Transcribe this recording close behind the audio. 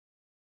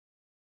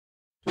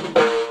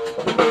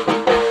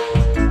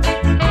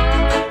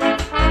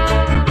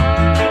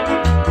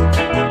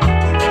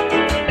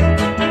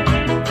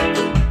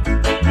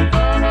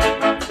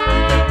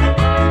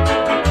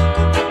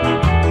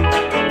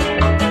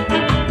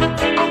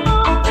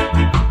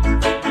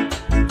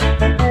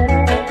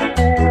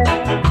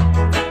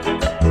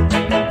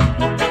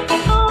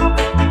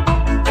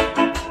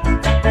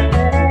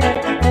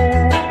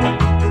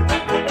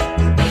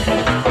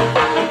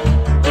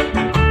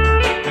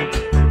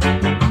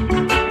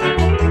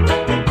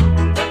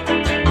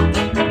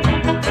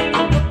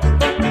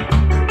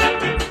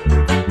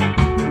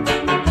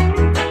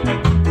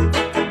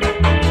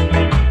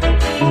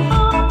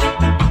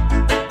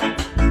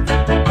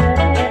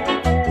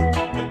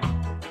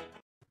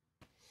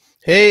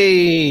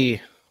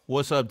Hey,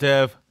 what's up,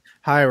 Dev?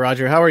 Hi,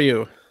 Roger. How are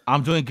you?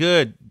 I'm doing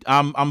good.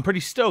 I'm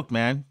pretty stoked,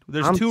 man.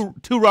 There's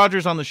two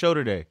Rogers on the show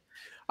today.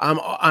 I'm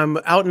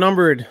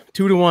outnumbered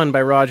 2-1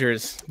 by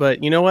Rogers,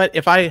 but you know what?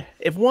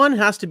 If one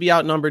has to be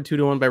outnumbered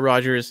 2-1 by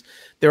Rogers,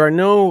 there are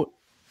no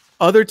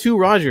other two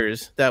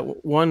Rogers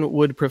that one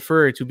would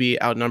prefer to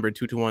be outnumbered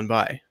 2-1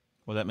 by.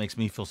 Well, that makes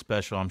me feel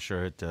special. I'm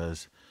sure it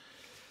does.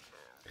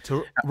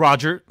 To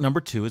Roger,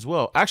 number 2 as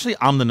well. Actually,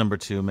 I'm the number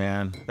 2,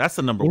 man. That's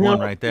the number 1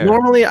 right there.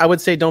 Normally, I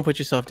would say don't put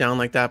yourself down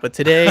like that. But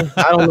today,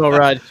 I don't know,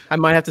 Rod. I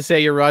might have to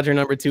say you're Roger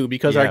number 2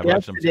 because our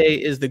guest today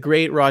is the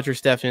great Roger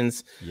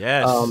Steffens.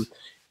 Yes.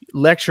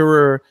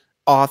 Lecturer,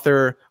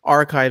 author,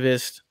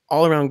 archivist,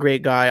 all-around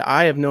great guy.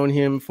 I have known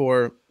him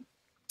for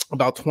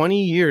about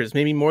 20 years,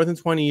 maybe more than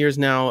 20 years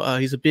now.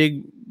 He's a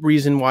big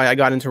reason why I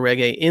got into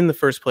reggae in the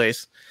first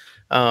place.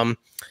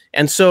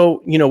 And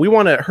so, you know, we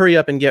want to hurry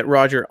up and get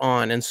Roger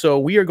on. And so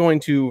we are going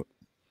to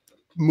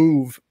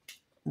move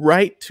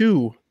right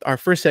to our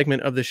first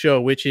segment of the show,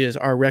 which is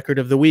our record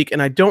of the week.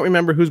 And I don't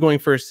remember who's going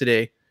first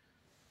today.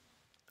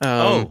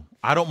 I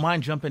don't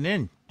mind jumping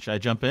in. Should I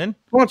jump in?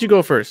 Why don't you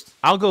go first?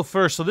 I'll go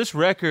first. So this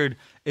record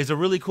is a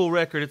really cool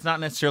record. It's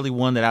not necessarily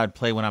one that I would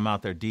play when I'm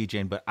out there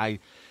DJing, but I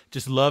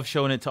just love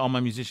showing it to all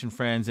my musician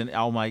friends and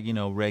all my, you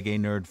know, reggae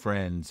nerd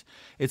friends.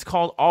 It's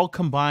called All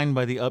Combined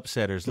by the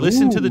Upsetters.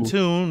 Listen to the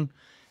tune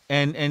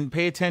and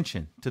pay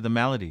attention to the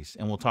melodies,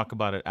 and we'll talk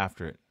about it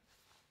after it.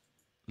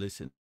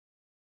 Listen.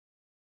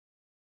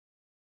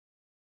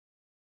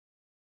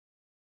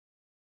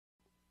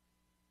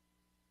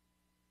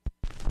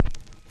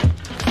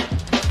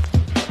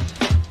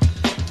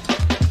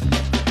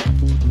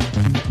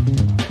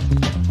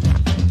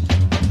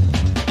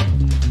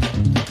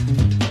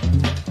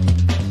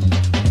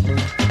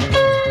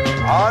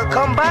 All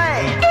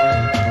combined,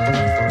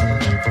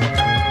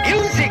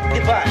 music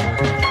divine.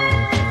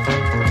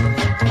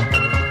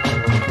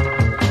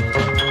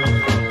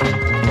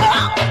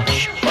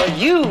 For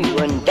you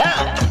and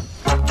I.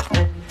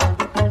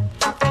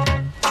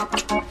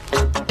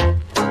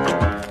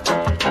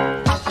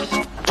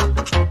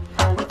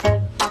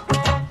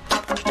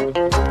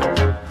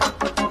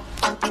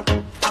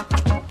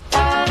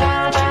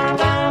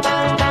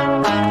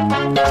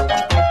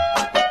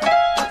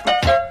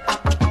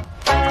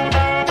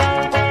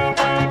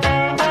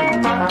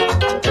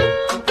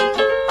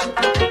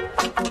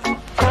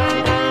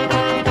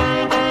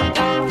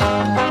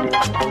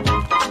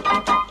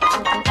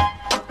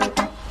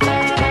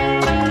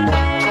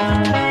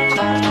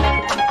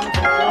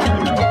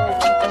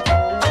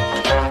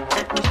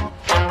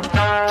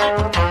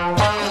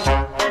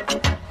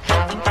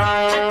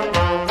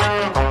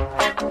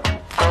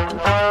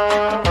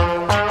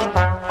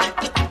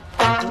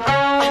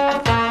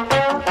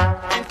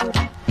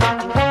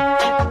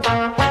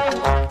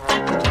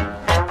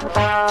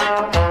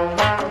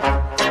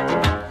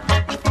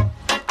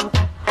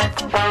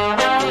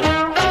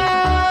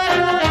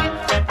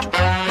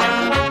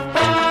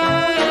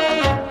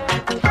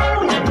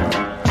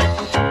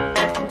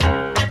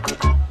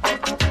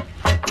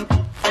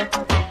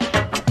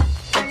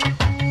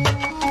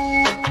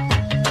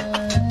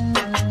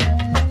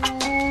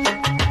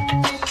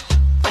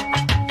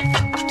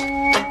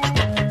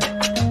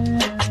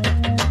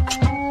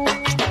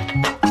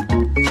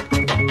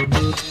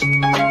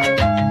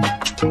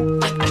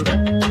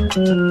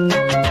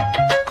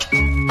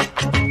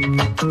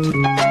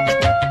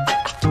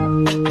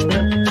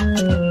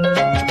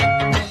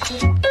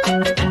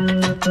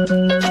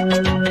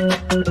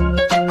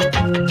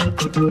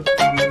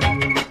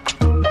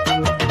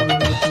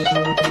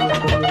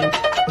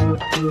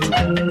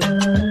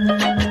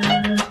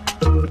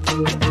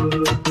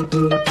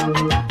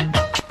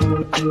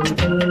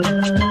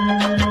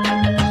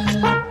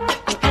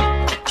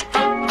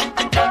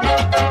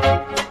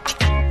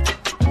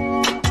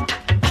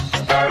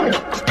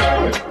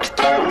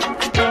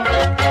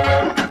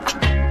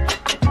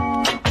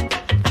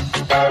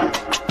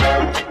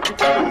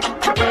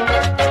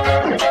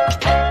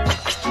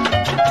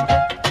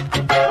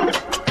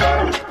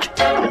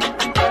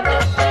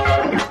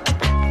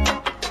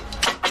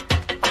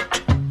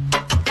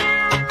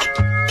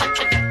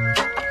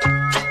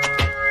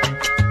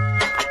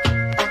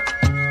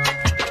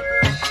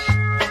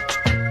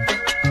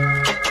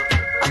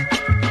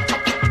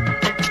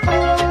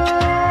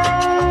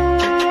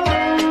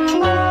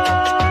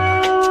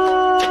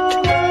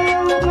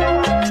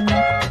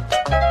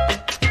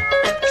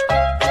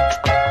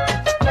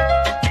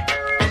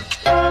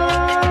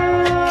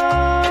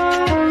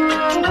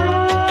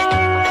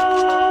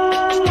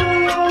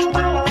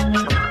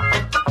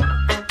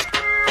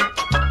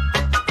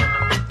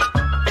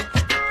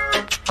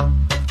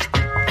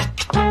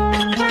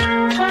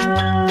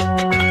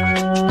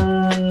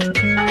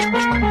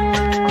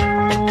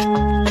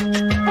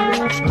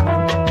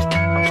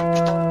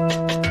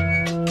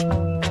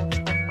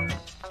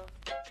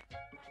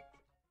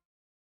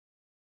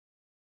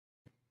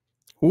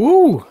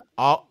 Woo!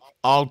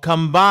 All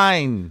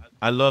combine.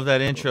 I love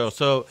that intro.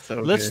 So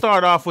let's good.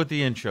 start off with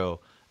the intro.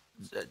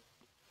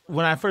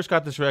 When I first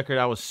got this record,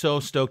 I was so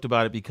stoked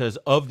about it because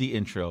of the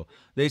intro.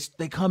 They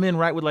come in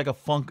right with like a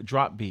funk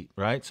drop beat,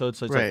 right? So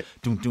it's Right. like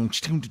doom doom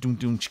doom doom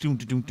doom doom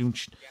doom doom.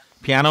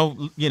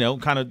 Piano,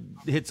 kind of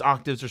hits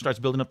octaves or starts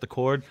building up the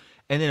chord,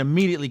 and then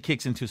immediately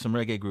kicks into some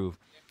reggae groove.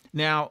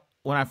 Now,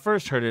 when I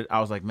first heard it,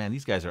 I was like, man,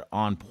 these guys are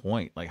on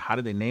point. Like, how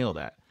did they nail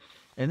that?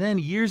 And then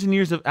years and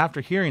years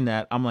after hearing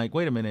that, I'm like,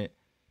 wait a minute.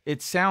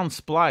 It sounds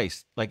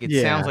spliced. Like, it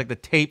sounds like the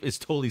tape is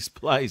totally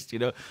spliced,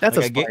 That's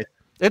Like a splice.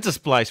 it's a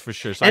splice for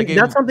sure. So And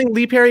that's something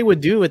Lee Perry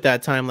would do at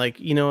that time. Like,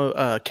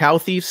 Cow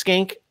Thief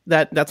Skank.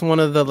 That's one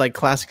of the like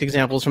classic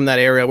examples from that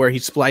era where he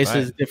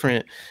splices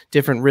different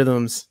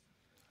rhythms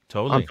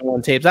totally onto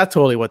one tape. That's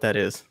totally what that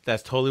is.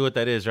 That's totally what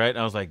that is, right? And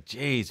I was like,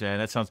 geez,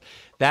 man,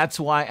 that's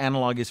why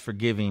analog is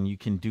forgiving. You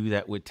can do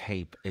that with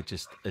tape.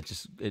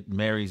 It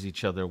marries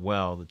each other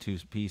well, the two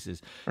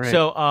pieces. Right.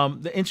 So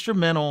the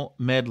instrumental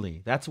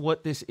medley, that's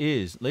what this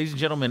is. Ladies and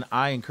gentlemen,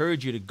 I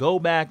encourage you to go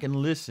back and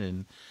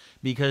listen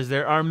because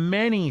there are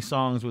many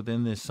songs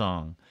within this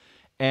song.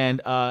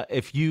 And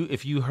if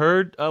you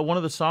heard one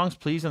of the songs,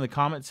 please in the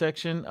comment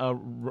section,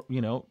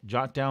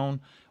 jot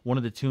down one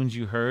of the tunes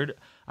you heard.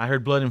 I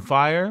heard Blood and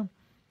Fire.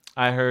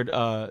 I heard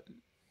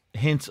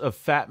hints of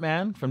Fat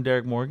Man from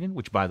Derek Morgan,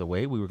 which, by the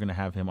way, we were going to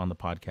have him on the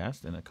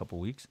podcast in a couple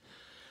weeks.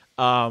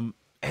 And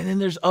then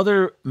there's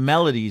other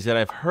melodies that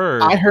I've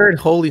heard. I heard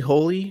Holy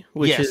Holy,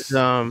 which is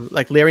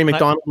like Larry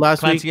McDonald last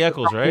Clancy week.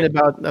 Eccles, right?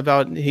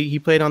 About he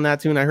played on that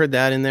tune. I heard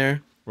that in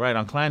there. Right,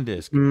 on Clan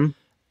Disc.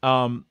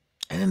 Mm-hmm.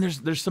 And then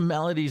there's some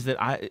melodies that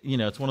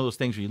it's one of those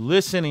things where you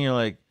listen and you're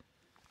like,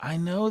 I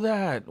know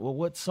that. Well,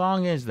 what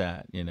song is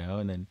that?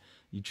 And then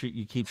you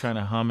keep trying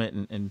to hum it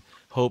and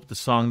hope the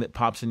song that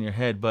pops in your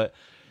head. But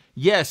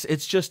yes,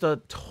 it's just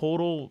a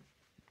total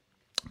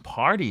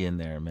party in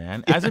there,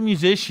 man. As a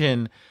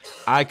musician,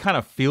 I kind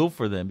of feel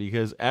for them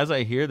because as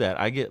I hear that,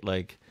 I get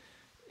like,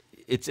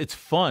 it's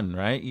fun,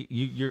 right?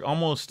 You're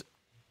almost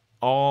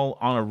all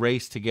on a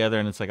race together,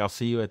 and it's like, I'll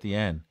see you at the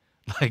end.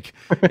 Like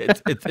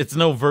it's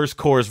no verse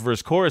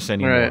chorus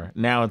anymore. Right.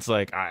 Now it's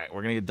like, all right,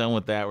 we're gonna get done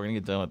with that. We're gonna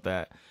get done with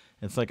that.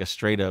 It's like a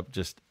straight up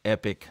just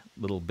epic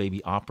little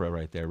baby opera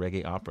right there,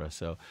 reggae opera.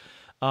 So,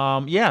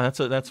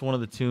 that's one of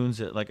the tunes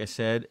that, like I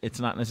said,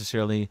 it's not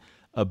necessarily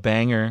a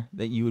banger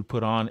that you would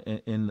put on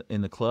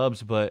in the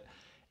clubs, but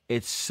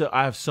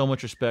I have so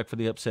much respect for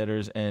the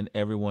Upsetters and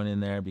everyone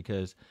in there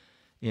because,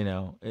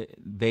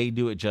 they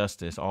do it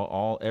justice.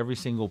 Every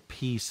single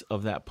piece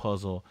of that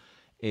puzzle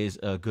is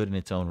good in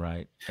its own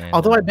right. And,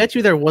 although I bet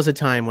you there was a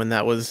time when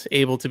that was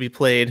able to be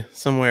played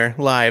somewhere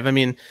live. I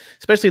mean,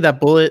 especially that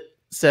Bullet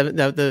 7,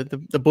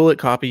 the Bullet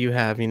copy you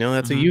have,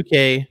 that's a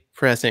UK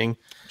pressing.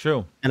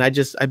 True. And I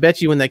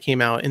bet you when that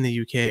came out in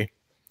the UK,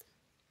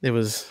 it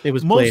was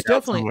most played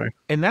definitely. somewhere.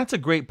 And that's a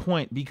great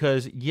point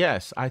because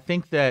yes, I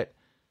think that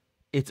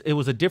it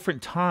was a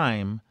different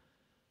time.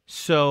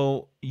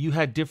 So you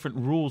had different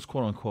rules,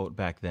 quote unquote,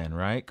 back then,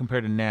 right?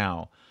 Compared to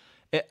now.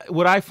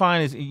 What I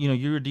find is,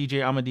 you're a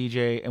DJ, I'm a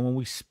DJ, and when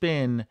we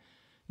spin,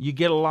 you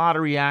get a lot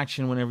of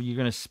reaction whenever you're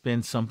going to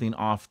spin something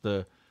off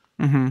the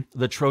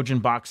Trojan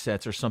box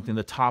sets or something,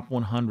 the top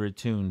 100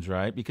 tunes,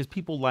 right? Because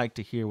people like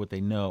to hear what they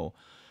know.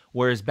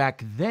 Whereas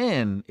back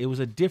then, it was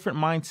a different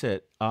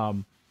mindset.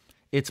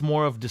 It's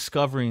more of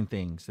discovering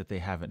things that they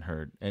haven't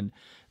heard. And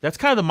that's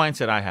kind of the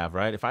mindset I have,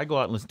 right? If I go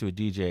out and listen to a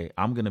DJ,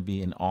 I'm going to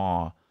be in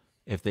awe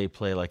if they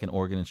play like an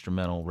organ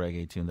instrumental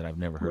reggae tune that I've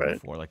never heard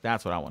before. Like,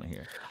 that's what I want to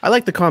hear. I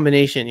like the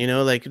combination,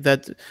 like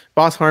that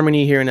Boss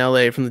Harmony here in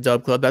LA from the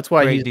Dub Club. That's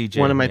why he's DJ,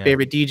 one of my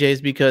favorite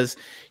DJs because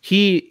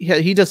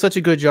he does such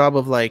a good job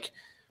of like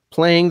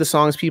playing the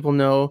songs people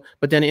know,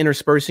 but then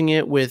interspersing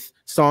it with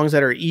songs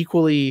that are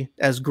equally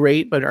as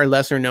great but are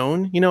lesser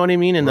known. You know what I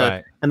mean? And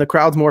the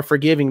crowd's more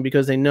forgiving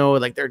because they know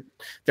like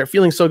they're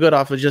feeling so good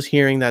off of just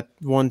hearing that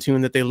one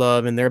tune that they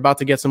love, and they're about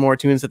to get some more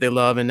tunes that they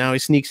love, and now he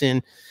sneaks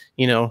in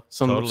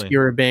some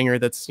obscure banger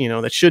that's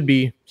that should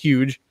be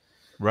huge.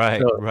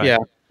 Right. So, right. Yeah,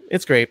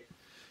 it's great.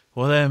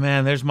 Well then,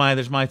 man, there's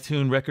my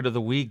tune record of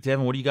the week.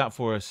 Devin, what do you got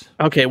for us?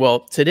 Okay, well,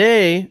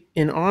 today,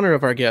 in honor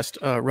of our guest,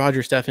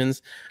 Roger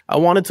Steffens, I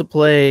wanted to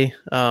play,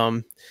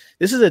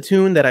 this is a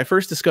tune that I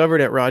first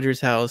discovered at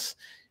Roger's house,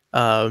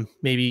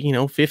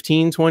 maybe,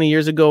 15, 20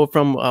 years ago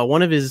from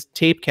one of his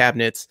tape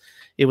cabinets.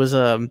 It was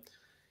a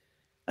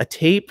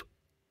tape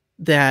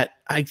that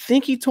I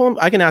think he told me,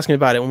 I can ask him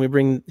about it when we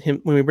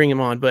bring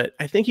him on, but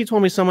I think he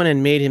told me someone had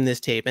made him this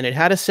tape, and it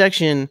had a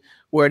section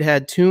where it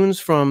had tunes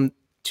from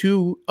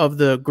two of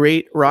the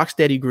great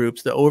rocksteady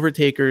groups, the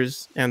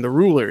Overtakers and the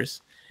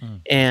Rulers.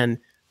 And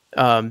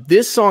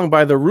this song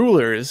by the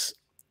Rulers,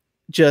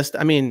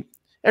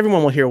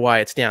 everyone will hear why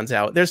it stands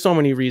out. There's so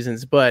many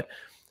reasons, but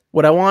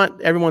what I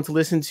want everyone to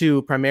listen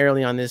to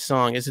primarily on this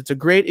song is it's a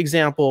great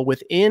example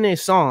within a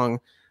song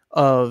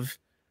of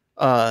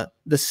the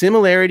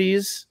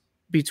similarities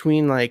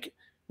between, like,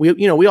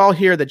 we all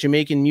hear that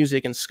Jamaican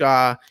music and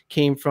ska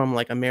came from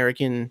like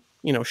American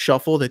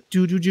shuffle, the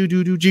do do do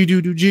do do do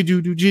do do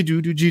do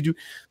do do do do.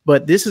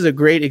 But this is a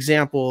great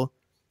example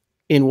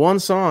in one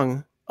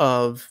song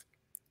of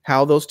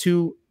how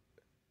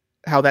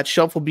that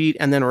shuffle beat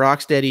and then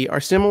rocksteady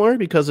are similar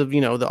because of the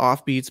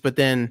offbeats, but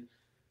then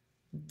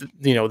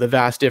the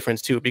vast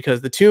difference too,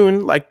 because the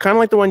tune, like kind of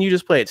like the one you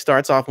just played,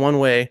 starts off one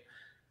way,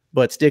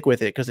 but stick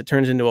with it because it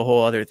turns into a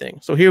whole other thing.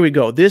 So here we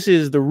go. This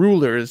is the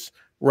Rulers,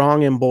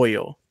 Wrong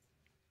Emboyo.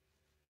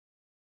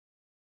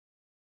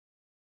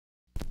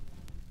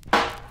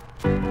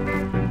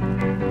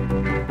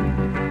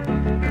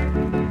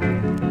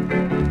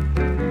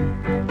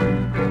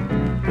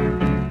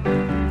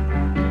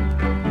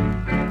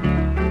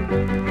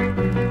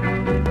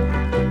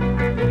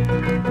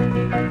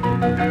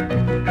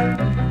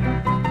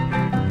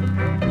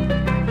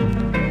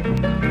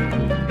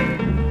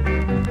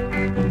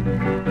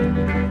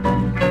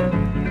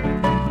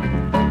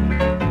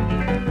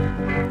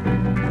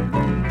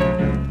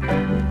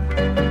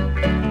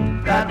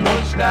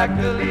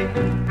 Stackley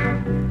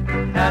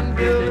and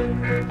Bill,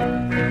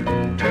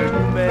 two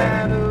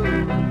men who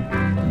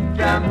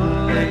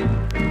gambling.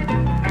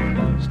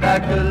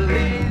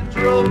 Stackley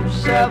drove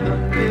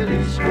 7,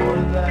 Billy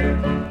scored that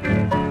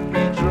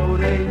he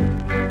drove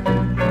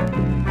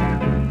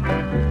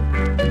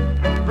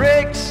 8.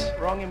 Breaks,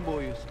 wrong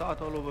Emboyo,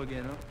 start all over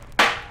again, huh?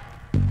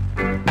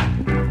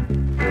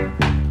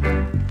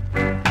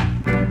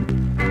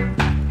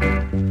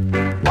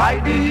 Why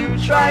do you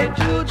try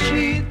to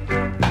cheat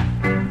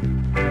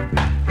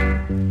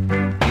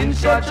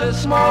such a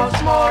small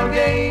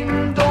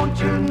game? Don't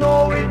you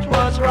know it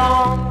was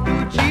wrong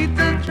to cheat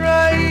the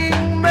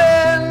trying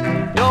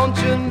man? Don't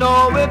you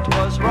know it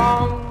was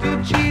wrong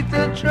to cheat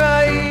the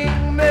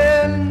trying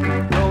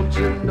man? Don't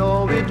you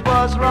know it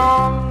was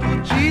wrong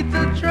to cheat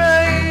the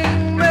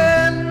trying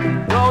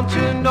man? Don't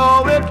you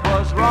know it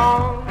was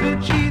wrong to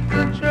cheat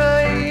the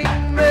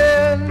trying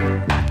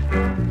man?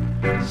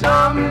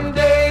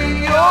 Someday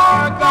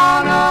you're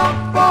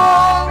gonna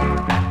fall.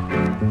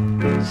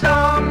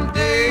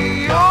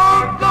 Someday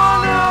you're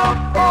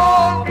gonna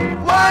fall.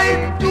 Why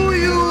do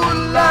you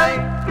lie,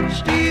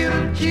 steal,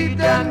 cheat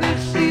and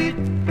deceit,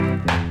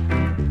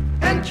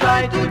 and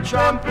try to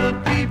trample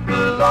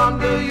people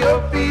under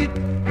your feet?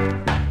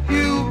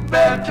 You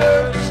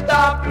better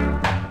stop.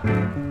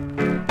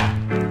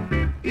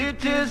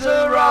 It is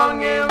a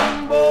wrong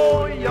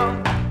Emboyo.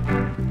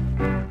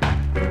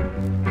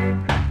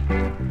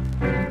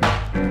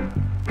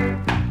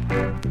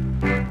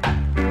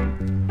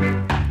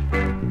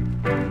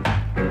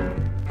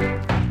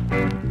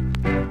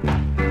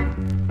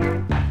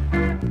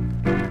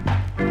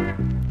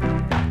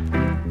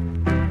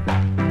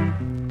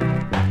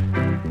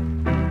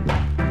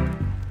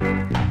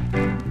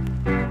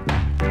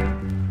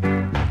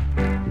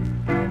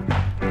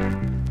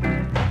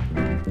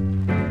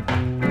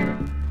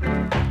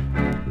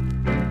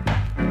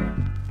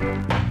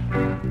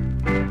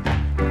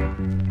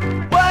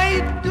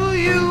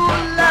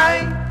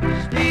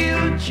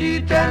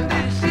 Cheat and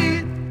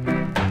deceit,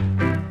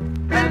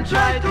 and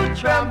try to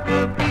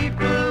trample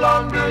people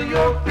under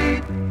your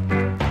feet.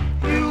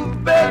 You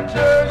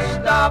better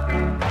stop.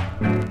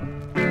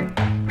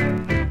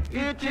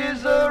 It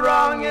is a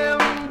wrong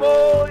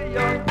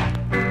Emboyo.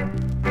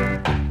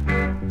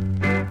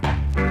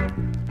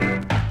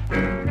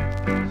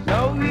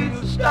 So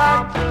we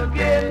start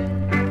again,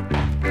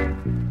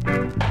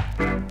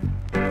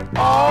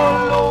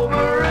 all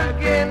over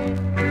again.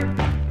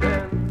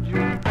 And you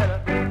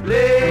better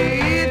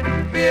play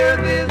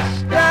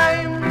this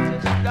time.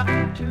 Just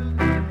got to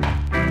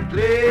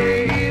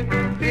play it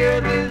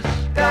fair this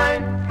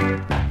time,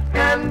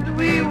 and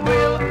we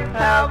will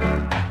have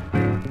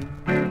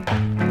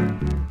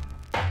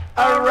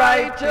a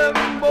right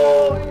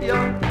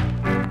Emboyo.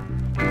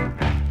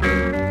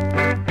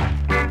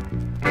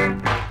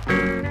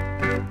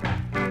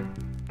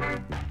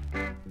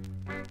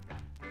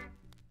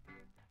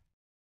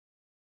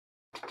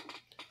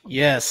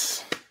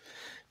 Yes,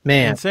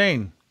 man,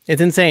 Insane. It's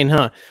insane,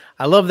 huh?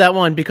 I love that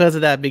one because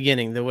of that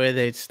beginning, the way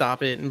they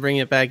stop it and bring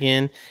it back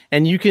in.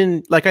 And you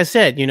can, like I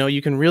said,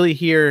 you can really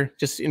hear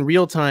just in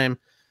real time,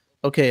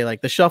 okay,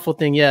 like the shuffle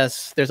thing,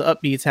 yes, there's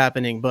upbeats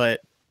happening,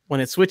 but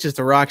when it switches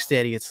to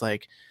rocksteady, it's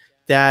like,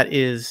 that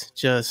is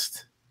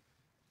just,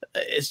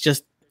 it's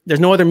just, there's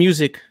no other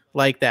music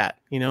like that,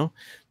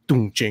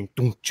 Doom, ching,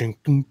 doom, ching,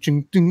 doom,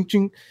 ching, doom,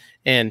 ching.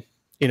 And,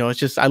 it's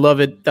just, I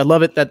love it. I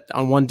love it that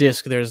on one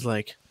disc, there's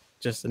like,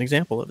 just an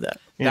example of that.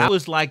 That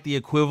was like the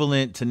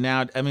equivalent to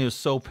now. I mean, it was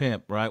so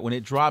pimp, right? When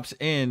it drops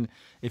in,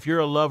 if you're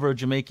a lover of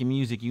Jamaican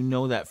music, you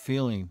know that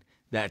feeling,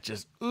 that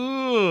just,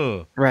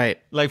 ugh. Right.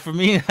 Like for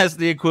me, that's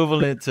the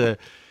equivalent to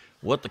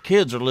what the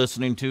kids are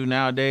listening to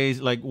nowadays.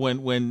 Like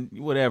when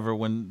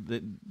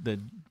the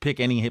pick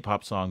any hip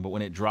hop song, but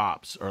when it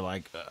drops, or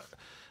like,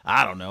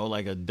 I don't know,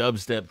 like a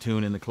dubstep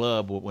tune in the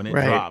club when it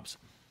drops.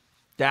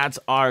 That's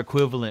our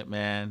equivalent,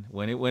 man.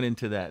 When it went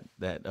into that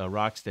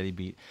rocksteady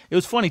beat, it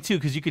was funny too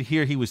because you could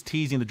hear he was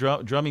teasing the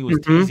drummy was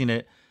teasing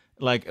it,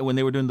 like when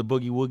they were doing the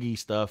boogie woogie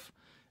stuff.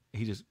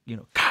 He just,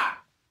 Ka.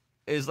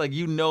 It's like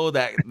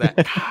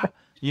that ka.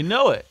 You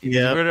know it.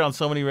 Yeah. You've heard it on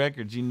so many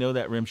records. You know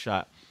that rim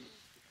shot.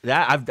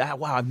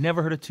 Wow, I've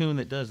never heard a tune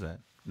that does that.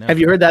 Never. Have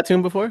you heard that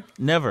tune before?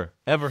 Never,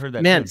 ever heard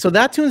that Man, tune. so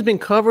that tune's been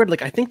covered.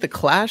 Like, I think the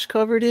Clash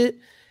covered it.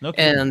 No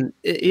kidding. And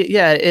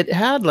it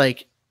had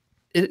like,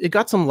 it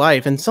got some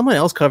life, and someone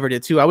else covered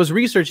it too. I was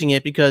researching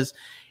it because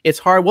it's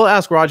hard. We'll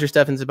ask Roger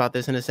Steffens about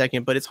this in a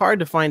second, but it's hard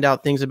to find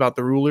out things about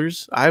the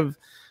Rulers. I've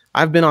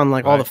been on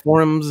like all the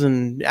forums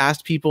and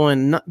asked people,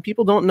 and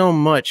people don't know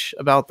much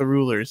about the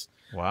Rulers.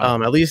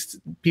 Wow. At least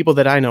people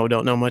that I know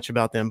don't know much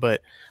about them, but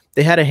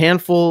they had a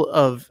handful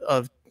of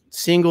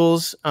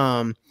singles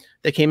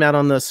that came out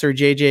on the Sir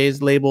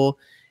JJ's label.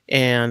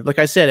 And like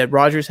I said, at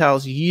Roger's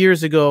house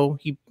years ago,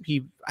 he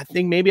I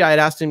think maybe I had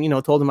asked him,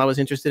 told him I was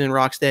interested in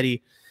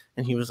Rocksteady,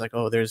 and he was like,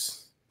 "Oh,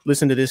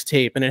 listen to this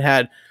tape," and it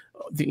had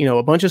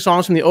a bunch of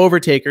songs from the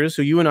Overtakers,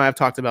 who you and I have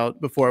talked about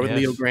before with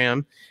Leo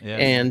Graham,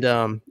 and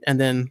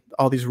then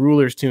all these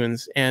Rulers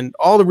tunes, and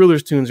all the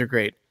Rulers tunes are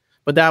great,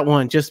 but that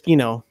one just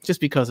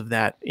because of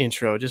that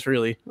intro just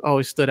really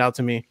always stood out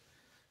to me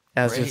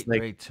as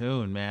great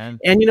tune, man.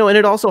 And and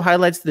it also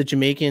highlights the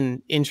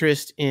Jamaican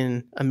interest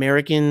in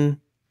American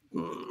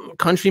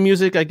country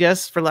music, I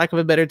guess, for lack of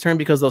a better term,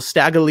 because those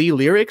Stagger Lee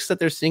lyrics that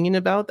they're singing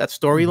about, that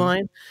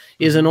storyline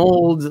is an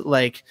old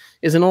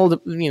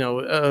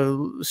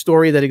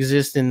story that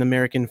exists in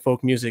American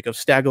folk music of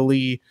Stagger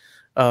Lee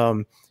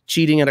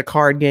cheating at a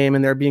card game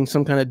and there being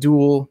some kind of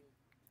duel.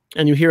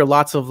 And you hear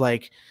lots of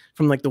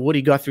from the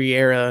Woody Guthrie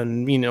era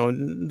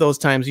and those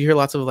times, you hear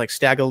lots of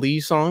Stagger Lee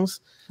songs.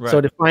 Right.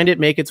 So to find it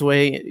make its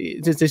way,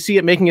 to see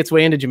it making its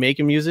way into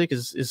Jamaican music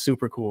is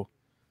super cool.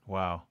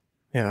 Wow.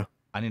 Yeah.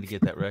 I need to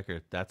get that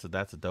record. That's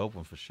a dope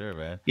one for sure,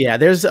 man. Yeah,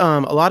 there's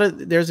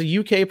there's a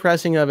UK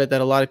pressing of it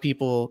that a lot of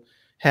people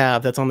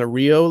have that's on the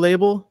Rio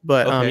label,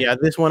 but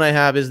this one I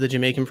have is the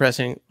Jamaican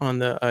pressing on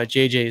the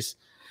JJ's.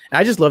 And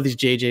I just love these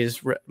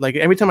JJ's. Like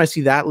every time I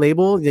see that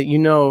label,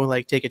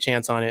 that take a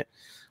chance on it.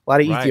 A lot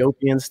of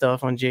Ethiopian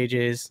stuff on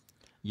JJ's.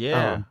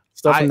 Yeah,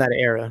 stuff from that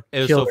era.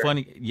 It was so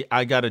funny.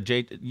 I got a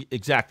J.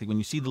 Exactly. When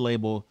you see the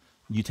label,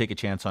 you take a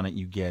chance on it.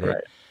 You get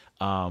it.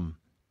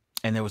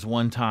 And there was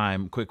one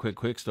time,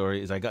 quick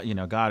story, is I got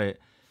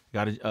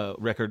a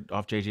record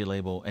off JJ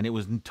label, and it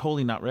was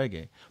totally not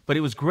reggae, but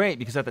it was great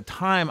because at the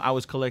time I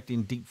was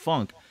collecting deep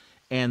funk,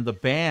 and the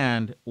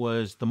band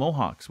was the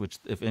Mohawks, which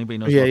if anybody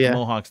knows about the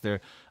Mohawks,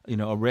 they're a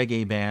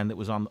reggae band that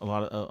was on a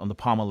lot of on the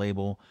Palma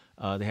label.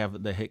 They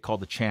have the hit called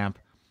The Champ,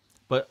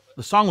 but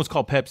the song was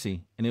called Pepsi,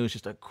 and it was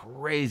just a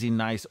crazy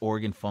nice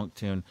organ funk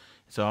tune.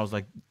 So I was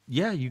like,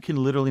 yeah, you can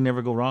literally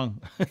never go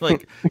wrong.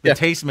 The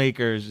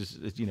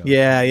tastemakers,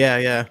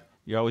 Yeah.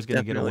 You're always going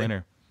to get a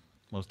winner.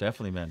 Most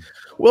definitely, man.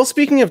 Well,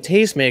 speaking of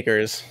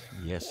tastemakers,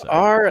 yes, sir.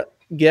 Our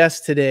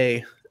guest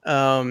today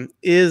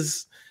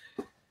is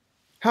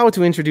how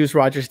to introduce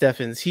Roger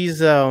Steffens.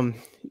 He's,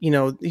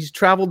 he's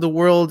traveled the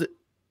world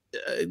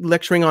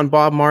lecturing on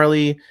Bob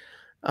Marley.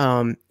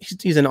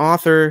 He's an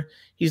author.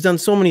 He's done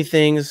so many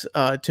things.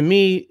 To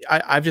me,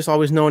 I've just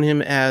always known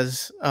him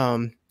as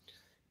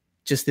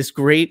just this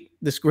great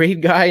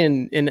guy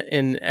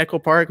in Echo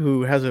Park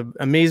who has an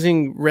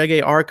amazing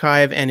reggae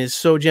archive and is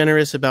so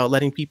generous about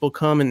letting people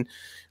come and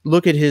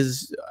look at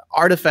his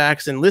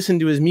artifacts and listen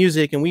to his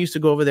music. And we used to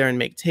go over there and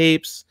make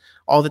tapes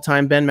all the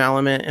time, Ben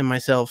Malamet and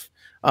myself.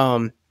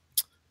 So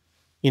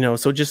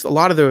just a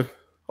lot of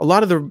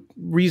the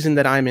reason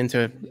that I'm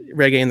into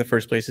reggae in the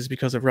first place is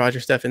because of Roger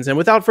Steffens. And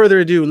without further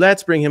ado,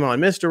 let's bring him on,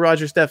 Mr.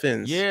 Roger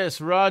Steffens.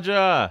 Yes,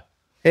 Roger.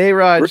 Hey,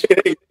 Raj.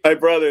 Hey, my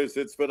brothers,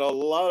 it's been a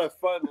lot of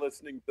fun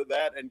listening to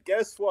that. And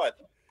guess what?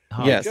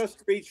 Yes. I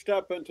just reached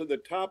up into the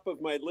top of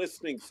my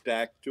listening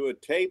stack to a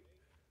tape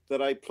that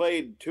I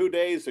played 2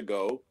 days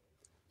ago.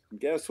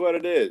 And guess what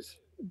it is?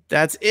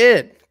 That's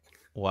it.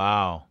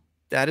 Wow.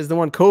 That is the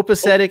one.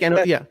 Copacetic and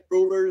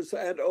Rulers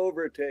and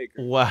Overtakers.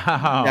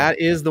 Wow.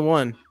 That is the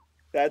one.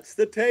 That's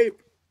the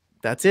tape.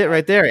 That's it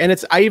right there.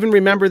 And I even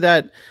remember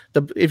that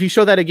if you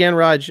show that again,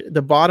 Raj,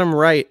 the bottom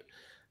right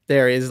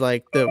there is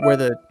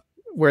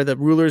where the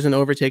Rulers and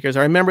Overtakers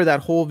are. I remember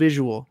that whole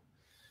visual.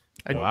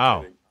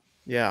 Wow.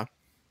 Yeah.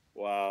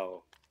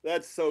 Wow.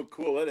 That's so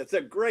cool. And it's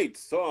a great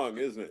song,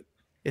 isn't it?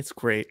 It's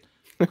great.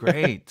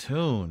 Great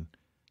tune.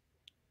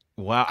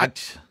 Wow.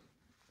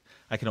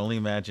 I can only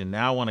imagine.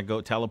 Now I want to go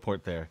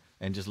teleport there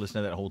and just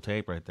listen to that whole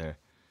tape right there.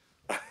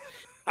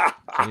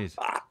 Jeez.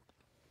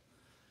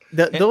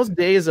 Those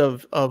days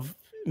of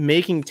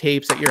making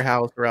tapes at your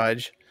house,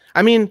 Raj.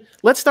 I mean,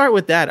 let's start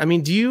with that. I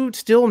mean, do you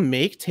still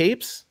make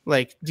tapes?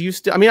 Do you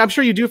still? I mean, I'm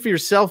sure you do for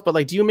yourself, but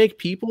do you make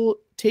people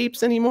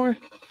tapes anymore?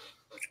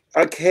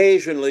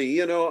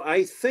 Occasionally,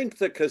 I think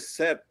the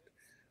cassette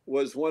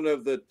was one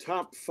of the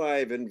top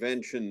 5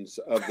 inventions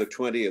of the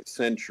 20th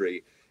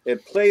century.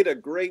 It played a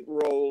great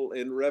role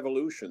in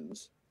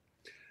revolutions.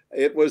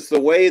 It was the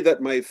way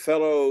that my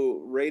fellow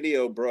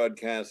radio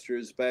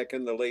broadcasters back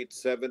in the late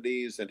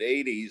 70s and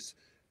 80s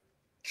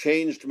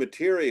changed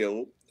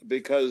material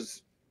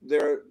because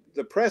the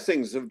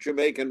pressings of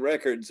Jamaican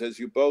records, as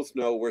you both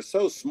know, were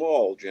so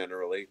small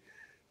generally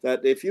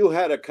that if you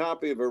had a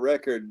copy of a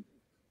record,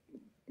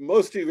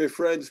 most of your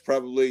friends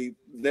probably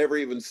never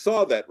even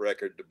saw that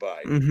record to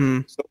buy.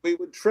 Mm-hmm. So we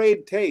would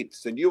trade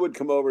tapes, and you would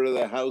come over to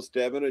the house,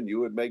 Devin, and you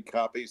would make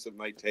copies of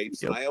my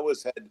tapes. Yep. And I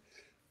always had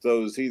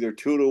those either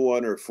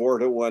 2-to-1 or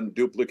 4-to-1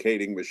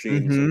 duplicating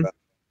machines. Mm-hmm.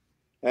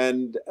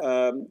 And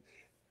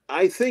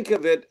I think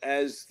of it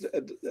as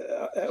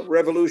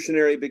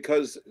revolutionary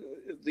because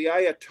the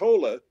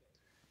Ayatollah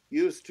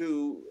used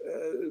to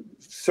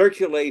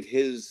circulate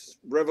his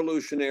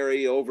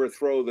revolutionary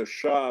overthrow the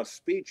Shah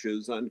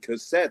speeches on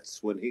cassettes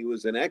when he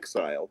was in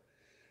exile.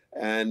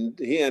 And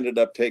he ended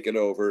up taking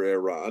over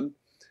Iran.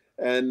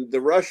 And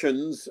the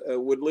Russians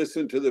would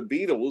listen to the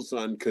Beatles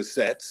on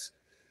cassettes.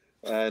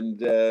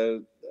 And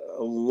a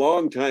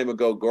long time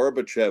ago,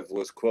 Gorbachev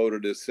was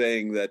quoted as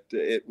saying that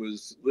it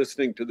was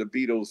listening to the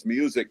Beatles'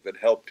 music that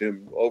helped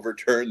him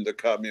overturn the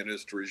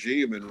communist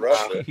regime in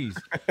Russia.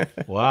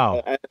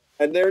 Wow.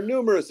 And there are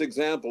numerous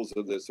examples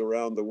of this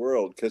around the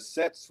world.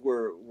 Cassettes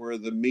were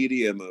the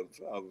medium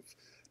of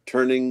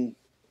turning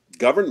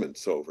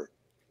governments over.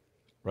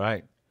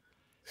 Right.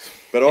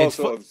 But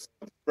also of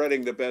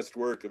spreading the best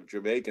work of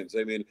Jamaicans.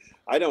 I mean,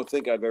 I don't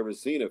think I've ever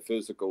seen a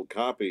physical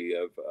copy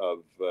of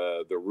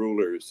the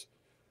Rulers'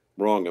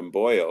 Wrong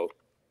Emboyo.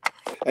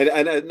 And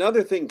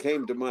another thing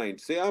came to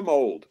mind. See, I'm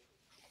old.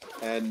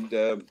 And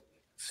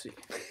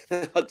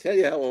I'll tell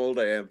you how old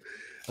I am.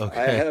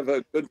 Okay. I have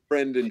a good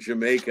friend in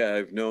Jamaica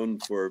I've known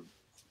for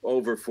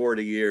over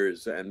 40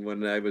 years. And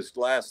when I was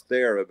last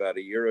there about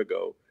a year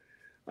ago,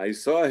 I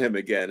saw him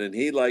again. And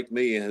he, like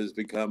me, has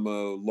become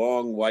a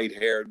long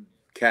white-haired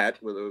cat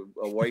with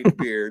a white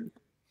beard.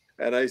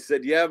 And I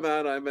said, yeah,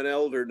 man, I'm an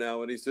elder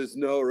now. And he says,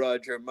 no,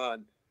 Roger,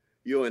 man,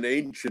 you an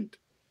ancient.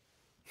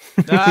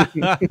 But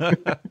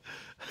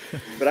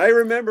I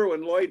remember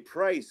when Lloyd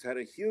Price had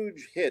a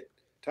huge hit,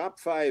 top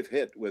 5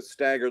 hit with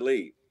Stagger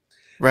Lee.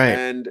 Right.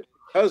 And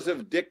because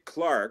of Dick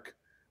Clark,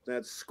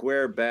 that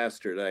square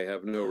bastard I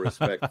have no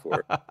respect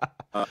for.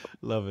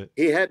 Love it.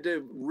 He had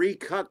to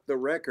recut the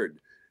record.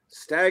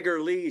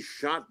 Stagger Lee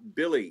shot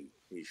Billy.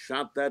 He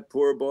shot that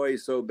poor boy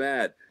so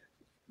bad.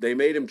 They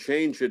made him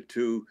change it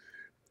to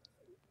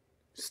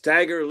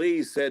Stagger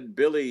Lee said,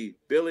 Billy,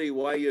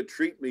 why you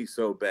treat me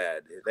so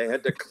bad? They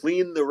had to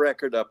clean the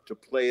record up to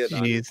play it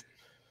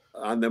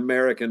on the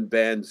American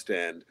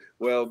Bandstand.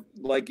 Well,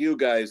 like you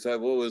guys,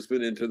 I've always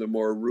been into the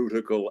more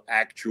rootical,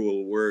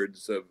 actual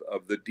words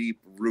of the deep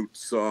root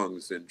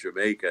songs in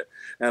Jamaica.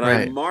 And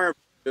I marvel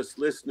just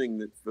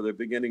listening for the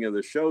beginning of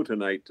the show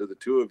tonight to the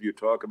two of you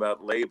talk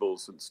about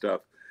labels and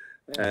stuff.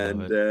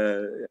 And,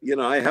 you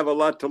know, I have a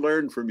lot to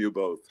learn from you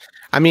both.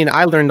 I mean,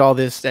 I learned all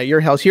this at your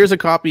house. Here's a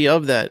copy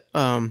of that,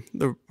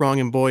 the Wrong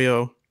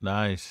Emboyo.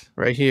 Nice.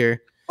 Right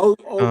here. Oh,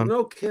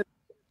 no kidding.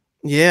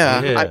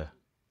 Yeah.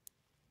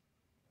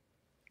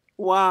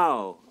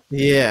 Wow.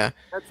 Yeah.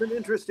 That's an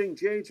interesting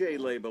JJ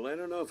label. I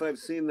don't know if I've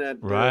seen that.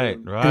 Right.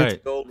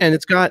 And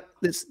it's got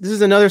this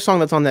is another song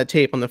that's on that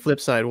tape on the flip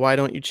side. Why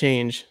Don't You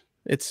Change?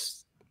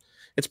 It's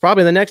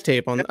probably the next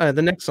tape on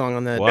the next song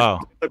on that.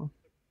 Wow.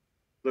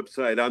 Flip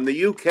side on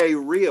the UK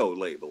Rio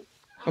label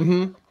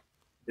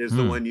is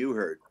the one you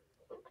heard.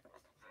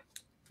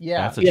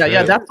 Yeah, that's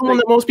the one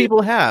that most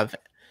people have.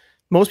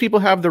 Most people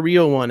have the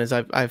Rio one, as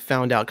I've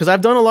found out, because I've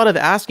done a lot of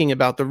asking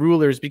about the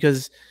Rulers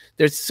because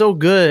they're so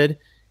good,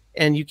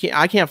 and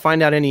I can't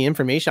find out any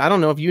information. I don't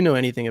know if you know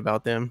anything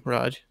about them,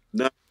 Raj.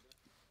 No.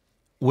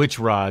 Which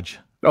Raj?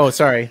 Oh,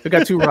 sorry, we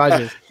got two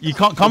Rajes. You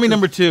call me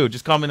number 2.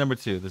 Just call me number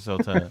 2 this whole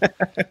time.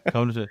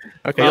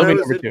 Okay, I'll be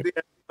number 2.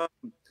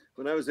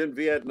 When I was in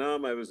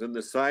Vietnam, I was in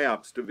the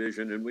PSYOPs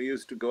division, and we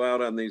used to go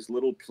out on these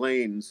little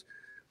planes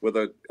with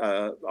a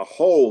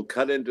hole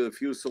cut into the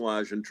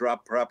fuselage and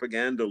drop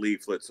propaganda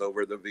leaflets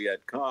over the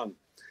Viet Cong.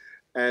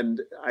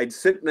 And I'd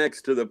sit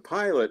next to the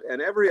pilot,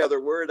 and every other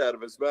word out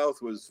of his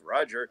mouth was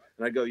Roger.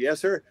 And I'd go, yes,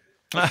 sir.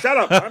 Shut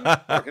up. I'm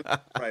not talking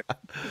private.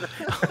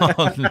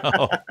 Oh,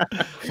 no.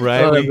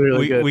 Right.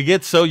 Oh, we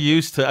get so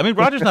used to, I mean,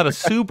 Roger's not a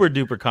super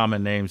duper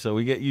common name, so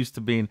we get used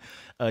to being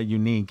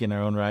unique in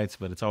our own rights,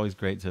 but it's always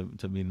great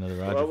to meet another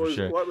Roger for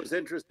sure. What was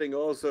interesting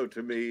also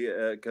to me,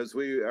 because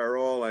we are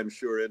all, I'm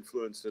sure,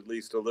 influenced at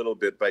least a little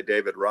bit by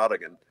David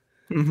Rodigan.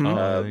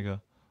 There you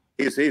go.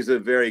 He's a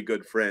very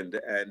good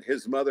friend, and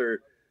his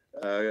mother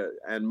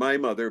and my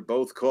mother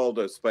both called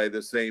us by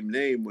the same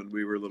name when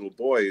we were little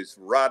boys,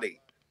 Roddy.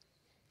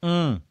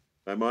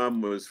 My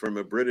mom was from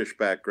a British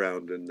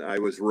background, and I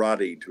was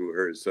Roddy to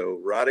her. So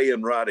Roddy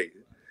and Roddy.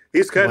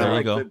 He's kind of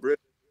like the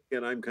British,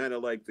 and I'm kind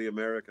of like the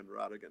American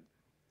Rodigan.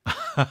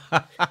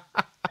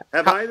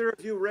 Have either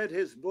of you read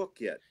his book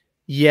yet?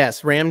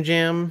 Yes, Ram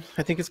Jam,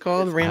 I think it's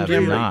called. Ram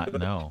Jam.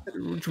 No.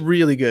 It's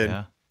really good.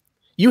 Yeah.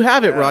 You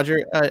have it,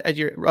 Roger, at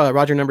your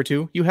Roger number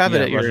 2. You have it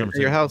at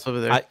your house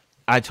over there.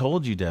 I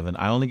told you, Devin.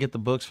 I only get the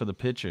books for the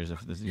pictures. If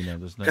there's no,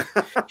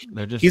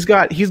 they're just. He's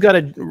got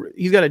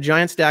a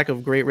giant stack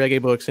of great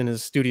reggae books in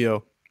his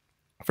studio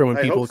for when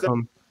people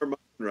come.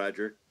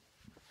 Roger.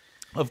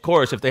 Of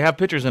course, if they have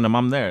pictures in them,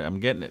 I'm there. I'm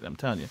getting it. I'm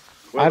telling you.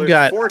 Well,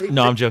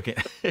 No, I'm joking.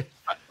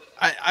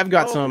 I've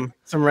got some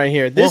right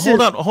here.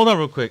 Hold on,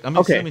 real quick.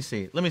 Let me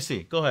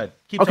see. Go ahead.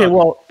 Keep talking.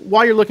 Well,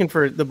 while you're looking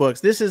for the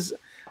books, this is.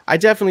 I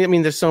definitely, I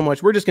mean, there's so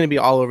much. We're just going to be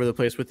all over the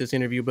place with this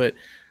interview, but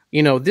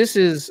you know, this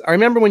is, I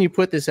remember when you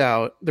put this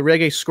out, the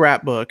Reggae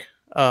Scrapbook,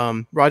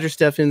 Roger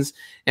Steffens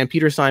and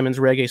Peter Simon's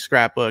Reggae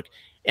Scrapbook.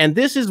 And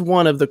this is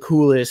one of the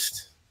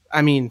coolest,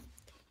 I mean,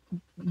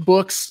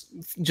 books,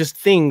 just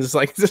things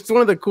like this is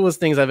one of the coolest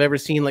things I've ever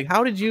seen. Like,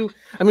 how did you,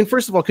 I mean,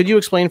 first of all, could you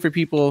explain for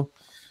people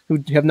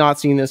who have not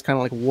seen this kind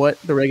of like what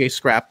the Reggae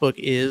Scrapbook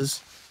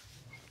is?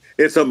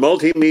 It's a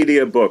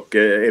multimedia book.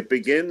 It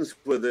begins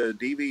with a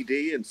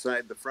DVD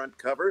inside the front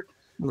cover,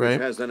 Right.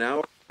 which has an hour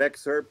of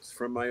excerpts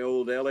from my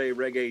old LA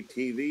Reggae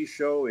TV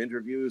show,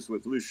 interviews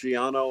with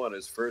Luciano on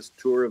his first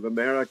tour of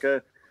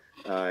America,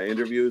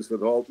 interviews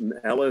with Alton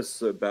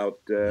Ellis about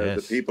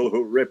the people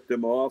who ripped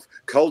him off,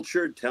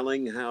 Culture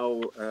telling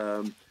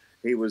how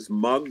he was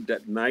mugged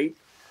at night,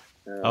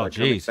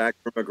 coming back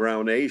from a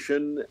Ground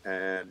Nation,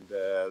 and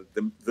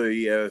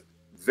the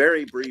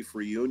very brief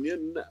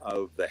reunion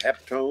of the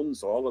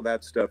Heptones. All of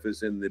that stuff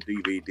is in the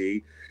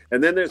DVD.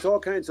 And then there's all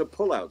kinds of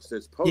pullouts.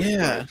 There's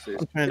postcards,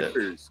 there's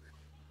pictures.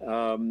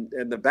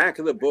 And the back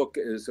of the book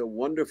is a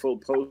wonderful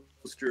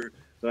poster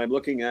that I'm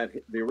looking at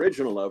the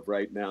original of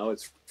right now.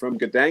 It's from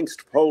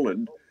Gdansk,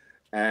 Poland.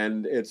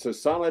 And it's a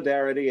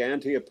solidarity,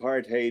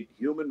 anti-apartheid,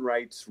 human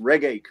rights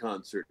reggae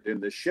concert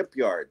in the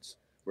shipyards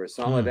where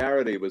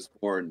Solidarity was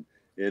born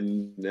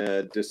in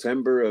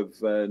December of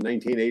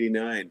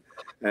 1989.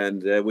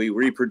 And we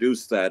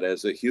reproduced that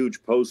as a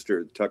huge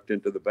poster tucked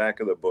into the back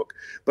of the book.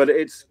 But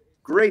it's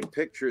great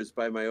pictures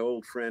by my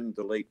old friend,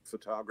 the late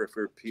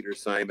photographer, Peter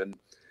Simon,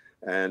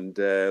 and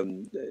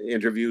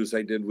interviews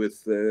I did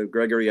with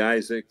Gregory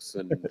Isaacs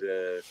and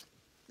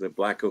the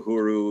Black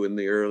Uhuru in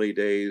the early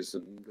days,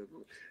 and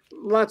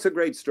lots of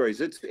great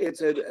stories.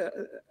 It's a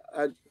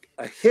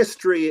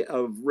history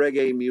of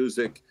reggae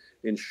music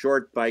in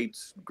short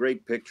bites,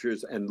 great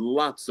pictures, and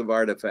lots of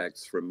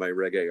artifacts from my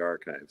reggae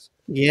archives.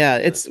 Yeah,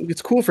 it's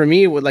cool for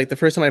me. With like the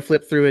first time I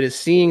flipped through it is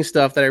seeing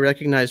stuff that I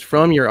recognized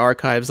from your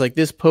archives, like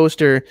this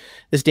poster,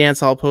 this dance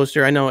hall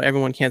poster. I know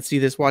everyone can't see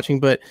this watching,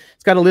 but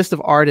it's got a list of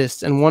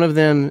artists, and one of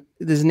them,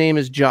 his name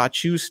is Ja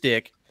Chew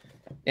Stick.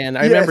 And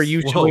I remember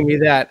you showing me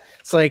that.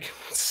 It's like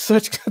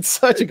such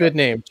a good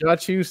name, Ja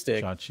Chew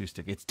Stick. Ja Chew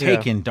Stick. It's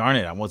taken. Darn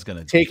it! I was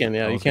gonna taken.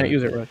 Yeah, you can't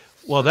use it right.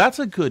 Well, that's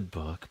a good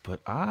book,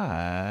 but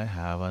I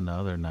have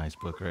another nice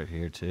book right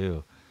here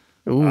too.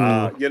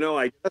 You know,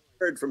 I just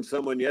heard from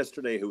someone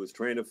yesterday who was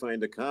trying to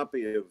find a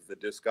copy of the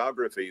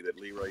discography that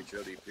Leroy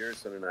Jody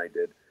Pearson and I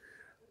did.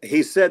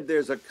 He said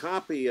there's a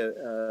copy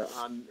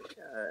on,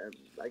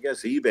 I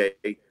guess,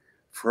 eBay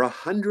for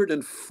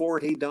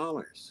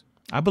 $140.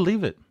 I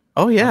believe it.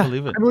 Oh yeah,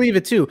 I believe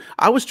it too.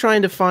 I was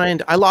trying to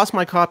find. I lost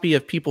my copy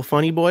of People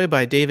Funny Boy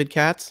by David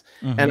Katz,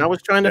 and I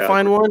was trying to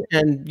find one,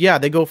 and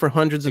they go for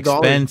hundreds of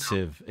dollars.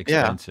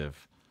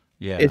 Expensive.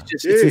 Yeah.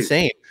 It's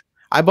insane.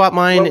 I bought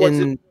mine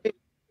in.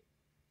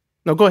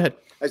 No, go ahead.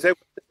 I say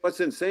what's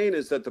insane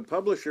is that the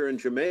publisher in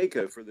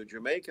Jamaica for the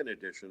Jamaican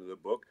edition of the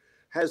book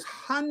has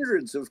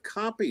hundreds of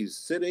copies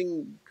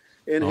sitting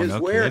in his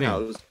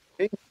warehouse,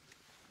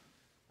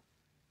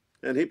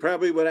 and he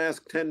probably would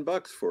ask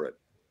 $10 for it.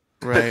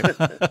 Right.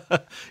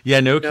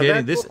 Yeah, no now,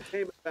 kidding. This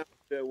came about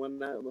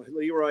when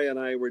Leroy and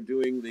I were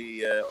doing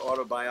the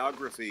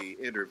autobiography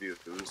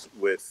interviews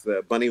with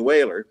Bunny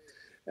Wailer,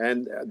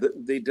 and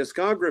the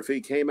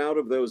discography came out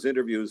of those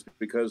interviews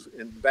because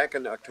back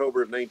in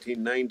October of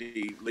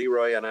 1990,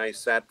 Leroy and I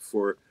sat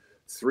for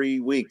 3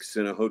 weeks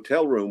in a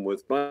hotel room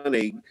with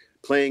Bunny,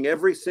 playing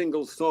every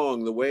single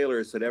song the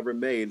Wailers had ever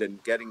made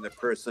and getting the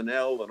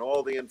personnel and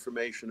all the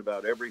information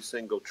about every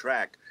single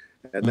track.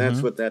 And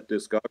that's what that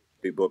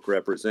discography book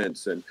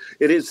represents. And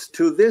it is,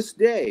 to this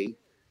day,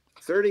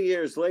 30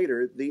 years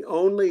later, the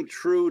only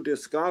true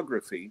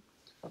discography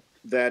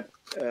that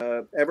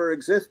ever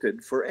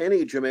existed for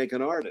any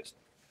Jamaican artist.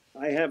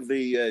 I have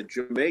the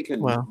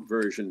Jamaican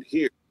version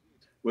here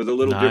with a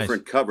little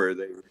different cover.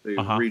 They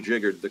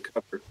rejiggered the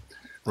cover.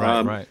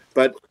 Right.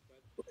 But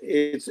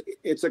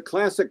it's a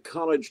classic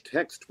college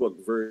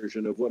textbook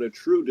version of what a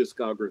true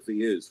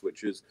discography is,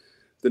 which is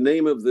the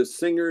name of the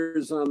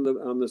singers on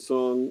the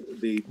song,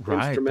 the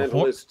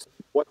instrumentalists,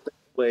 what they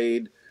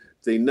played,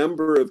 the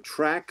number of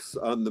tracks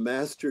on the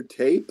master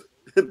tape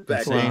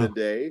back in the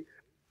day,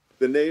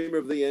 the name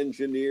of the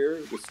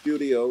engineer, the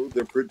studio,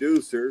 the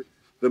producer,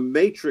 the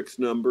matrix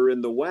number in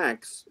the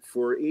wax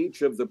for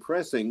each of the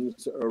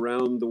pressings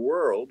around the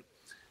world.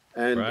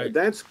 And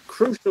that's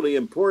crucially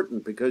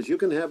important because you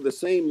can have the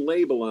same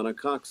label on a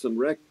Coxsone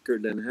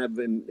record and have,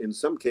 in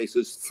some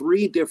cases,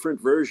 3 different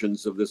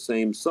versions of the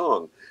same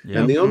song.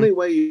 And the only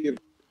way you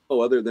know,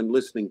 other than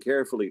listening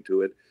carefully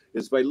to it,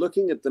 is by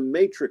looking at the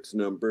matrix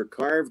number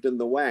carved in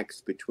the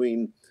wax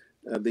between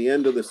the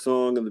end of the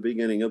song and the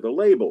beginning of the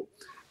label.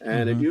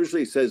 And it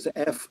usually says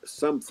F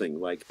something,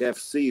 like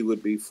FC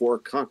would be for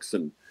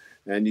Coxsone.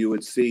 And you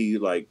would see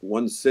like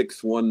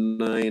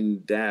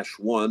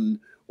 1619-1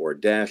 or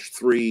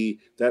 -3.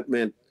 That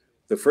meant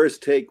the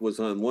first take was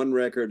on one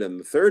record and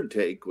the third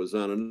take was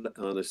on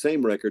the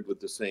same record with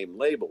the same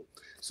label.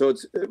 So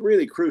it's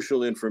really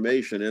crucial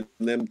information. And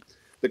then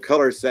the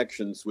color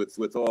sections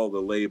with all the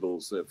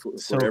labels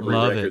for every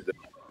record that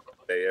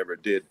they ever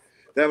did.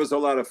 That was a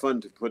lot of fun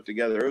to put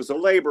together. It was a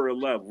labor of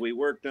love. We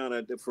worked on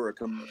it for a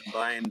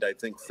combined, I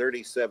think,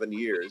 37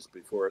 years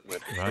before it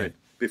went print,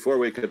 before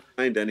we could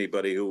find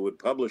anybody who would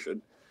publish it.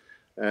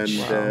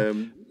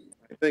 And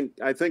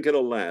I think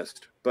it'll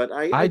last. But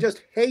I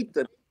just hate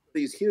that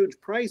these huge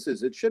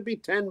prices. It should be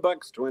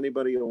 $10 to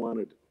anybody who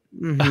wanted it.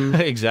 Mm-hmm.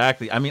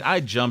 Exactly. I mean, I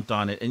jumped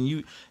on it, and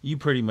you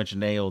pretty much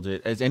nailed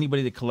it. As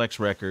anybody that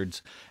collects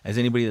records, as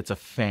anybody that's a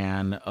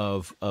fan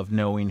of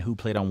knowing who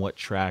played on what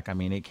track, I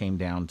mean, it came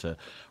down to,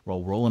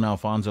 well, Roland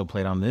Alfonso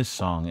played on this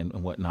song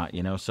and whatnot,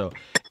 you know. So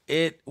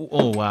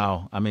oh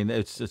wow, I mean,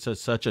 it's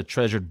such a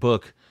treasured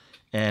book,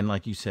 and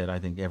like you said, I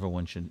think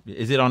everyone should.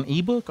 Is it on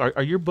ebook?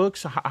 Are your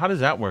books? How does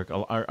that work?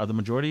 Are the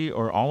majority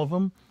or all of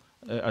them?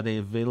 Are they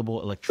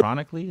available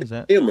electronically? Is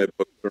that? Yeah, my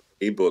books are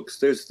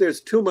ebooks.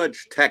 There's too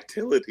much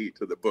tactility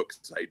to the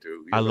books I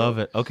do. I love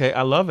it. Okay,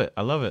 I love it.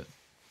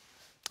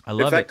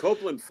 In fact,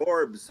 Copeland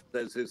Forbes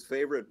says his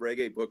favorite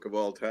reggae book of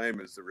all time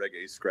is the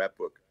Reggae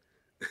Scrapbook.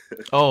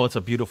 Oh, it's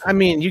a beautiful. I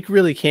mean, you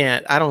really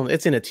can't.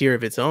 It's in a tier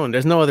of its own.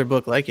 There's no other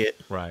book like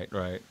it. Right.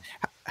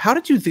 How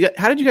did you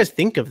guys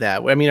think of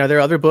that? I mean, are there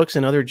other books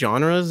in other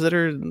genres that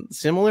are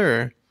similar?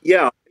 Or?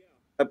 Yeah.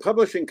 A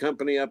publishing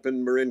company up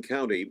in Marin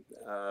County,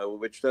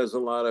 which does a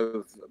lot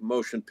of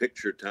motion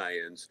picture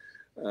tie-ins,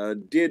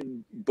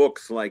 did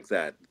books like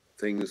that,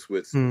 things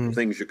with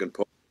things you can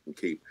pull and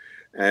keep.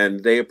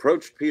 And they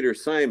approached Peter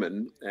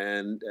Simon,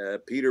 and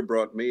Peter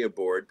brought me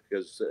aboard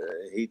because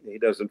he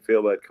doesn't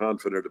feel that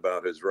confident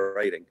about his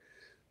writing.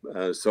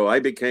 So I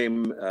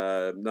became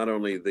not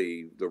only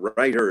the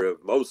writer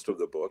of most of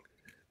the book,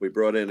 we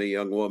brought in a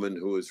young woman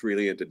who was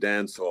really into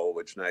dancehall,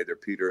 which neither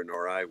Peter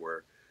nor I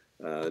were.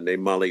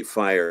 Named Molly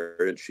Fire,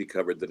 and she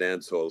covered the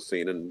dancehall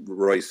scene. And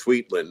Roy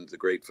Sweetland, the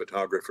great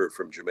photographer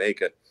from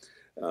Jamaica,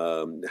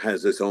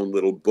 has his own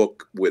little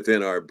book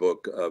within our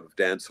book of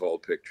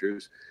dancehall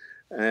pictures.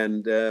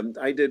 And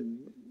I did,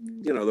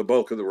 the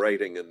bulk of the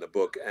writing in the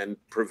book and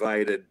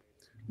provided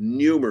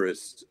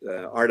numerous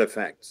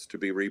artifacts to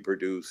be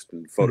reproduced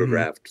and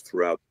photographed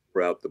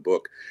throughout the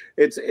book.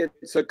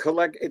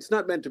 It's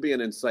not meant to be an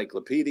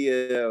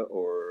encyclopedia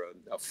or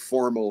a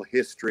formal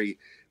history.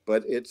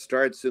 But it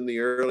starts in the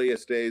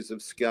earliest days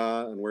of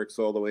ska and works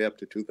all the way up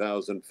to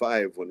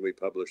 2005 when we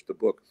published the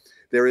book.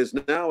 There is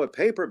now a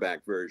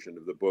paperback version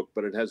of the book,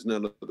 but it has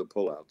none of the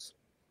pullouts.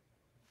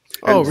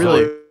 Oh,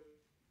 really?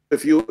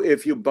 So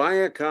if you buy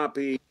a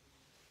copy,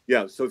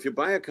 so if you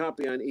buy a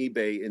copy on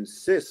eBay,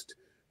 insist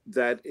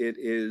that it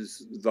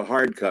is the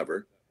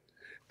hardcover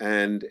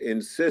and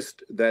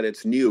insist that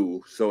it's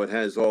new, so it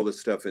has all the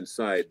stuff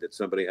inside that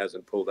somebody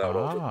hasn't pulled out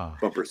all the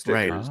bumper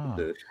stickers.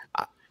 Right.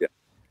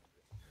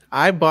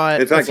 I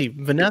bought,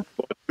 Vanessa.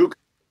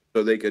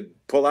 So they could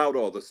pull out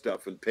all the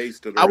stuff and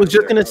paste it. I was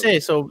just going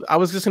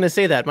to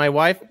say that. My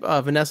wife,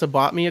 Vanessa,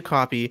 bought me a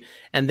copy,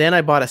 and then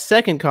I bought a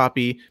second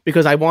copy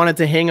because I wanted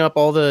to hang up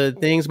all the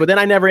things, but then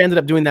I never ended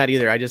up doing that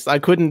either. I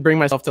couldn't bring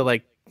myself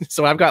to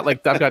so I've got 2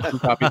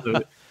 copies of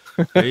it.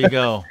 There you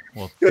go.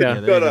 Well, good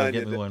on you.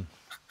 Get me one.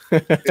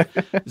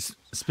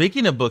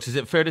 Speaking of books, is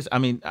it fair to say, I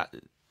mean,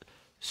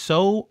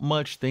 so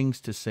much things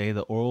to say,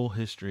 the oral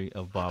history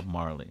of Bob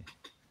Marley.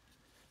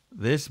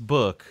 This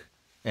book,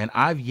 and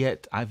I've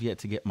yet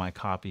to get my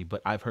copy,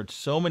 but I've heard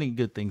so many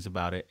good things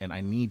about it, and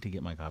I need to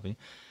get my copy.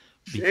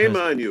 Shame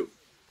on you.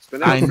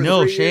 I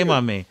know, shame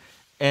on me.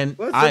 And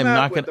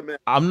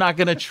I'm not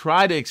gonna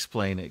try to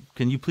explain it.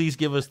 Can you please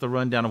give us the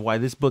rundown of why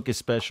this book is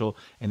special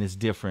and is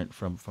different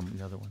from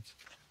the other ones?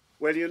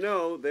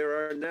 Well,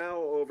 there are now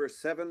over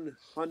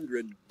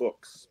 700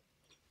 books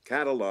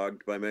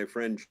cataloged by my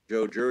friend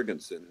Joe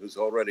Jurgensen, who's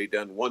already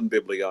done one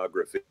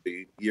bibliography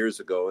years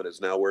ago and is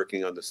now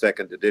working on the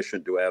second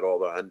edition to add all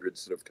the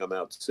hundreds that have come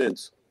out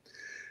since.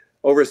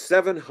 Over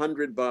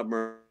 700 Bob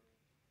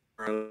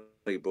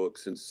Marley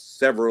books in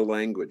several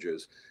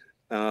languages.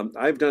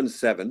 I've done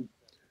 7.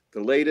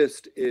 The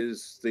latest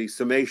is the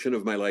summation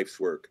of my life's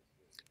work.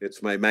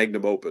 It's my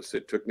magnum opus.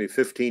 It took me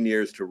 15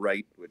 years to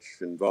write, which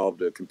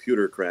involved a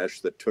computer crash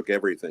that took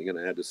everything, and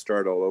I had to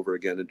start all over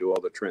again and do all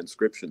the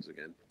transcriptions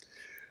again.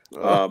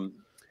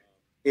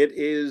 It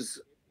is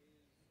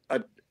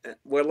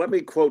let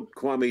me quote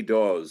Kwame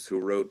Dawes, who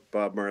wrote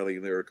Bob Marley,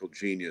 Lyrical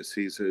Genius.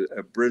 He's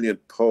a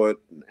brilliant poet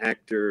and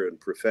actor and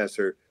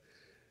professor,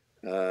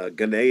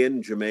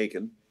 Ghanaian,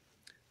 Jamaican,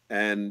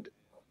 and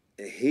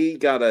he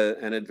got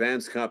an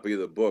advance copy of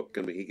the book,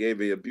 and he gave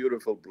me a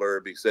beautiful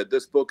blurb. He said,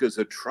 "This book is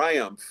a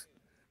triumph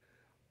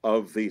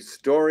of the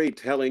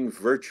storytelling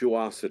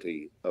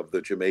virtuosity of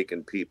the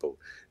Jamaican people."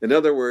 In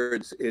other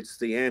words, it's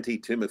the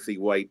anti-Timothy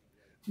White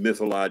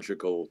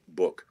mythological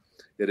book.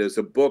 It is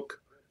a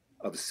book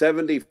of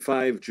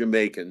 75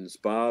 Jamaicans,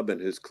 Bob and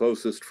his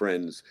closest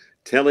friends,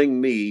 telling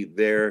me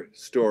their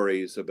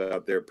stories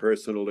about their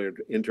personal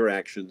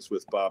interactions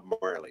with Bob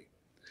Marley.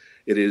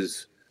 It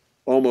is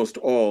almost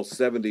all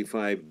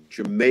 75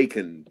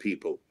 Jamaican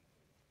people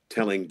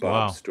telling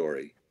Bob's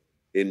story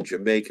in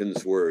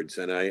Jamaican's words.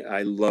 And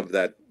I love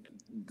that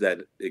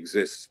that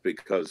exists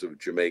because of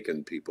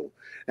Jamaican people.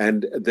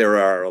 And there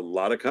are a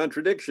lot of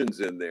contradictions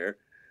in there,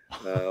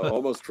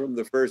 almost from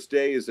the first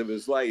days of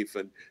his life.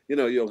 And, you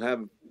know, you'll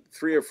have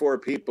 3 or 4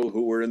 people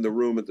who were in the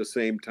room at the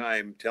same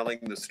time telling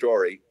the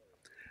story.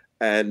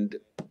 And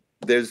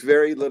there's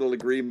very little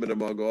agreement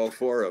among all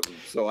 4 of them.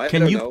 So I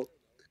don't know.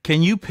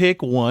 Can you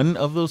pick one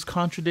of those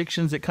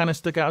contradictions that kind of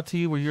stuck out to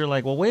you where you're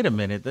like, well, wait a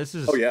minute, this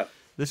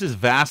is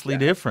vastly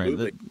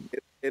different.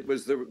 It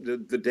was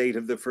the date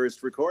of the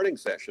first recording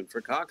session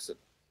for Coxsone.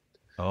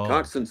 Oh.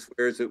 Coxsone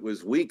swears it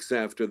was weeks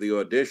after the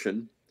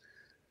audition.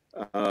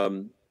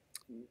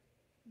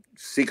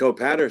 Seco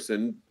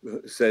Patterson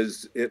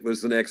says it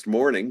was the next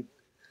morning.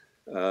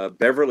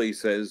 Beverly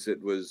says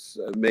it was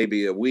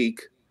maybe a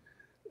week.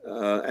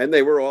 And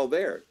they were all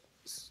there.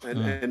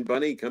 And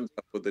Bunny comes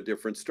up with a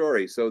different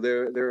story. So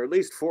there are at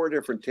least 4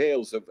 different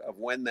tales of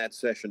when that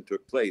session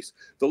took place.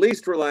 The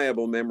least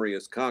reliable memory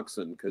is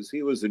Coxsone, because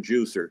he was a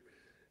juicer.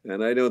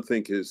 And I don't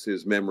think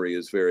his memory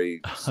is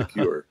very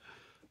secure.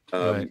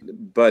 Right.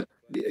 But,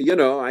 you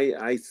know,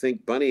 I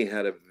think Bunny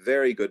had a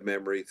very good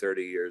memory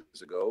 30 years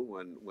ago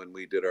when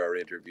we did our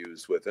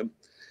interviews with him.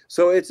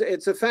 So it's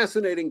a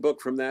fascinating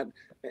book from that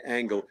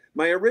angle.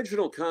 My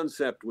original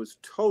concept was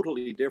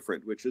totally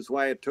different, which is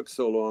why it took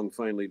so long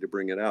finally to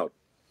bring it out.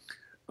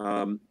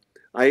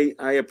 I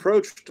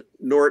approached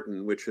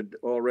Norton, which had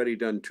already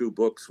done 2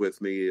 books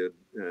with me,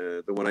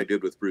 the one I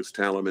did with Bruce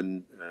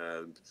Tallerman.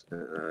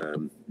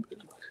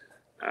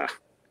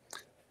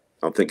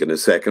 I'll think in a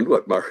second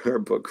what our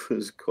book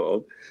was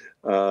called.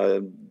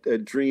 A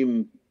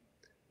Dream.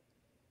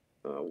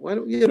 Why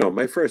don't you know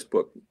my first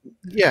book?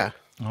 Yeah.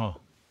 Oh.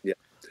 Yeah.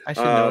 I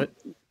should know it.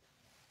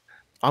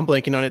 I'm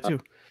blanking on it too.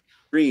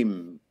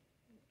 Dream,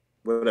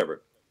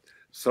 whatever.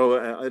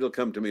 So it'll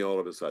come to me all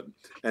of a sudden.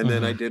 And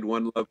then I did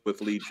One Love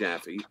with Lee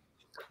Chaffee.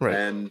 Right.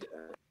 And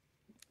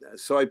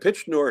so I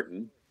pitched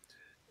Norton.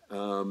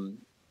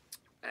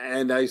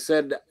 And I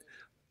said,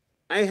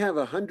 I have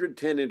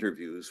 110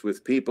 interviews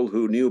with people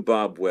who knew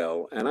Bob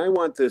well, and I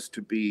want this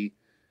to be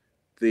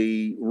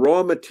the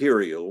raw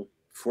material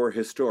for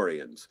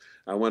historians.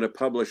 I want to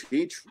publish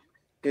each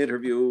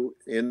interview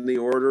in the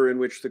order in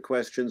which the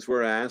questions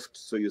were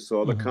asked, so you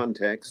saw the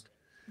context,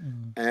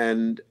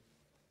 and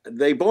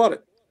they bought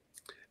it.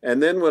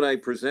 And then when I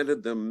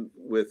presented them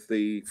with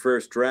the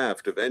first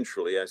draft,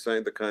 eventually, I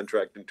signed the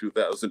contract in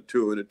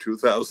 2002, and in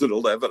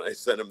 2011, I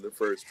sent them the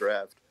first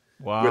draft.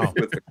 Wow.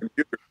 With the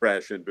computer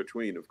crash in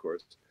between, of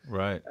course.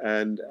 Right.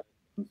 And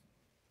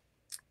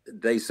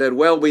they said,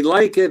 well, we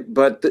like it,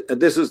 but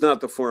this is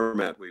not the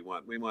format we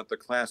want. We want the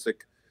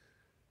classic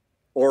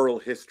oral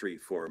history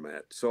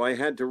format. So I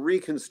had to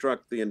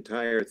reconstruct the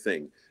entire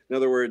thing. In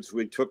other words,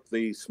 we took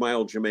the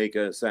Smile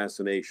Jamaica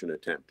assassination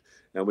attempt,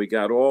 and we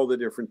got all the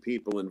different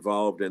people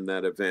involved in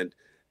that event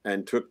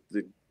and took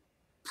the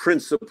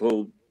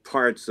principal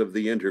parts of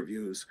the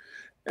interviews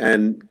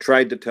and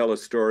tried to tell a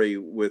story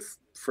with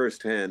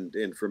firsthand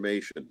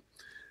information.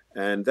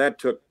 And that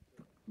took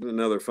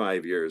another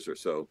 5 years or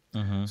so.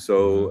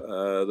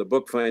 So the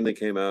book finally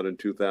came out in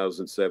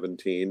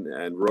 2017,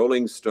 and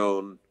Rolling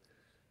Stone,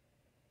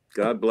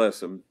 God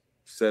bless him,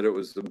 said it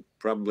was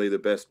probably the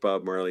best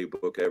Bob Marley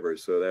book ever.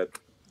 So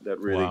that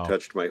really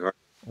touched my heart.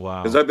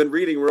 Wow. Because I've been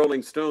reading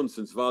Rolling Stone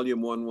since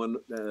volume 1,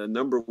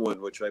 number 1,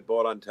 which I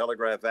bought on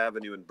Telegraph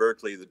Avenue in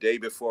Berkeley the day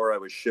before I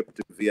was shipped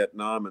to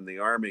Vietnam in the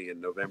Army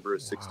in November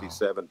of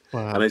 '67.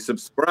 Wow. And I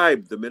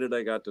subscribed the minute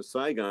I got to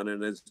Saigon.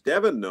 And as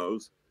Devin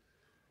knows,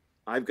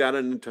 I've got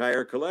an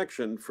entire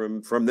collection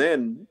from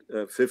then,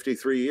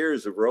 53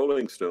 years of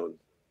Rolling Stone.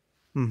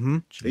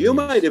 You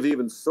might have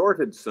even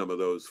sorted some of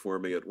those for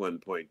me at one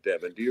point,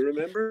 Devin. Do you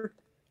remember?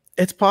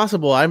 It's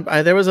possible.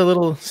 There was a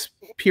little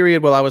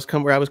period where I was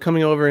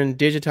coming over and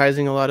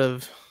digitizing a lot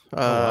of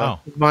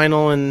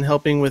vinyl and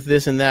helping with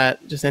this and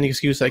that. Just any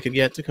excuse I could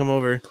get to come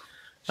over.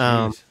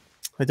 I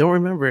don't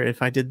remember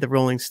if I did the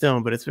Rolling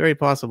Stone, but it's very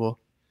possible.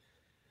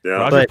 Yeah,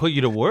 Roger put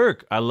you to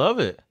work. I love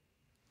it.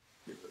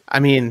 I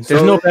mean,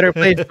 there's no better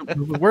place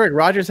to work.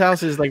 Roger's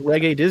house is like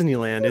reggae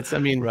Disneyland.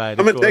 Right.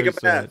 I'm gonna take a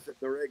bath at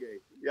the reggae.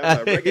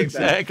 Yeah, reggae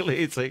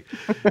exactly. Bath.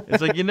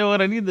 It's like you know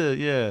what? I need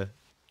the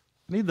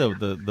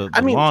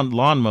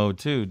lawn mow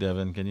too,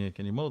 Devin. Can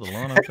you mow the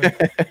lawn up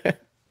there?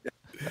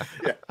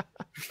 Yeah.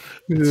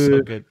 It's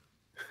so good.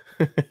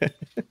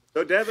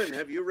 So Devin,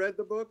 have you read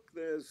the book?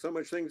 There's so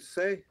much things to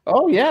say.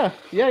 Oh yeah.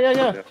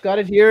 Got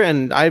it here,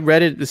 and I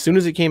read it as soon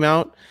as it came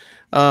out.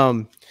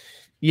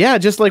 Yeah,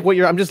 just like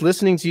I'm just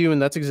listening to you, and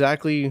that's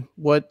exactly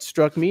what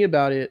struck me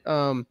about it.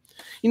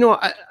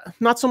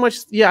 Not so much.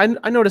 Yeah,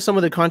 I noticed some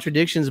of the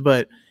contradictions,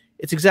 but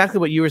it's exactly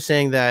what you were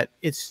saying, that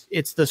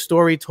it's the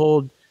story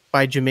told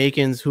by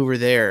Jamaicans who were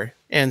there,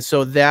 and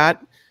so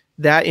that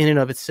in and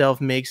of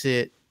itself makes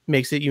it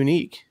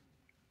unique,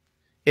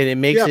 and it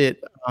makes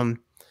it. I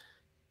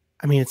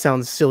mean, it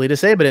sounds silly to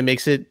say, but it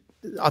makes it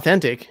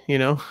authentic.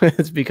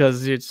 It's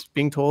because it's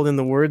being told in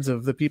the words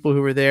of the people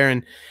who were there,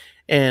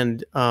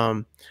 and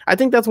I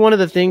think that's one of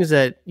the things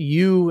that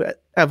you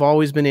have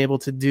always been able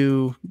to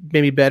do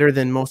maybe better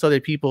than most other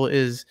people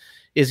is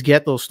is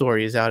get those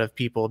stories out of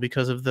people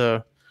because of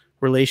the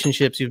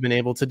relationships you've been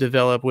able to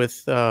develop with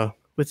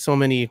so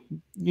many,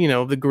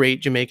 the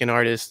great Jamaican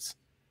artists.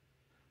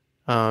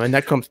 And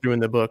that comes through in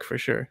the book for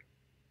sure.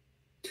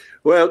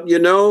 Well,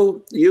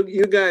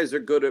 you guys are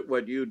good at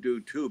what you do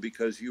too,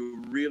 because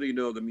you really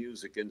know the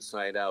music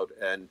inside out,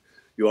 and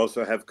you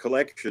also have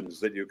collections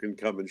that you can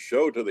come and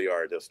show to the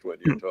artist when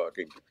you're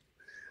talking.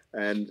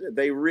 And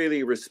they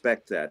really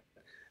respect that.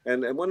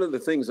 And one of the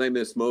things I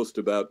miss most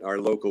about our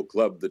local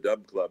club, the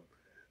Dub Club,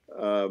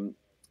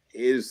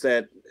 is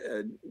that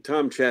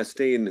Tom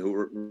Chastain,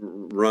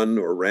 who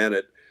ran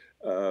it,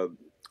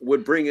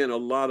 would bring in a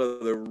lot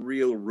of the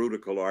real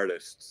rutical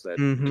artists that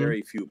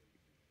very few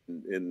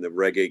in the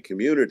reggae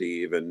community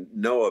even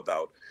know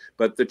about.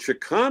 But the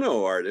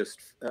Chicano artist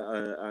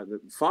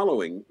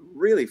following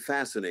really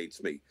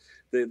fascinates me.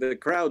 The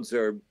crowds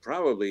are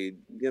probably,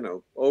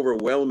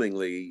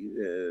 overwhelmingly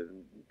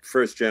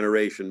first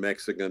generation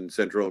Mexican,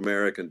 Central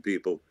American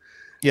people.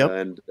 Yep.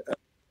 And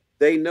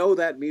they know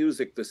that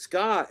music, the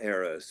ska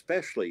era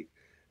especially.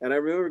 And I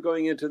remember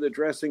going into the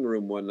dressing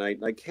room one night,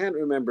 and I can't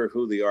remember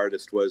who the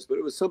artist was, but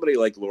it was somebody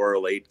like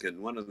Laurel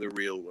Aitken, one of the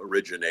real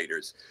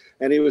originators.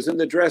 And he was in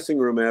the dressing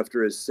room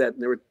after his set,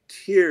 and there were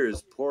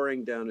tears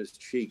pouring down his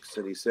cheeks.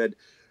 And he said,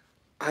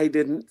 "I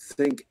didn't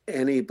think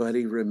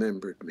anybody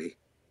remembered me."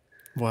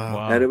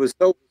 Wow. And it was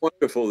so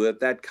wonderful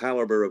that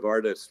caliber of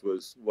artist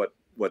was what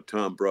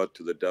Tom brought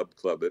to the Dub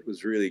Club. It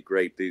was really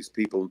great. These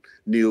people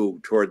knew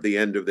toward the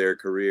end of their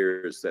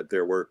careers that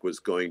their work was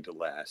going to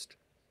last.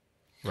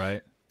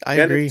 Right. I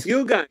agree. It's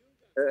you guys,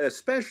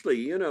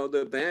 especially,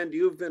 the band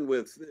you've been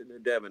with,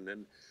 Devin,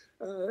 and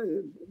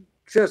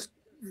just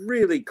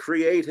really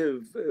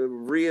creative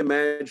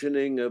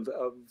reimagining of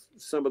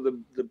some of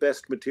the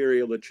best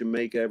material that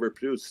Jamaica ever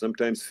produced,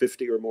 sometimes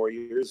 50 or more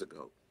years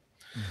ago.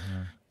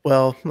 Mm-hmm.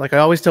 Well, like I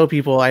always tell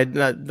people, I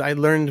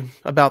learned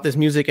about this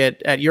music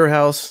at your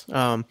house,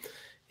 and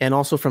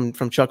also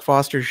from Chuck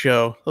Foster's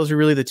show. Those are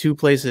really the two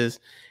places.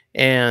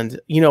 And,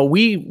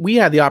 we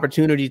had the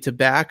opportunity to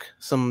back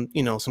some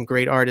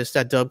great artists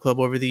at Dub Club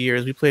over the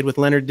years. We played with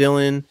Leonard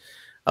Dillon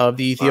of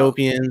the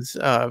Ethiopians,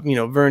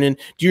 Vernon.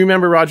 Do you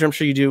remember, Roger? I'm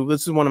sure you do.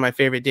 This is one of my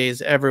favorite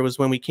days ever, was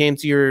when we came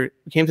to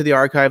the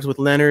archives with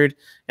Leonard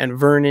and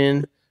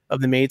Vernon of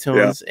the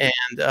Maytones,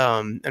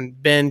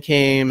 and Ben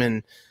came,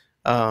 and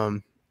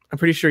I'm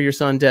pretty sure your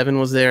son Devin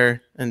was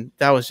there. And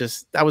that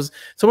was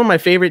some of my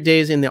favorite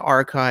days in the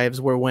archives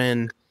were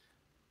when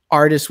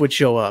artists would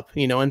show up,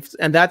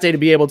 and that day to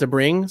be able to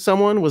bring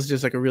someone was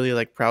just like a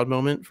really proud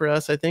moment for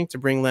us, I think, to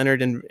bring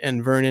Leonard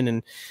and Vernon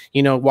and,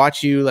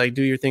 watch you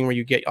do your thing where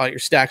you get all your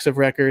stacks of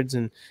records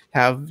and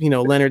have,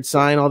 Leonard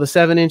sign all the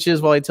 7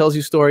 inches while he tells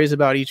you stories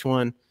about each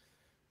one.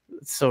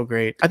 It's so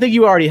great. I think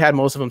you already had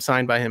most of them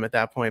signed by him at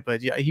that point,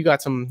 but yeah, you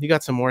got some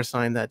more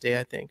signed that day,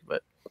 I think.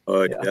 But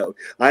yeah.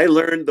 I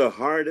learned the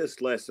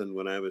hardest lesson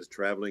when I was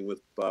traveling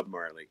with Bob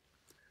Marley.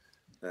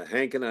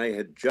 Hank and I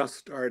had just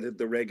started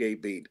the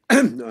Reggae Beat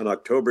on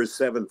October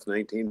 7th,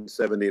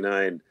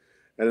 1979.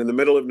 And in the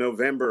middle of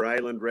November,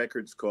 Island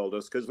Records called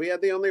us because we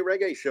had the only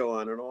reggae show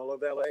on in all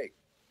of L.A.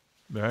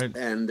 Right.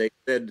 And they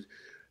said,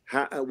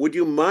 would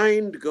you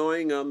mind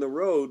going on the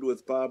road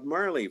with Bob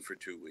Marley for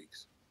 2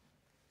 weeks?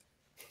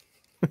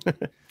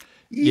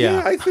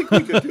 Yeah, I think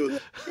we could do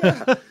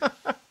that.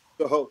 Yeah.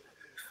 So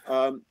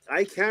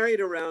I carried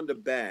around a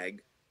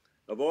bag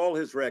of all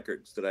his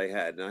records that I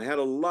had. And I had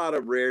a lot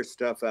of rare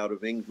stuff out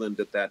of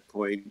England at that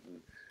point.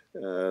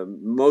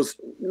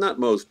 Not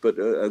most, but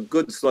a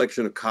good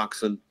selection of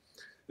Coxsone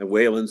and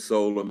Waylon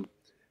Solem.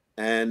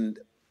 And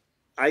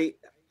I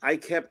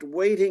kept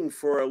waiting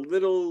for a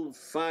little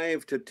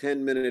 5 to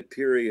 10 minute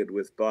period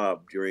with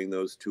Bob during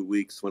those 2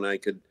 weeks when I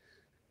could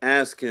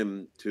ask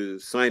him to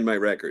sign my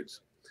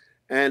records.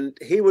 And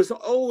he was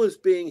always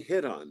being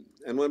hit on.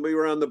 And when we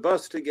were on the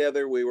bus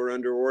together, we were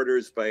under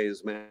orders by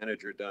his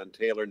manager, Don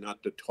Taylor,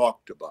 not to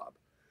talk to Bob.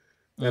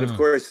 And of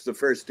course, the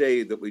first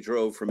day that we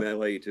drove from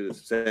LA to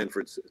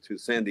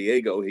San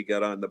Diego, he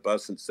got on the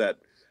bus and sat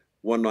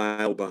 1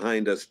 mile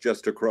behind us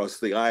just across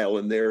the aisle.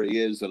 And there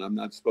he is. And I'm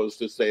not supposed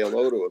to say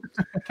hello to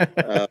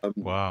him.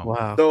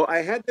 Wow. So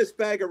I had this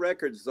bag of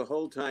records the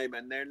whole time.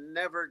 And there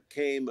never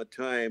came a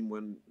time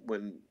when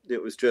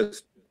it was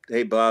just,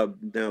 "Hey, Bob,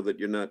 now that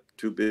you're not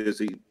too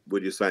busy,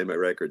 would you sign my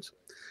records?"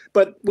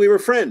 But we were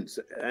friends,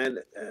 and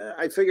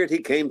I figured he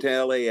came to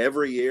LA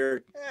every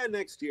year.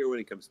 Next year when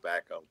he comes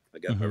back, I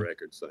got my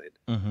record signed.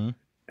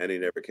 And he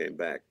never came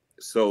back.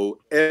 So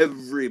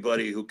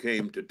everybody who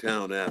came to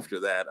town after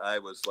that, I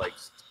was like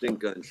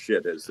stink on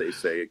shit, as they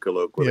say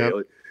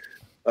colloquially.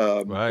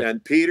 Yep.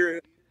 And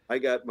Peter, I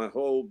got my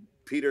whole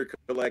Peter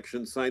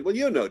collection signed. Well,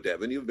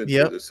 Devin, you've been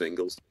through the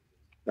singles.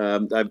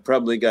 I've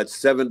probably got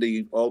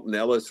 70 Alton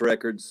Ellis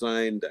records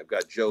signed. I've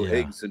got Joe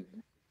Higgs and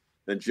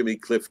Jimmy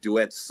Cliff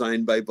duets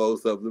signed by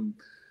both of them,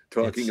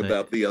 talking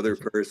about the other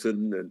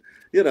person. And,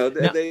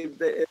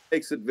 it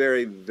makes it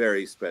very,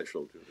 very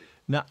special to me.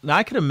 Now,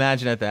 I can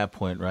imagine at that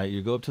point, right?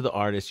 You go up to the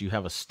artist, you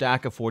have a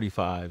stack of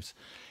 45s,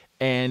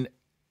 and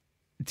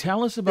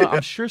tell us about,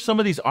 I'm sure some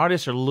of these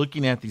artists are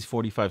looking at these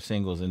 45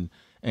 singles and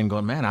and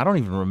going, man, I don't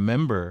even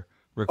remember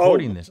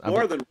recording this.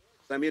 More than,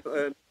 I mean,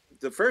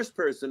 the first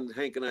person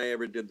Hank and I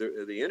ever did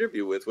the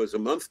interview with was a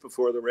month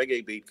before the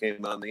Reggae Beat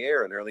came on the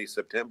air in early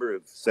September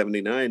of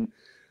 '79.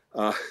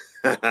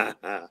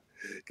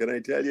 Can I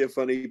tell you a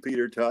funny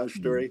Peter Tosh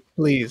story?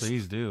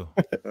 Please do.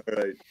 All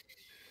right.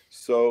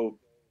 So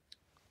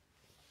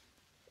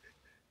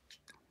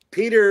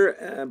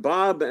Peter,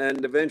 Bob,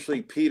 and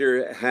eventually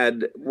Peter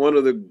had one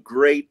of the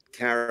great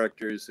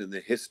characters in the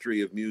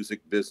history of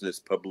music business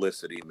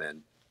publicity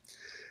men.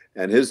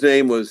 And his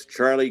name was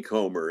Charlie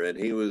Comer, and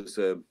he was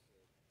a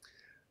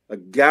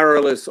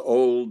garrulous,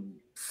 old,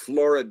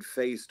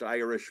 florid-faced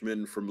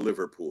Irishman from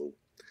Liverpool.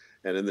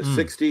 And in the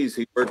 60s,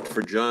 he worked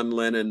for John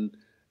Lennon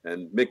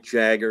and Mick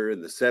Jagger.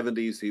 In the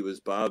 70s, he was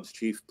Bob's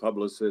chief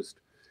publicist.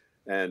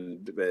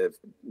 And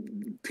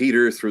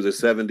Peter through the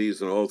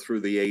 70s and all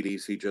through the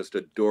 80s, he just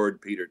adored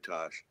Peter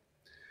Tosh.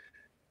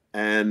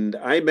 And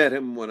I met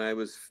him when I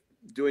was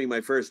doing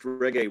my first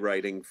reggae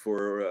writing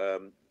for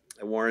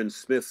Warren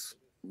Smith's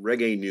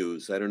Reggae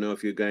News. I don't know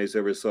if you guys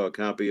ever saw a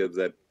copy of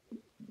that,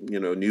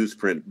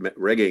 newsprint,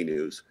 Reggae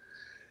News.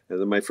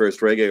 And then my first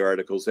reggae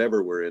articles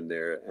ever were in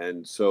there.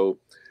 And so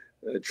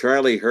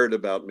Charlie heard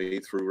about me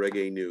through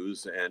Reggae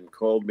News and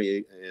called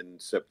me in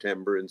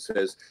September and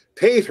says,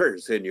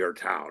 Peter's in your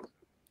town,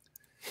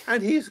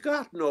 and he's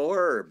got no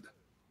herb.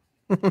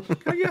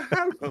 Can you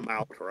help him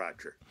out,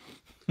 Roger?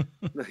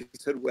 And I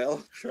said,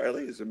 well,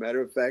 Charlie, as a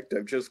matter of fact,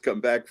 I've just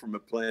come back from a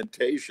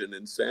plantation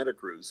in Santa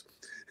Cruz.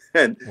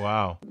 And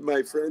wow,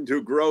 my friend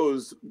who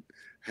grows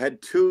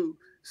had 2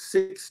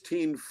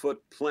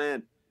 16-foot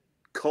plant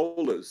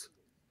colas,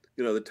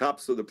 the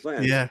tops of the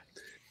plant. Yeah.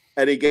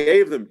 And he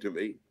gave them to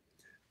me.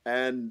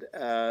 And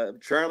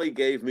Charlie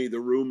gave me the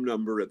room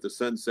number at the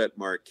Sunset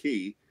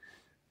Marquee,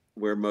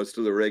 where most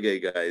of the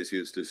reggae guys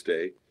used to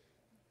stay,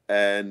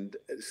 and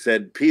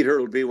said, Peter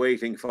will be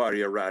waiting for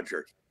you,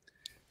 Roger.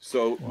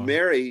 So wow.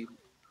 Mary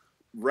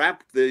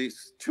wrapped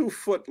this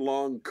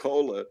 2-foot-long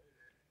cola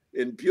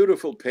in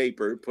beautiful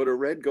paper, put a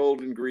red,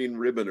 gold, and green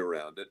ribbon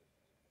around it.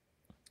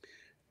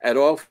 And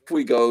off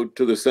we go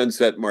to the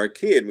Sunset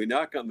Marquee, and we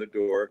knock on the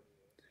door,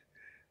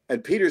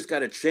 and Peter's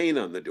got a chain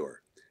on the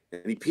door.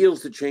 And he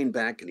peels the chain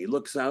back and he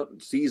looks out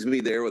and sees me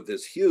there with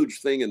this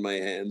huge thing in my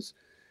hands.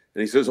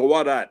 And he says, well,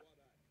 what that?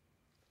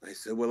 I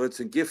said, well, it's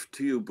a gift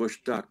to you, Bush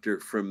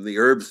Doctor, from the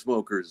herb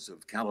smokers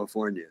of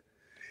California.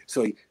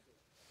 So he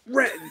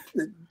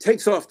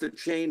takes off the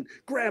chain,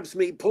 grabs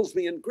me, pulls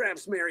me in,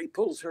 grabs Mary,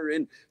 pulls her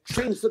in,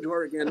 chains the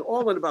door again,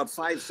 all in about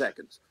 5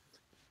 seconds.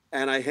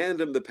 And I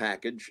hand him the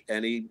package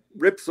and he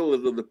rips a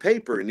little of the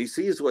paper and he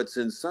sees what's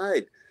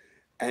inside.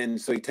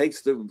 And so he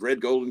takes the red,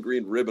 gold, and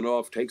green ribbon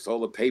off, takes all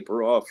the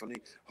paper off, and he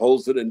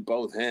holds it in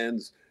both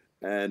hands.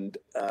 And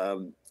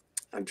I'm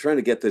trying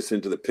to get this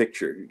into the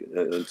picture.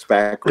 It's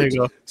backwards.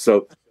 There you go.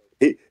 So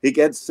he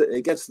gets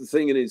the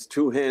thing in his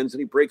 2 hands, and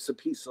he breaks a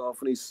piece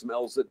off, and he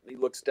smells it, and he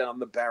looks down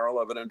the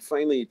barrel of it, and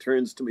finally he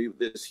turns to me with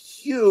this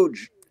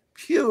huge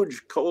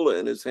cola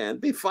in his hand.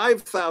 Be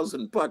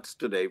 $5,000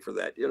 today for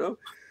that,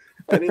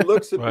 And he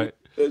looks at right.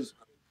 me.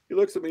 He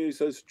looks at me and he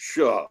says,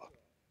 "Sure.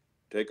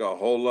 Take a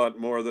whole lot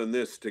more than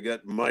this to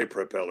get my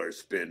propeller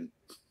spin."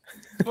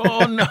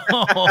 Oh no!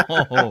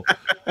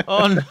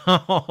 Oh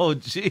no!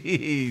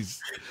 Jeez!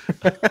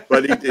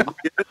 But he didn't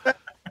give it back.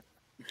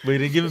 But he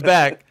didn't give it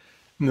back.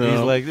 No. He's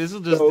like, this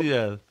will just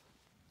yeah.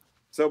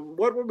 So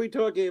what were we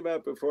talking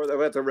about before that?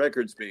 About the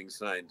records being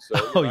signed.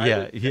 So Oh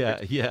yeah.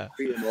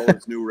 And all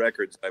his new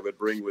records I would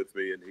bring with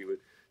me, and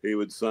he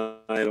would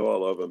sign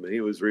all of them.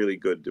 He was really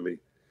good to me.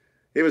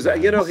 He was,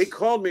 Nice. He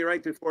called me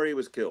right before he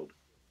was killed.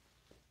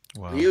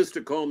 Wow. He used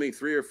to call me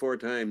 3 or 4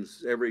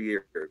 times every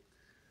year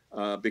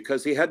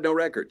because he had no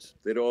records.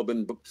 They'd all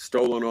been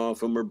stolen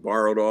off him or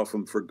borrowed off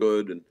him for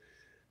good.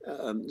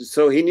 And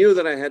so he knew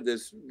that I had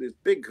this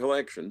big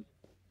collection.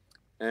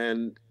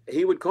 And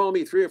he would call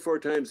me 3 or 4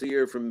 times a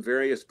year from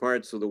various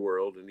parts of the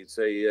world. And he'd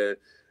say,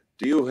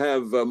 do you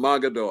have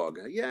Magadog?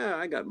 Yeah,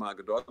 I got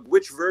Magadog.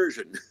 Which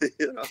version?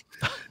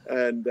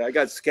 And I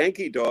got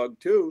Skanky Dog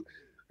too.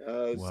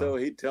 Wow. So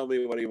he'd tell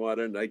me what he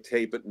wanted, and I'd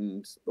tape it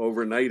and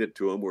overnight it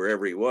to him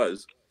wherever he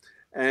was.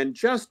 And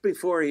just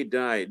before he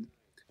died,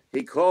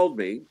 he called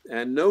me,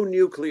 and No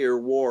Nuclear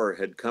War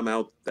had come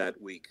out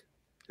that week,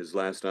 his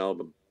last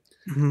album.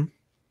 Mm-hmm.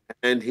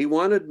 And he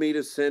wanted me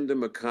to send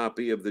him a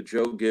copy of the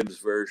Joe Gibbs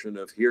version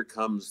of Here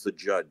Comes the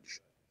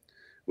Judge,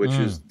 which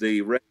is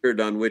the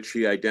record on which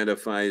he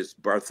identifies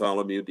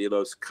Bartholomew de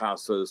los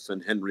Casas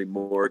and Henry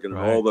Morgan and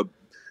all the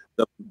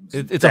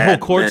it's a whole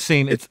court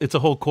scene. It's a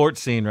whole court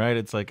scene, right?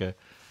 It's like a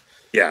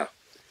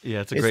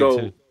it's a great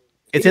tune.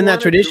 It's in that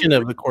tradition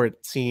of the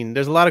court scene.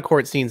 There's a lot of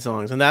court scene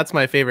songs, and that's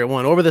my favorite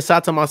one. Over the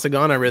Sata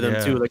Masagana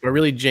rhythm too, like a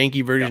really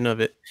janky version of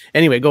it.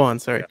 Anyway, go on.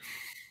 Sorry.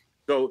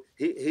 So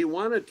he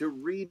wanted to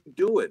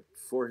redo it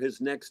for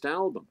his next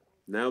album.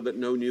 Now that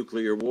No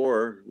Nuclear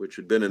War, which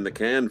had been in the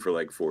can for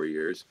like 4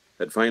 years,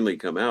 had finally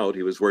come out,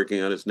 he was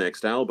working on his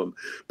next album.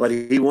 But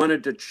he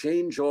wanted to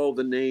change all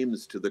the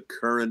names to the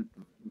current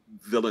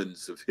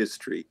villains of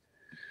history.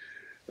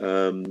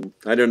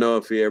 I don't know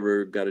if he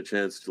ever got a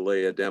chance to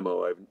lay a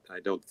demo. I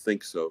don't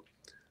think so,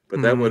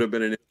 but that would have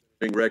been an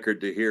interesting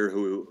record to hear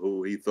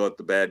who he thought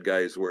the bad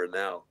guys were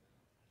now.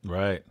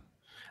 Right.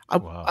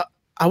 Wow.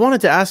 I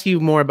wanted to ask you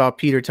more about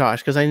Peter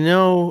Tosh, because I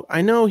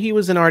know he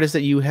was an artist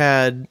that you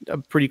had a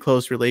pretty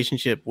close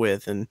relationship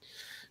with, and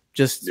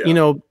just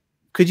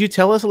could you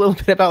tell us a little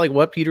bit about like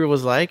what Peter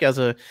was like as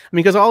a? I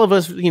mean, because all of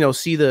us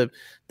see the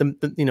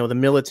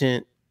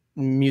militant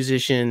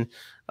musician.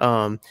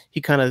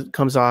 He kind of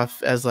comes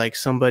off as like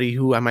somebody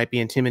who I might be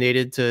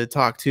intimidated to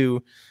talk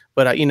to,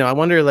 but I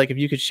wonder like if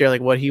you could share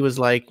like what he was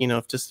like,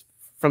 just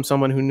from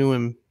someone who knew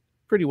him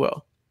pretty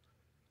well.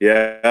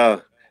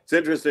 Yeah, it's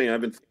interesting.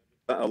 I've been thinking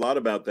a lot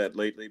about that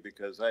lately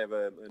because I have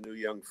a new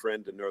young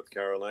friend in North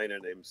Carolina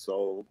named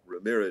Saul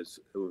Ramirez,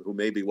 who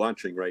may be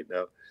watching right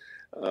now,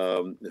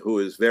 who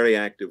is very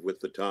active with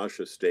the Tosh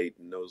estate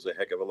and knows a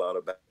heck of a lot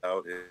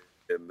about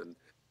him. And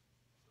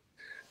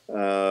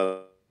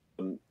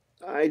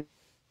I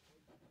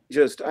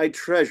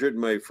treasured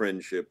my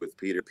friendship with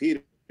Peter.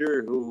 Peter,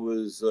 who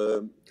was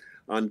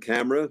on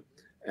camera,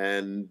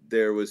 and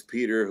there was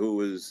Peter who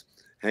was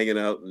hanging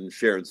out and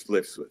sharing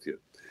spliffs with you.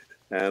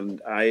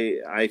 And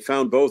I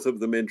found both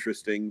of them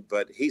interesting,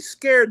 but he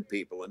scared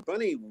people. And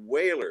Bunny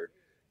Wailer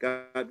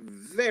got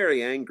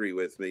very angry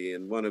with me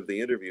in one of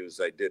the interviews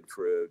I did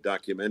for a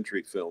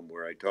documentary film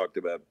where I talked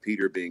about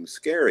Peter being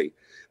scary.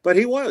 But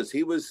he was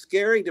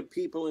scary to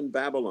people in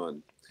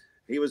Babylon.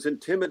 He was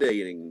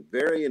intimidating,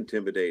 very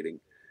intimidating.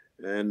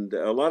 And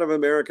a lot of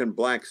American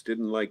blacks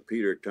didn't like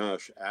Peter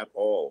Tosh at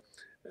all.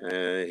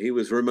 He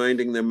was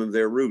reminding them of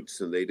their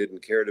roots, and they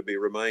didn't care to be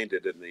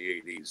reminded in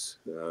the 80s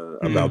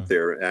about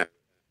their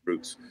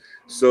roots.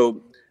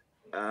 So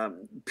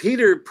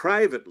Peter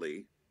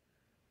privately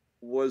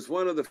was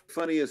one of the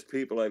funniest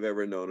people I've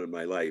ever known in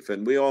my life.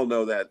 And we all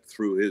know that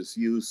through his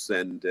use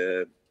and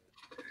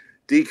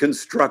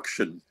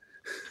deconstruction,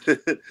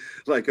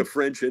 like a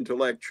French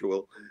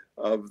intellectual,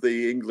 of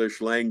the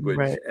English language.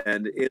 Right.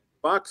 And in the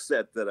box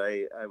set that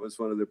I was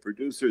one of the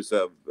producers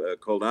of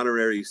called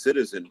Honorary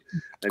Citizen.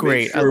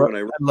 Great. I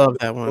love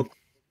that one.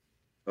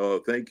 Oh,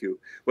 thank you.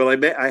 Well,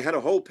 I had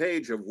a whole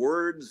page of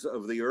words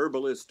of the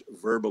herbalist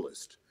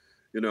verbalist.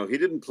 He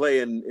didn't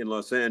play in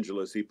Los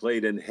Angeles. He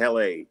played in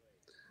L.A.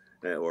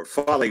 Or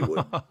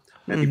Follywood.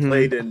 And he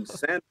played in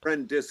San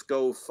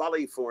Francisco,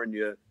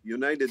 California,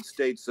 United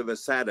States of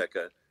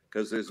Asatica,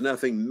 because there's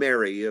nothing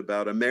merry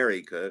about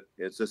America.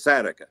 It's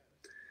Asatica.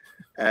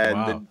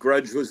 And the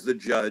Grudge was the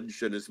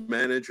judge, and his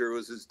manager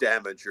was his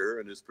damager,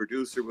 and his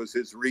producer was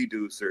his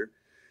reducer.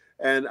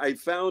 And I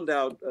found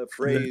out a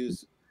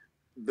phrase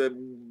that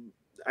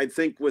I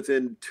think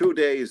within 2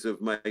 days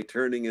of my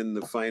turning in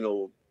the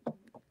final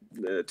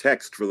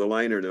text for the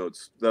liner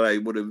notes that I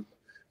would have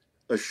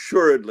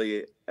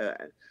assuredly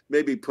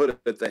maybe put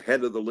at the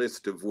head of the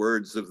list of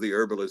words of the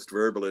herbalist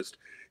verbalist.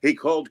 He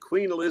called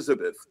Queen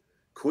Elizabeth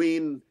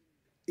Queen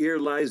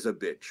Ear-Liza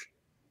bitch.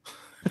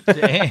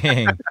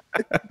 Dang,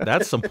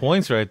 that's some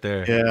points right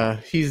there. Yeah,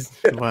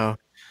 wow.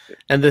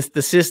 And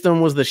the system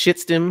was the shit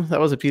stim. That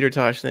was a Peter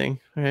Tosh thing,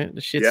 right?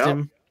 The shit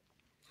stim.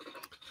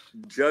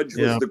 Judge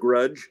was the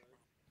Grudge.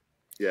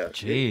 Yeah.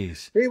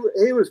 Jeez.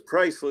 He was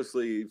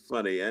pricelessly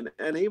funny, and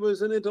he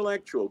was an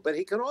intellectual, but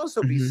he can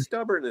also be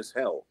stubborn as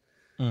hell.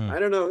 I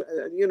don't know.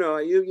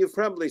 You've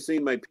probably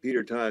seen my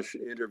Peter Tosh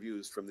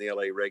interviews from the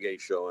LA Reggae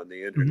Show on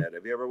the internet.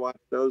 Have you ever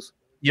watched those?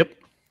 Yep.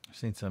 I've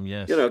seen some,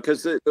 yes.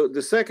 Because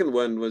the second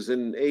one was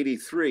in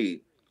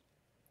 '83,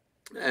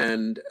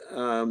 and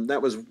that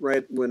was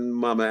right when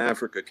Mama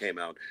Africa came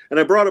out. And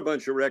I brought a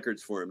bunch of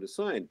records for him to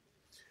sign.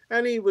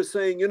 And he was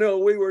saying,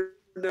 we were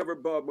never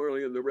Bob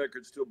Marley in the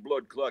records till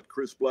Blood Clot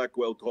Chris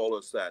Blackwell told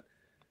us that.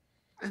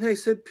 And I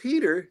said,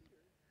 Peter,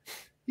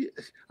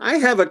 I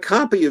have a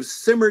copy of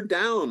Simmer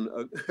Down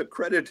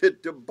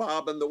accredited to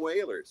Bob and the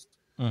Wailers.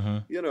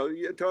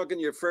 You're talking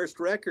your first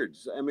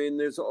records. I mean,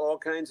 there's all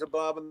kinds of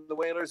Bob and the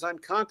Wailers on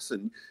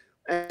Coxsone.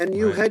 And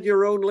you had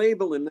your own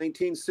label in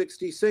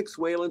 1966,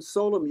 Waylon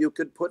Solem. You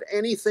could put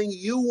anything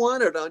you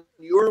wanted on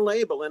your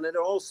label, and it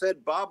all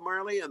said Bob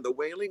Marley and the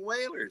Wailing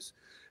Wailers.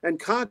 And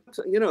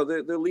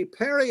the Lee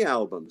Perry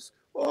albums.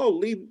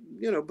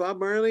 Bob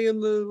Marley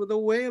and the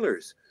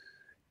Wailers.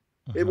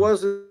 It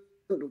wasn't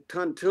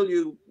until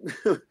you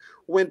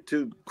went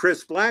to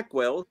Chris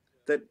Blackwell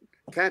that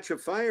Catch a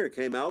Fire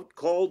came out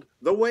called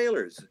The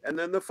Wailers, and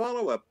then the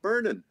follow-up,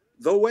 Burnin',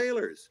 The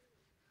Wailers.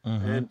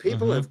 And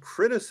people have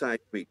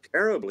criticized me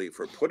terribly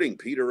for putting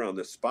Peter on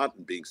the spot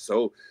and being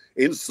so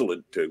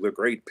insolent to the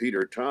great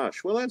Peter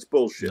Tosh. Well, that's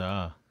bullshit.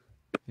 I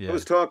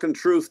was talking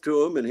truth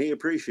to him, and he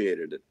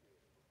appreciated it.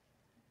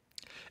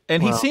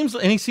 And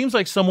he seems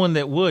like someone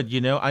that would.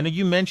 I know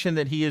you mentioned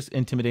that he is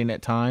intimidating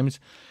at times.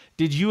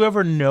 Did you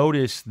ever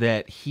notice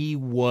that he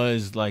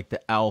was like the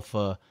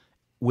alpha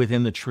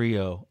within the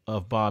trio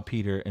of Bob,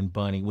 Peter, and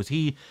Bunny? Was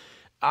he,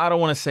 I don't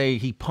want to say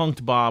he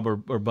punked Bob or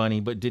Bunny,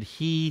 but did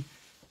he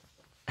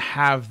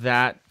have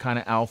that kind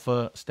of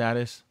alpha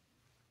status?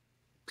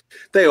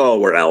 They all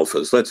were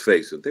alphas, let's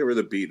face it. They were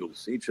the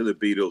Beatles. Each of the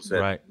Beatles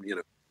had,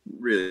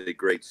 really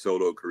great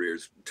solo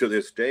careers. To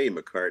this day,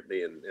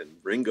 McCartney and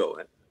Ringo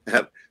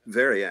have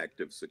very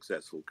active,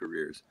 successful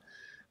careers.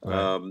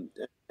 Right.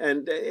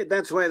 And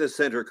that's why the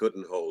center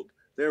couldn't hold.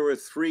 There were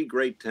three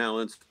great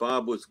talents.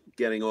 Bob was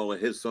getting all of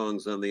his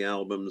songs on the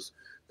albums.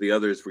 The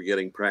others were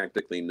getting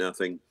practically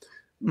nothing.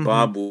 Mhm.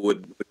 Bob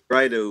would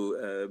try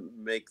to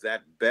make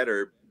that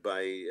better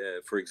by,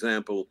 for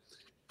example,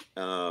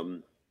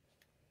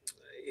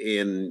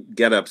 in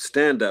Get Up,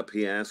 Stand Up,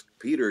 he asked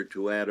Peter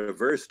to add a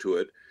verse to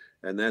it.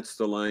 And that's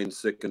the line,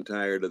 sick and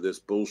tired of this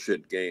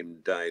bullshit game,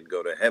 died,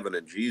 go to heaven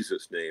in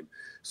Jesus' name.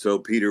 So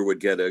Peter would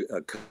get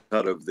a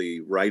cut of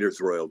the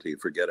writer's royalty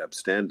for Get Up,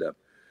 Stand Up.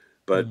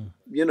 But,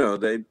 you know,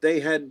 they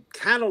had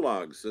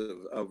catalogs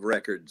of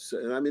records.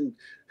 I mean,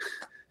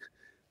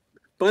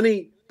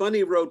 Bunny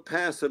wrote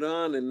Pass It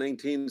On in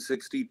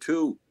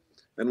 1962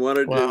 and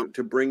wanted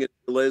to bring it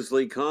to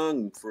Leslie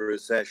Kong for a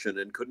session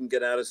and couldn't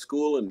get out of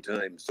school in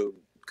time. So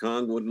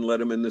Kong wouldn't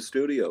let him in the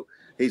studio.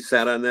 He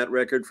sat on that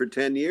record for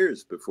 10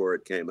 years before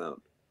it came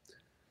out.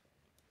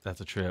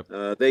 That's a trip.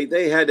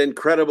 They had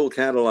incredible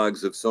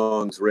catalogs of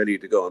songs ready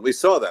to go. And we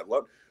saw that.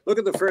 Look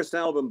at the first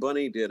album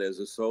Bunny did as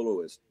a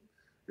soloist.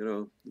 You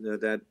know,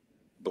 that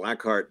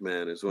Blackheart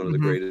Man is one of the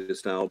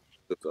greatest albums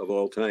of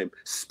all time.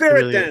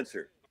 Spirit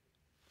Dancer.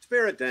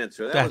 Spirit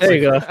Dancer. There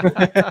you go.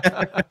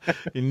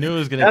 You knew it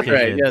was going to kick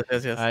right. you.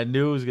 Yes. I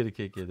knew it was going to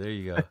kick you. There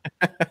you go.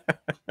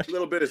 A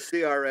little bit of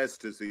CRS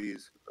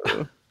disease.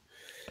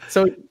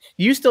 So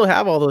you still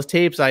have all those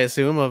tapes, I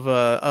assume,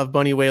 of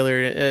Bunny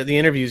Wailer, the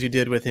interviews you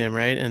did with him,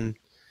 right? And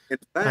in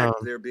fact,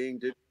 they're being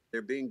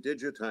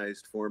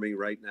digitized for me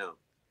right now.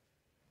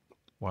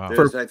 Wow.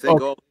 There's, I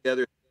think,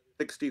 altogether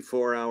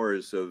 64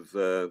 hours of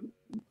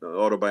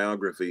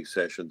autobiography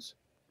sessions.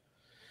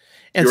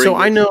 And so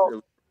I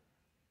know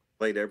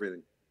played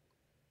everything.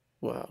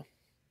 Wow.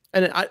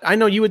 And I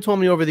know you had told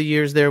me over the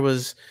years there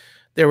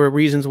were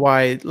reasons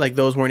why like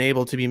those weren't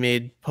able to be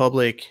made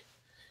public.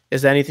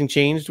 Has anything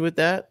changed with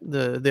that?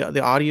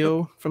 The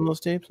audio from those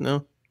tapes?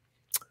 No.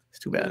 It's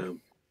too bad.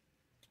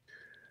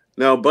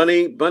 No,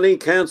 Bunny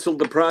canceled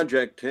the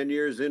project 10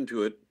 years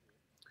into it.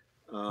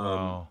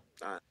 Wow.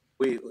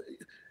 We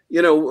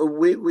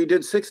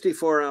did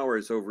 64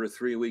 hours over a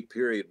 3-week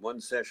period.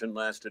 One session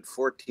lasted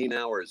 14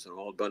 hours, and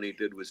all Bunny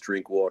did was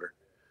drink water.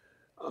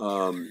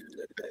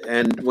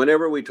 And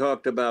whenever we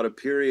talked about a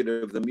period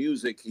of the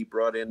music, he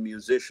brought in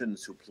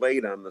musicians who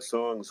played on the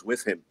songs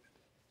with him.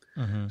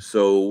 Mm-hmm.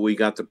 So we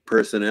got the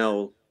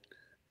personnel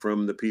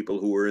from the people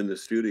who were in the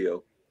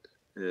studio,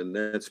 and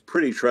that's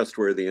pretty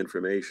trustworthy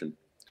information.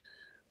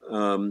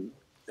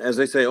 As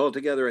I say,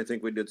 altogether, I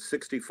think we did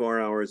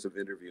 64 hours of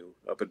interview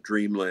up at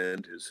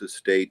Dreamland, his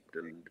estate,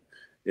 and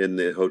in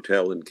the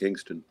hotel in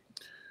Kingston.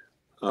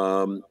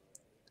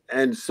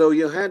 And so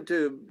you had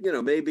to,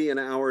 maybe in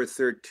hour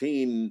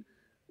 13,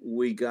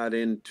 we got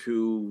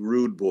into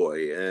Rude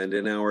Boy. And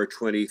in hour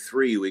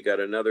 23, we got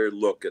another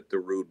look at the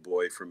Rude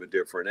Boy from a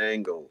different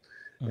angle.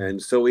 Mm-hmm.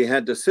 And so we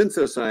had to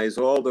synthesize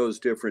all those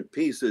different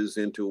pieces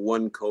into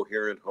one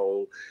coherent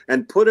whole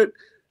and put it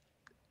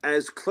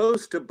as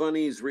close to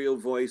Bunny's real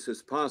voice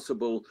as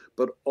possible,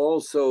 but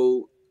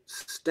also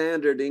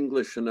standard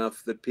English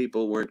enough that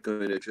people weren't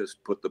going to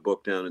just put the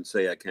book down and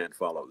say, I can't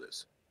follow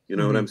this. You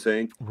know what I'm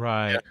saying?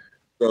 Right.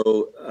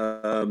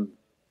 So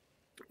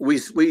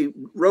we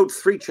wrote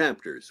 3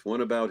 chapters,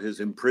 one about his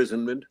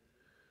imprisonment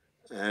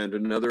and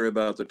another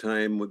about the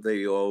time when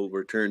they all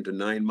returned to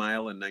 9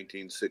 Mile in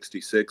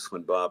 1966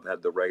 when Bob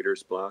had the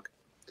writer's block,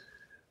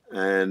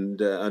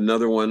 and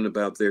another one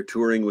about their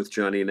touring with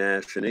Johnny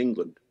Nash in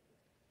England.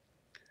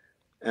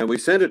 And we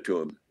sent it to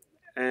him,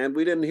 and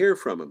we didn't hear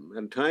from him.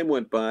 And time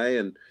went by,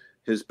 and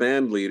his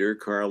band leader,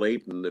 Carl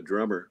Ayton, the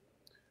drummer,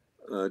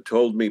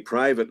 told me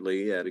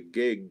privately at a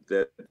gig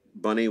that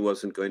Bunny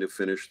wasn't going to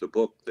finish the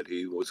book, that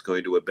he was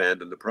going to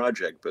abandon the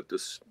project. But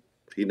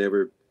he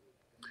never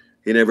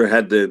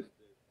had the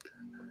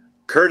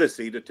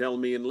courtesy to tell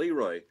me and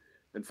Leroy.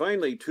 And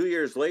finally, 2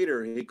 years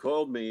later, he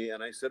called me,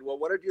 and I said, well,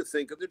 what did you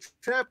think of the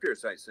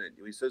chapters I sent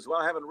you? He says, well,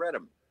 I haven't read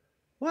them.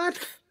 What?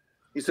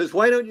 He says,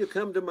 why don't you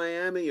come to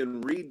Miami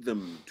and read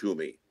them to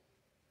me?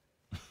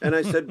 And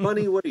I said,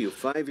 Bunny, what are you,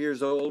 5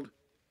 years old?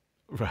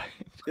 Right.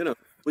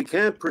 We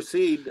can't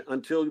proceed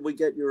until we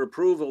get your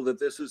approval that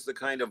this is the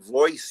kind of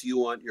voice you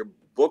want your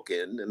book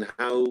in and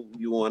how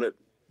you want it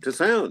to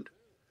sound.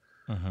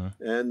 Uh-huh.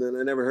 And then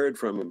I never heard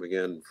from him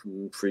again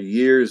for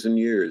years and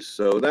years.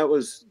 So that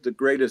was the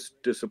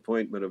greatest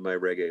disappointment of my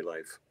reggae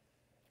life.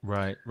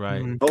 Right.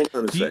 Hold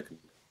on a second.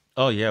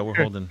 Oh, yeah, we're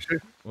holding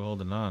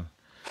on.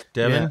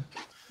 Devin,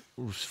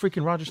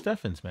 freaking Roger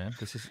Steffens, man.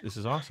 This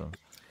is awesome.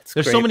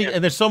 There's great, so many,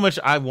 and there's so much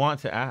I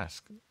want to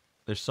ask.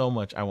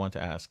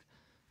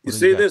 You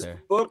see this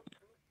book?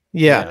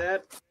 Yeah.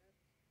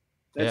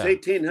 That's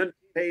 1,800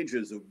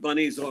 pages of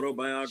Bunny's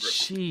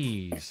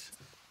autobiography. Jeez.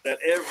 That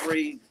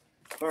every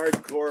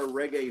hardcore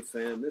reggae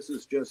fan, this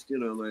is just, my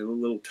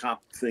little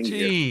top thing. Jeez.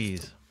 Here.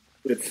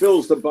 It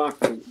fills the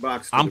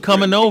box. I'm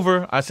coming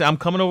over. I said I'm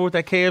coming over with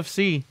that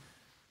KFC.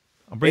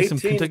 I'll bring some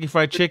Kentucky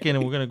Fried Chicken,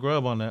 and we're going to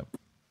grub on that.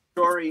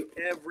 story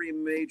every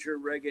major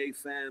reggae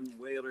fan,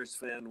 Wailers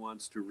fan,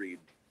 wants to read.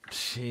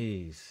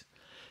 Jeez.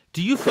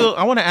 Do you feel,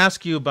 I want to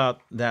ask you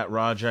about that,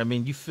 Roger. I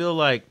mean, you feel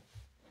like,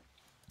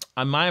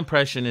 my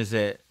impression is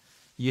that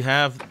you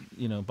have,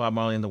 Bob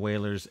Marley and the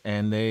Wailers,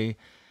 and they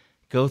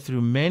go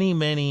through many,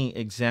 many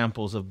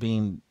examples of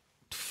being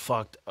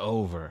fucked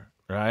over,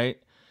 right?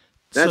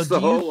 That's so the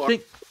whole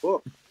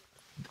book.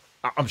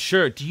 I'm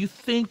sure. Do you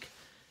think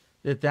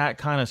that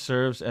kind of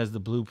serves as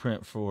the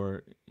blueprint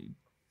for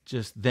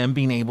just them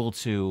being able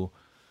to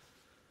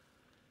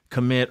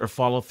commit or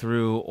follow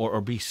through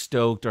or be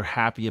stoked or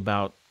happy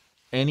about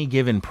any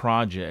given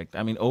project?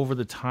 I mean, over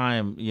the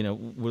time,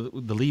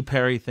 with the Lee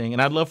Perry thing,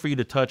 and I'd love for you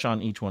to touch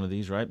on each one of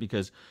these, right?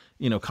 Because,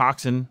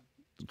 Coxsone,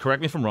 correct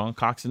me if I'm wrong,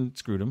 Coxsone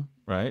screwed him,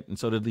 right? And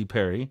so did Lee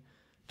Perry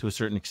to a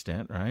certain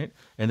extent, right?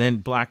 And then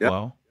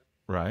Blackwell,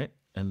 right?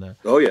 And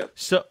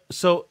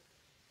so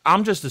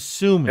I'm just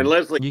assuming. And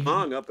Leslie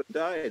Kong up and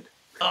died.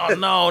 Oh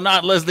no,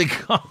 not Leslie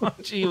Kong.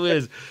 Gee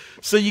whiz.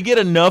 So you get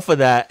enough of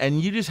that,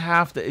 and you just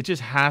have to. It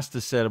just has to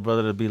set a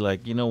brother to be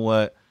like, you know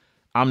what?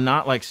 I'm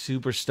not like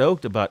super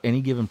stoked about any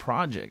given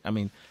project. I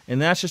mean,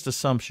 and that's just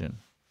assumption.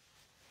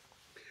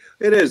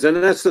 It is, and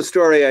that's the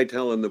story I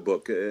tell in the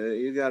book.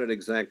 You got it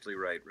exactly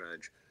right,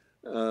 Raj.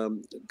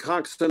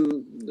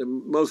 Coxsone, the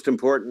most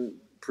important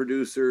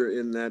producer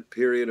in that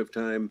period of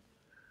time,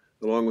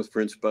 along with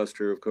Prince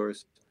Buster, of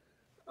course.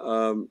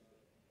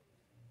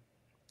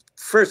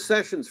 First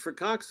sessions for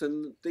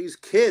Coxsone, these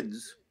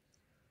kids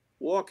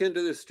walk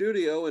into the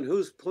studio, and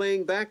who's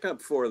playing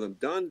backup for them?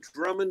 Don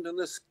Drummond and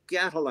the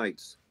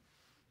Scatolites.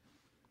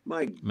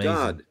 My Amazing.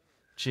 God.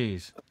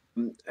 Jeez.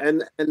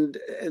 And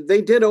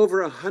they did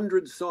over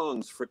 100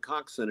 songs for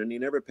Coxsone, and he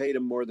never paid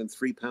him more than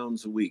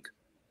 £3 a week.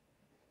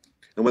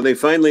 And when they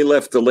finally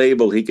left the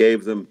label, he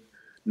gave them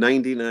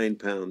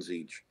 £99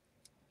 each.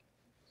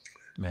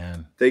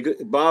 Man.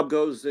 Bob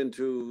goes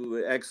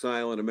into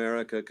exile in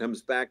America,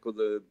 comes back with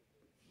a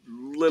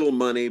little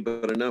money,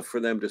 but enough for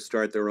them to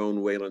start their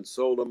own Waylon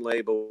Soldum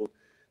label.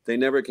 They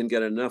never can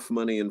get enough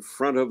money in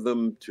front of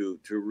them to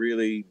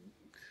really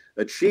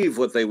achieve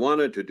what they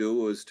wanted to do,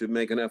 was to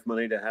make enough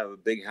money to have a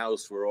big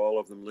house where all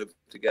of them lived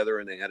together,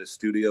 and they had a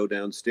studio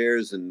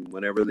downstairs, and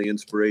whenever the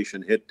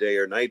inspiration hit, day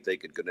or night, they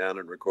could go down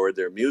and record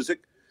their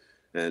music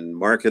and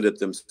market it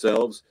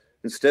themselves.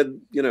 Instead,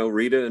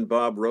 Rita and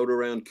Bob rode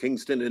around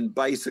Kingston in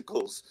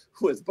bicycles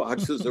with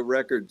boxes of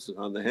records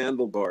on the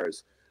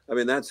handlebars. I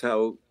mean, that's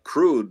how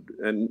crude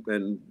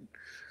and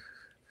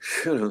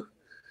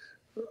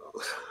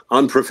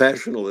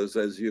unprofessional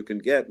as you can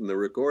get in the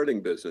recording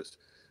business.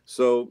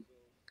 So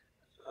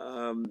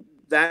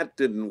that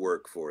didn't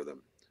work for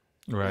them.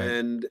 Right.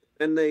 And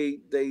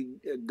they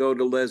go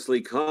to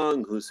Leslie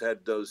Kong, who's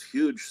had those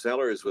huge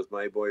sellers with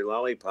My Boy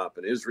Lollipop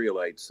and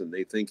Israelites, and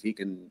they think he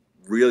can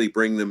really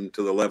bring them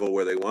to the level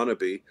where they want to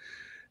be.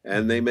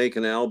 And they make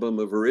an album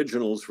of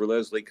originals for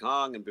Leslie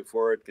Kong, and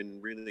before it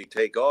can really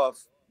take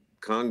off,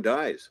 Kong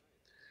dies.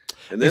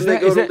 And then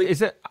is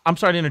that I'm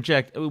sorry to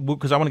interject,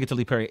 because I want to get to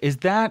Lee Perry. Is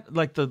that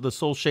like the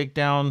Soul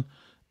Shakedown,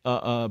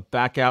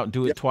 back out,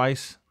 do it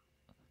twice?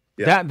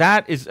 Yeah.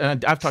 That is,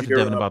 and I've talked to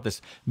Devin about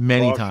this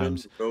many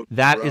times.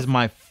 That is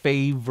my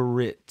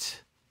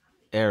favorite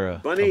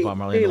era of Bob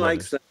Marley. He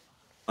likes that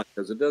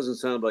because it doesn't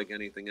sound like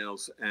anything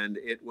else, and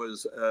it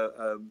was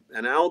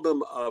an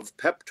album of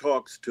pep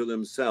talks to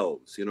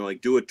themselves.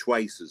 Like Do It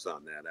Twice is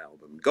on that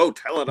album. Go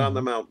Tell It on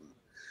the Mountain.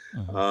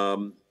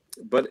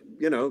 But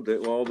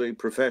all the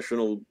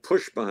professional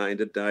push behind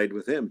it died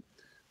with him,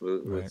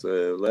 with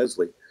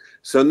Leslie.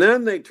 So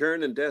then they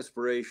turn in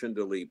desperation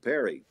to Lee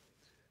Perry.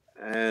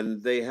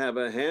 And they have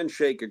a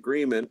handshake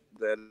agreement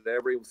that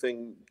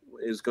everything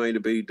is going to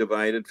be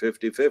divided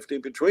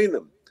 50-50 between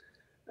them.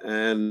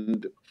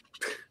 And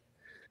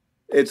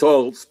it's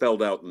all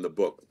spelled out in the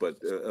book.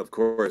 But of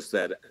course,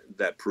 that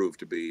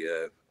proved to be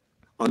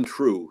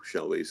untrue,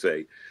 shall we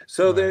say.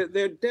 So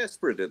they're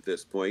desperate at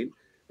this point.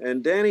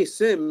 And Danny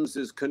Sims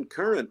is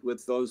concurrent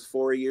with those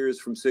 4 years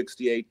from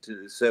 68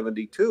 to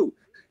 72.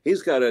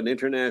 He's got an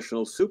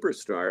international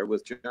superstar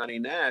with Johnny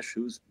Nash,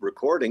 who's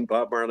recording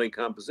Bob Marley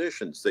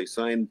compositions. They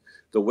signed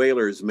the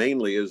Wailers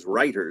mainly as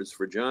writers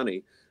for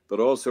Johnny, but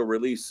also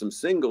released some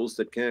singles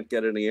that can't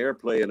get any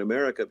airplay in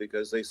America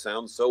because they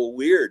sound so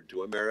weird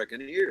to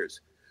American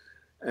ears.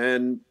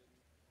 And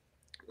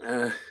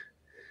the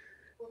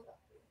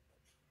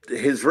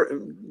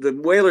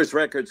Wailers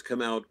records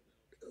come out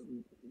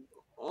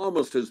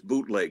almost as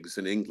bootlegs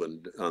in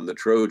England on the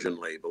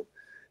Trojan label.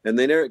 And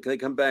they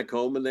come back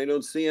home and they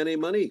don't see any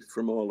money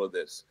from all of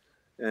this.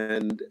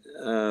 And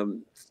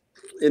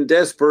in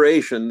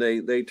desperation,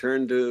 they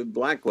turn to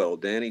Blackwell.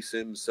 Danny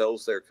Sims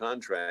sells their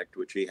contract,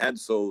 which he had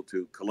sold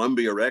to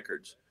Columbia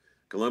Records.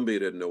 Columbia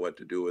didn't know what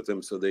to do with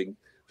him, so they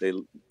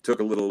took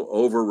a little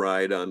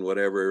override on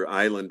whatever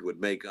Island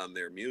would make on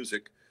their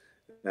music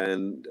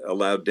and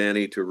allowed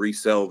Danny to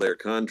resell their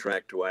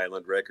contract to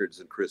Island Records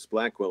and Chris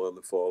Blackwell in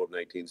the fall of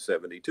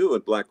 1972.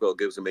 And Blackwell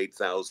gives him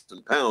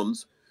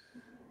 £8,000,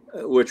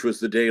 which was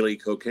the daily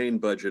cocaine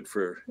budget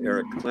for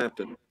Eric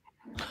Clapton,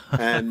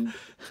 and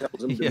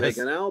tells him to make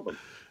an album.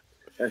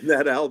 And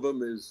that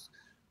album is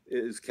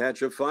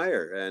Catch a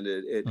Fire, and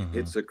it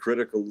hits a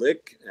critical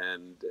lick,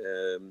 and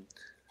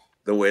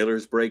the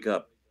Wailers break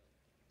up.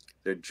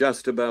 They're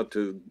just about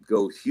to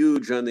go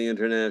huge on the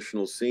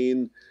international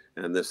scene,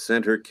 and the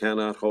center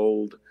cannot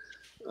hold.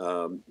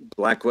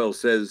 Blackwell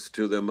says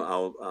to them,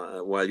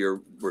 while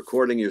you're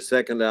recording your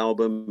second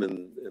album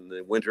in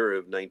the winter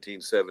of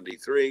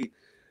 1973,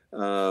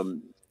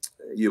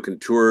 you can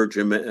tour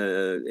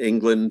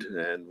England,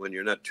 and when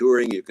you're not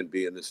touring, you can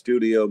be in the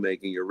studio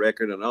making your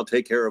record, and I'll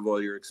take care of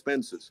all your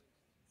expenses.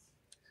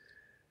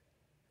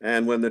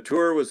 And when the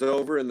tour was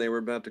over and they were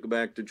about to go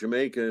back to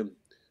Jamaica,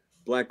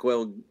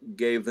 Blackwell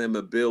gave them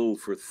a bill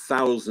for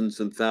thousands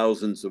and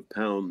thousands of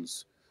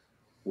pounds,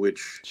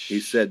 which he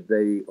said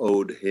they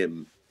owed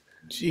him.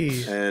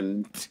 Jeez.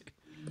 And,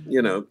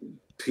 you know,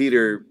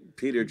 Peter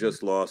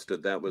just lost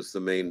it. That was the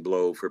main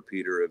blow for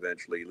Peter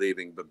eventually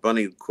leaving. But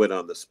Bunny quit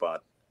on the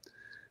spot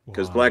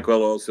because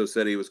Blackwell also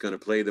said he was going to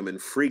play them in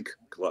freak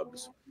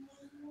clubs.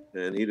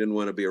 And he didn't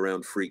want to be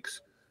around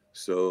freaks.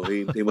 So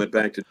he went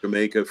back to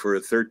Jamaica for a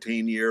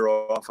 13-year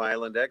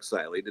off-island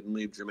exile. He didn't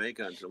leave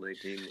Jamaica until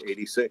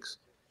 1986.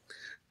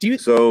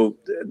 So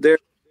there,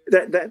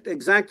 that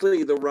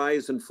exactly the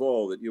rise and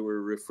fall that you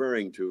were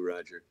referring to,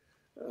 Roger,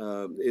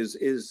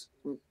 is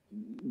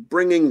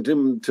bringing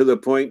them to the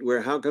point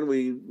where how can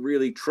we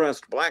really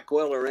trust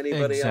Blackwell or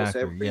anybody else?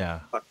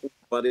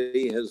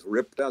 Everybody has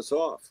ripped us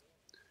off.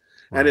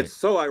 Right. And it's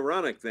so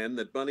ironic then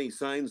that Bunny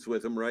signs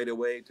with him right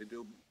away to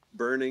do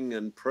Burning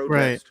and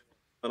Protest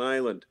on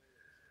Island.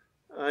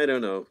 I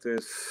don't know.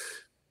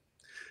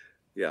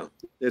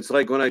 It's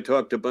like when I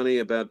talked to Bunny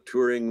about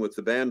touring with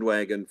the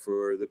Bandwagon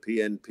for the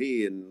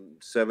PNP in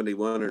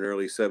 71 and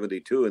early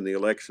 72 in the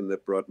election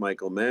that brought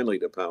Michael Manley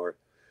to power.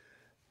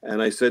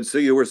 And I said, so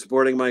you were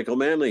supporting Michael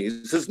Manley?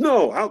 He says,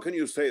 no, how can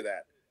you say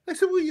that? I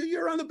said, well,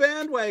 you're on the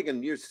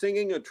Bandwagon. You're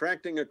singing,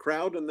 attracting a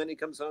crowd, and then he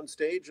comes on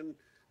stage and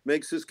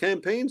makes his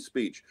campaign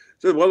speech.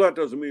 Said, well, that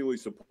doesn't mean we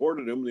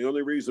supported him. The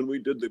only reason we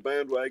did the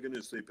Bandwagon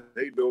is they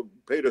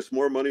paid us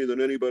more money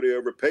than anybody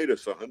ever paid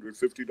us,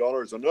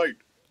 $150 a night.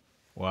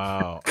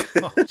 Wow.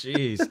 Oh,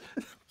 jeez.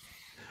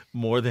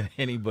 More than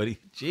anybody.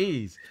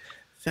 Jeez.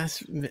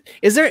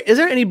 Is there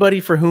anybody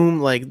for whom,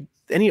 like,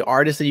 any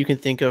artist that you can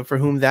think of for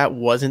whom that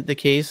wasn't the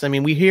case? I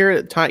mean, we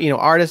hear,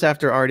 artist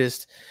after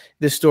artist,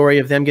 this story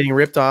of them getting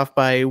ripped off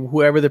by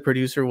whoever the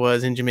producer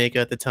was in Jamaica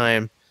at the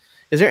time.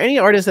 Is there any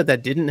artist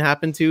that didn't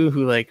happen to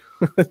who like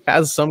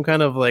has some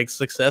kind of like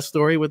success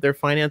story with their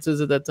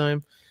finances at that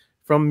time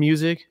from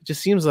music? It just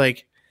seems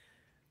like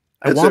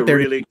a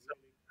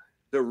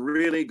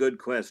really good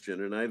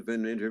question, and I've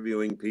been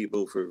interviewing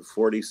people for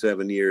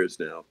 47 years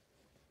now,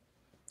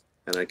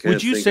 and I can't.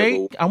 Would you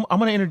say? I'm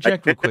going to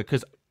interject real quick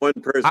because one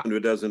person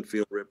who doesn't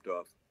feel ripped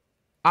off.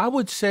 I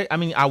would say. I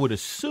mean, I would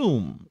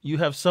assume you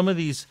have some of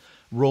these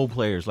role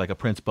players like a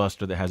Prince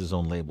Buster that has his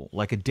own label,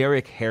 like a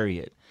Derek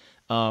Harriott.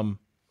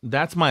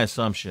 That's my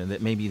assumption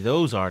that maybe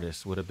those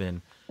artists would have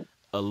been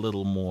a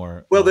little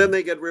more. Well, then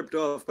they get ripped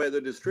off by the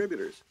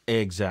distributors.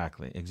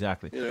 Exactly.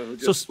 Who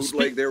just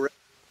bootleg their.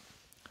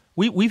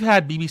 We've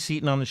had B.B.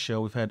 Seaton on the show.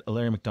 We've had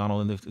Larry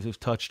McDonald, and they've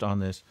touched on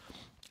this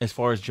as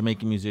far as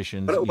Jamaican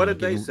musicians. What did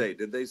they say?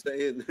 Did they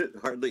say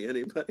hardly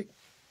anybody?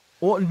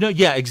 Well, no,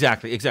 yeah,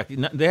 exactly.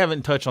 They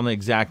haven't touched on the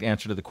exact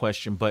answer to the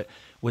question, but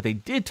what they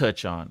did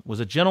touch on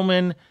was a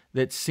gentleman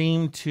that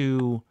seemed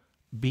to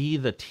be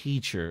the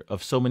teacher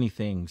of so many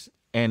things.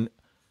 And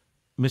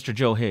Mr.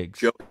 Joe Higgs.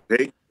 Joe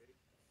Higgs?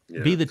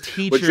 Yeah. Be the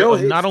teacher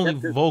of not only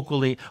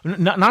vocally,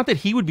 not that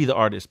he would be the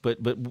artist, but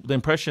the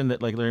impression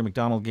that like Larry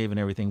McDonald gave and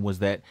everything was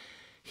that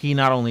he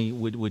not only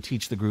would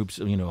teach the groups,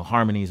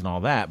 harmonies and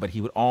all that, but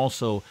he would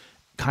also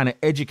kind of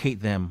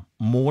educate them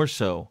more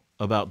so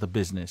about the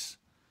business.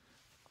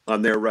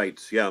 On their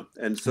rights, yeah.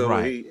 And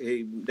so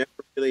he never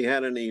really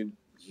had any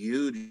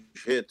huge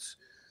hits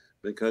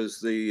because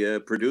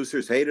the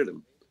producers hated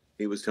him.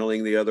 He was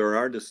telling the other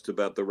artists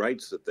about the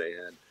rights that they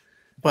had.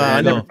 Well,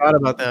 I never thought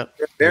about that.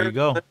 There you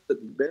go.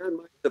 Bear in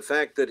mind the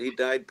fact that he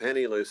died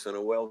penniless in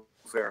a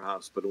welfare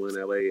hospital in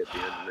L.A. at the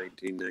end of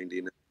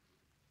 1999.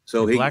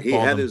 So he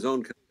had his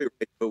own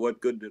copyright, but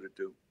what good did it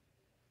do?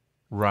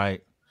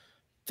 Right.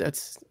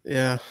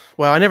 Yeah.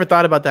 Well, I never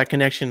thought about that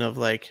connection of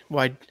like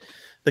why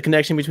the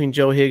connection between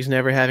Joe Higgs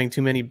never having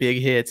too many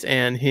big hits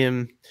and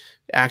him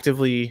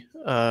actively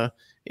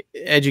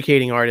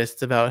educating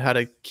artists about how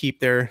to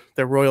keep their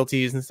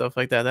royalties and stuff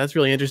like that. That's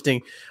really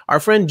interesting. Our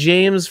friend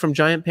James from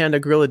Giant Panda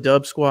Gorilla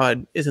Dub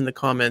Squad is in the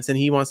comments, and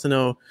he wants to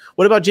know,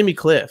 what about Jimmy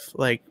Cliff?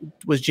 Like,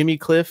 was Jimmy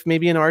Cliff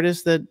maybe an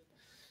artist that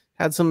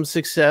had some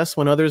success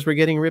when others were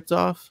getting ripped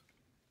off?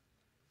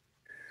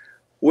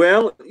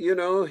 Well,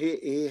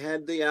 he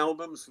had the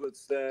albums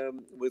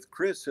with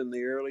Chris in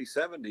the early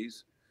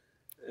 70s.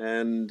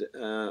 And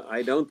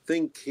I don't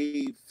think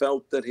he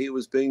felt that he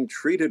was being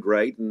treated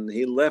right, and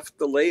he left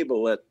the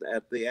label at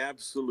the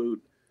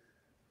absolute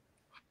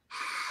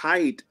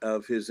height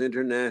of his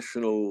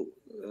international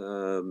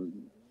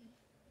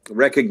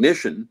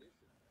recognition,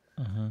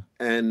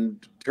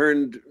 and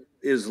turned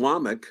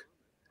Islamic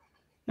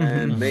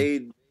and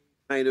made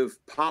kind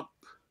of pop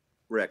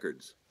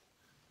records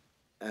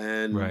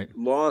and Right.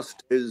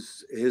 lost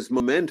his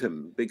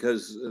momentum,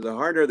 because The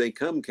Harder They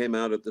Come came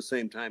out at the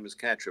same time as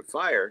Catch a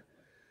Fire.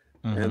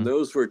 And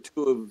those were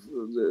two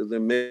of the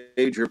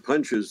major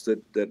punches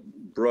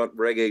that brought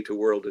reggae to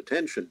world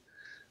attention.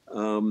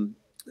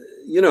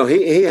 You know,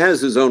 he has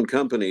his own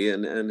company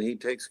and he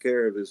takes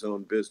care of his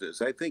own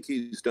business. I think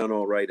he's done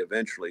all right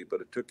eventually,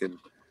 but it took him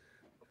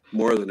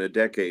more than a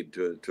decade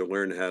to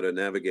learn how to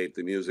navigate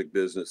the music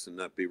business and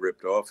not be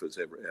ripped off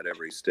at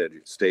every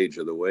stage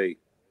of the way.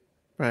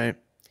 Right.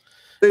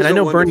 There's And I a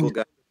know wonderful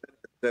Bernie. guy,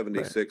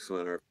 76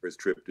 on our first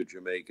trip to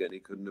Jamaica, and he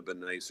couldn't have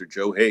been nicer.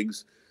 Joe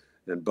Higgs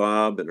and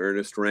Bob and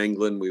Ernest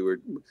Ranglin. We were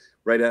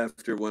right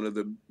after one of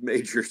the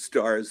major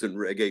stars in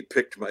reggae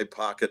picked my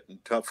pocket in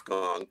Tough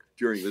Gong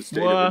during the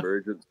state of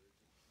emergency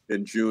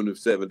in June of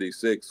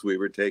 76. We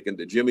were taken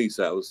to Jimmy's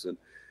house and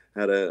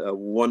had a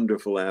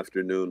wonderful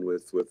afternoon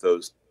with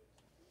those,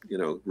 you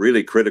know,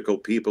 really critical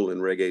people in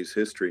reggae's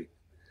history.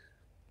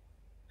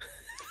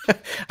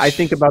 I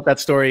think about that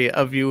story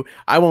of you.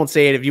 I won't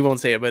say it if you won't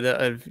say it, but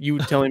of you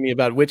telling me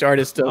about which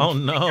artist Oh,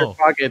 in no. your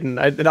pocket, and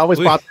it always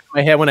pops in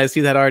my head when I see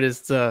that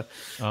artist. Oh,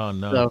 no.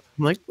 So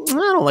I'm like, I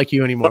don't like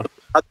you anymore.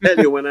 I'll tell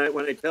you, when I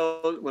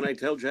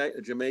tell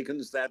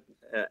Jamaicans that,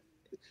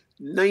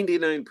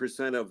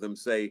 99% of them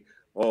say,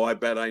 "Oh, I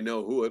bet I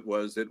know who it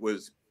was. It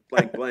was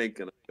blank blank."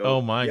 And I go,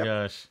 Oh my "Yep."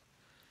 gosh.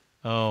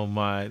 Oh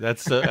my.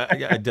 That's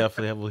I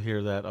definitely will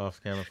hear that off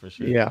camera for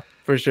sure. Yeah,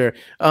 for sure.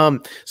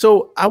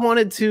 So I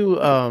wanted to,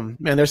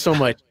 man, there's so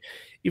much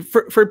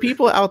for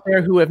people out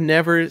there who have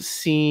never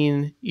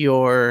seen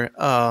your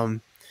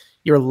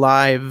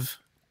live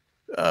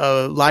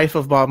Life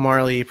of Bob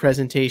Marley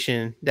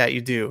presentation that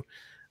you do.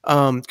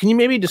 Can you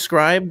maybe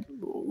describe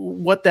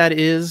what that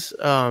is?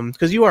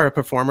 Because you are a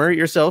performer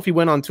yourself. You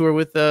went on tour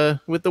with the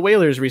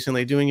Wailers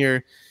recently, doing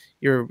your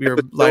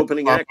live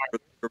opening act for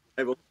the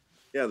Revival.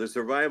 Yeah, the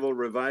Survival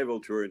Revival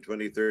tour in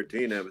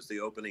 2013. I was the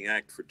opening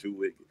act for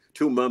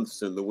 2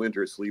 months in the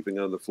winter, sleeping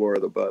on the floor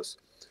of the bus.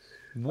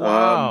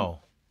 Wow.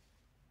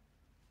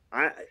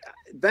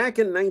 Back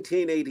in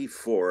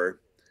 1984,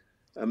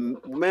 a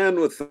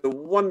man with the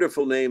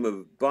wonderful name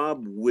of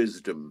Bob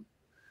Wisdom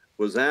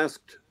was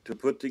asked to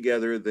put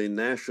together the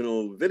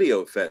National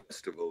Video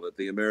Festival at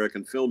the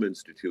American Film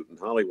Institute in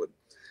Hollywood.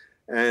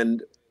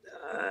 And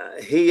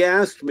he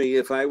asked me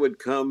if I would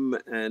come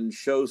and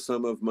show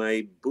some of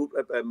my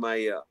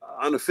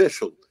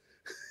unofficial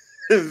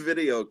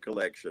video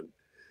collection.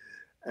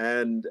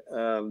 And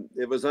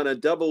it was on a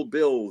double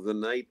bill the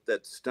night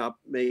that Stop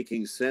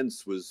Making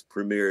Sense was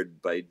premiered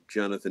by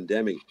Jonathan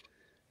Demme,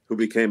 who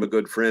became a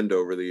good friend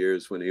over the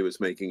years when he was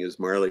making his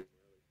Marley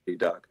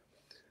doc.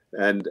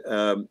 And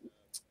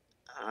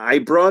I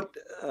brought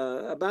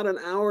about an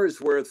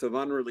hour's worth of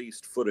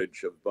unreleased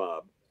footage of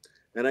Bob,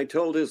 and I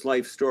told his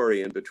life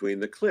story in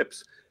between the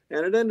clips.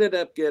 And it ended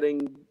up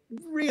getting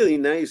really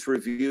nice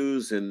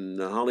reviews in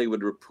the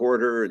Hollywood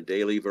Reporter and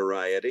Daily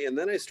Variety. And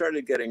then I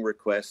started getting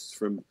requests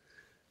from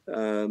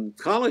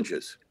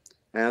colleges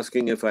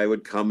asking if I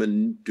would come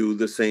and do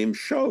the same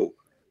show.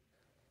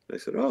 I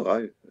said,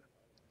 oh,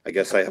 I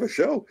guess I have a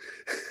show.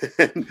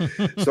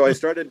 So I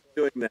started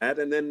doing that.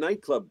 And then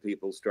nightclub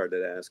people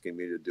started asking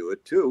me to do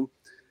it too.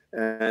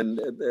 And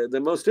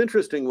the most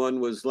interesting one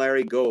was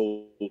Larry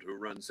Gold, who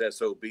runs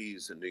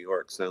SOBs in New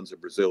York, Sounds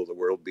of Brazil, the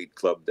World Beat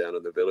Club down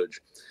in the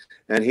Village.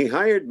 And he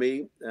hired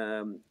me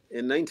in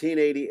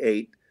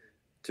 1988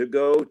 to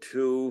go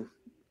to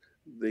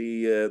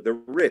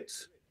the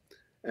Ritz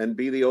and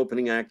be the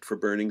opening act for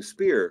Burning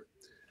Spear.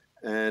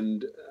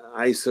 And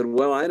I said,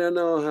 well, I don't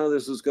know how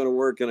this is going to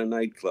work in a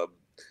nightclub,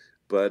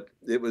 but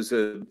it was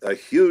a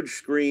huge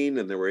screen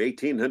and there were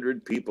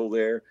 1,800 people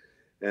there.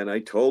 And I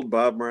told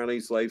Bob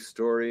Marley's life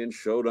story and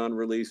showed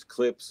unreleased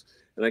clips.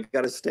 And I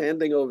got a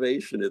standing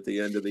ovation at the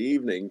end of the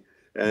evening.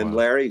 And wow.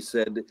 Larry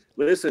said,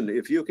 listen,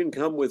 if you can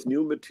come with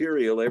new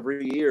material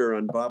every year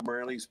on Bob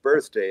Marley's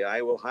birthday,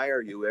 I will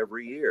hire you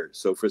every year.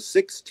 So for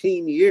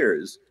 16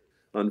 years,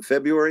 on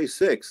February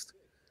 6th,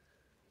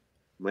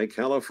 my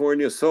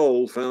California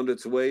soul found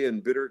its way in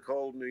bitter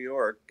cold New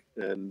York.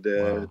 And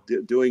wow.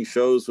 Doing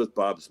shows with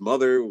Bob's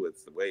mother,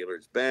 with the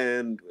Wailers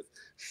Band, with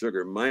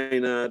Sugar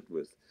Minot,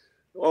 with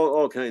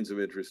all kinds of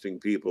interesting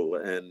people.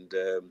 And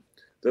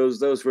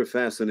those were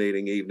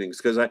fascinating evenings,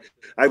 because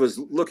I was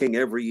looking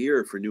every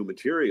year for new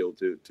material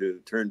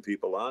to turn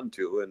people on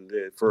to.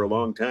 And for a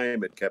long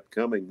time, it kept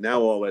coming.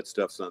 Now all that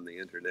stuff's on the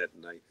internet,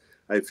 and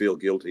I feel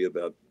guilty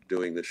about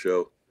doing the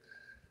show.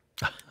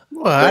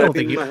 Well, I don't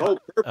think my whole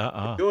purpose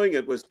of doing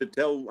it was to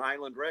tell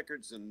Island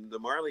Records and the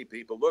Marley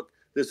people, look,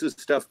 this is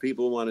stuff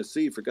people want to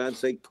see. For God's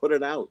sake, put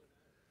it out.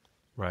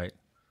 Right.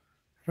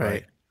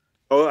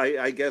 Oh,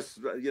 I guess,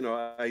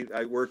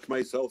 I worked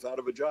myself out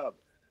of a job.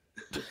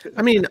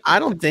 I mean, I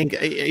don't think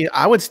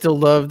I would still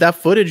love that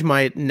footage.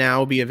 Might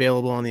now be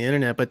available on the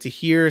internet, but to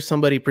hear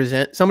somebody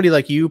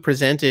like you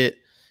present it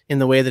in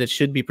the way that it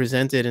should be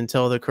presented and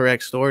tell the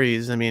correct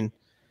stories, I mean,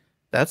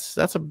 that's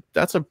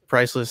a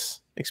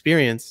priceless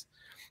experience.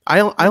 I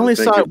only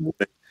saw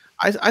it.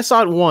 I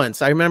saw it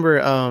once. I remember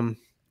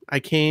I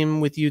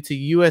came with you to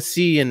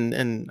USC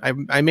and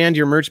I manned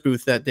your merch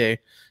booth that day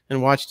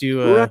and watched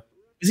you. Right.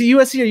 Is it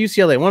USC or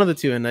UCLA? One of the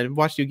two. And I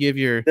watched you give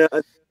your thing.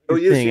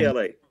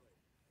 UCLA.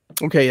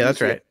 Okay, yeah, that's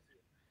UCLA. right.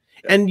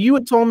 And you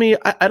had told me,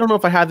 I don't know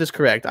if I have this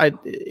correct.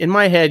 In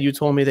my head, you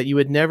told me that you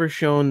had never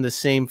shown the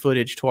same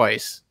footage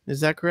twice. Is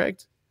that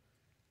correct?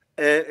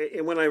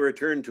 And when I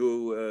returned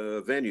to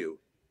a venue,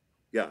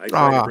 yeah, I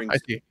tried to bring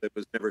something that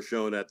was never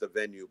shown at the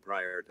venue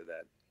prior to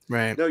that.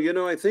 Right.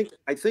 No, I think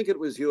it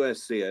was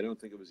USC. I don't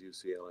think it was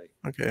UCLA.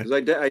 Okay. Because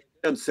I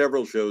done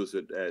several shows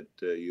at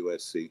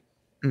USC.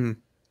 Mm.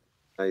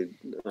 I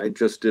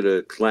just did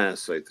a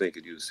class, I think,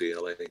 at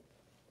UCLA.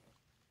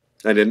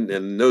 I didn't,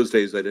 in those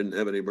days, I didn't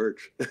have any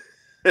merch.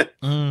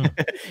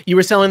 You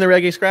were selling the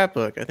reggae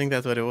scrapbook. I think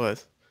that's what it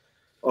was.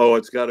 Oh,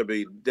 it's got to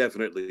be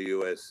definitely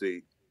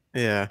USC.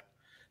 Yeah,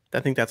 I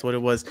think that's what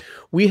it was.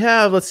 We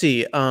have, let's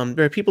see,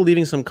 there are people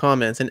leaving some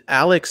comments. And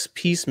Alex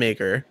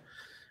Peacemaker.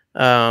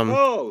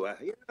 Oh,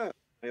 yeah,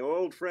 my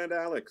old friend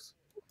Alex.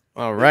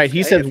 All right.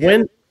 He says,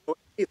 when...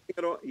 You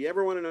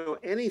ever want to know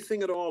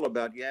anything at all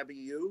about Yabby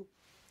U?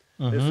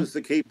 This is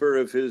the keeper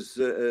of his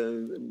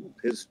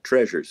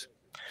treasures.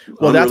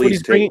 Well, that's what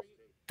he's bringing.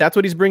 That's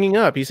what he's bringing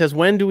up. He says,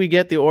 "When do we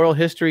get the oral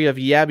history of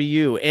Yabby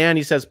U?" And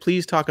he says,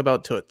 "Please talk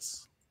about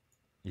Toots."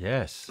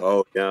 Yes.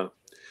 Oh yeah.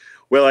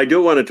 Well, I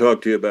do want to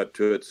talk to you about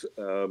Toots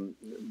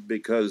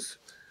because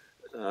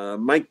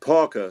Mike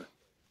Pauka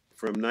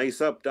from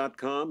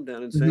NiceUp.com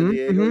down in San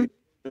Diego.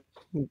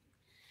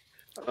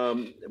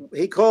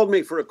 He called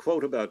me for a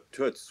quote about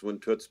Toots when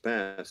Toots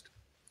passed,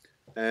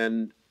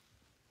 and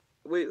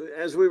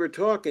as we were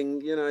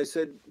talking, I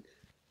said,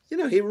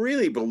 he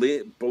really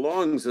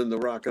belongs in the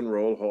Rock and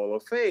Roll Hall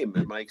of Fame.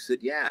 And Mike said,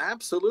 yeah,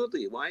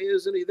 absolutely. Why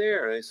isn't he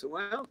there? And I said,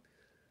 well,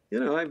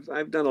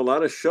 I've done a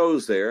lot of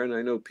shows there, and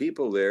I know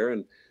people there.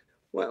 And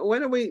why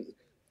don't we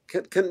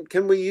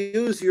can we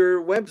use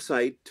your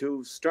website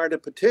to start a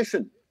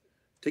petition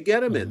to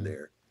get him in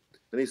there?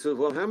 And he said,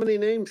 well, how many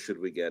names should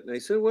we get? And I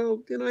said,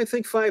 well, I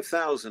think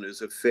 5,000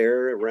 is a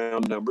fair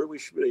round number. We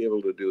should be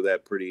able to do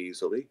that pretty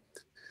easily.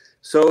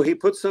 So he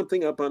put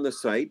something up on the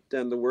site,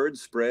 and the word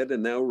spread,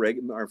 and now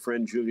our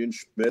friend Julian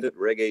Schmidt at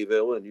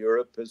Reggaeville in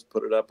Europe has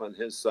put it up on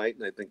his site,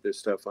 and I think there's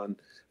stuff on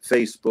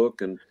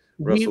Facebook. And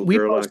Russell we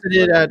Gerlach posted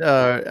it at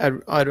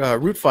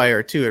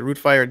Rootfire, too, at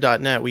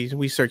rootfire.net.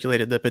 We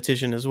circulated the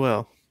petition as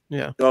well.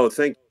 Yeah. Oh,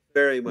 thank you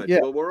very much. Yeah.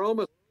 Well, we're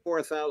almost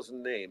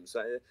 4,000 names.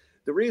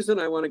 The reason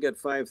I want to get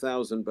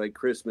 5,000 by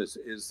Christmas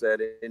is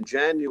that in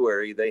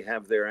January, they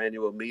have their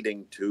annual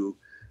meeting to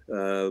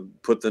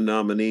put the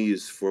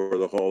nominees for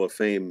the Hall of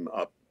Fame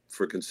up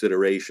for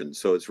consideration.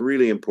 So it's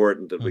really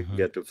important that we can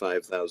get to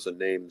 5,000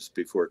 names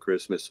before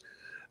Christmas.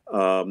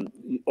 All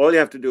you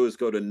have to do is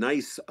go to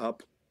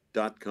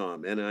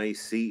niceup.com,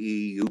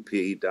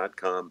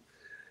 NICEUP.com,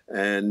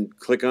 and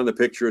click on the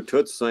picture of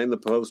Toots, sign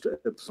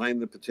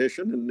the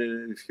petition,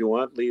 and if you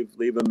want,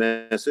 leave a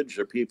message.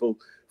 There are people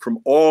from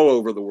all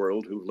over the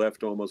world who've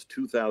left almost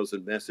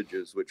 2,000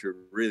 messages, which are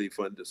really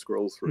fun to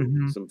scroll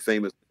through. Some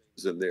famous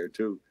names in there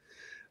too.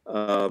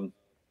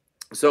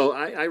 So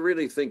I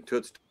really think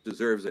Toots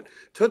deserves it.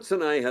 Toots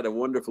and I had a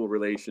wonderful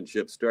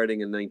relationship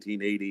starting in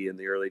 1980 in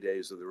the early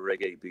days of the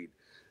reggae beat.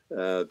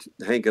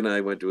 Hank and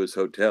I went to his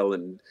hotel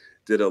and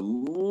did a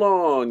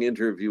long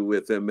interview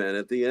with him. And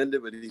at the end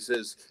of it, he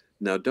says,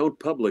 now don't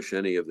publish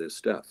any of this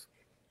stuff.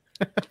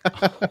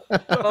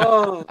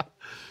 Oh,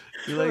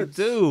 you're like,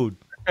 dude.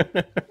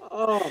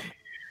 Oh,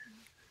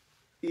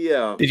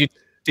 yeah. Did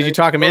you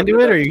talk him into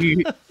it, or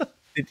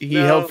did he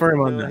held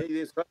firm on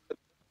that?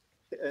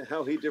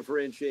 How he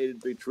differentiated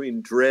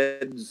between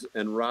dreads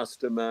and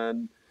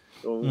Rastaman.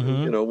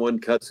 One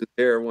cuts his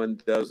hair, one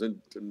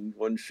doesn't, and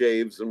one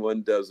shaves and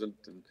one doesn't.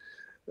 And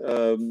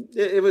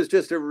it was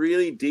just a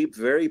really deep,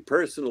 very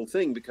personal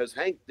thing because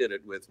Hank did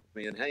it with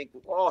me, and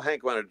all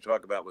Hank wanted to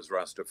talk about was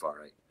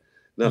Rastafari,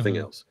 nothing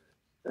else.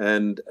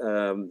 And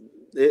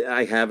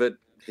I have it.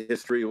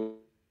 History will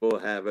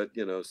have it.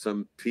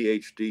 Some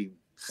PhD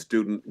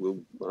student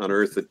will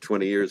unearth it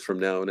 20 years from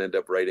now and end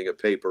up writing a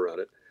paper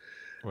on it.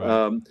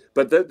 Right.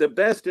 But the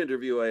best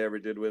interview I ever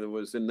did with him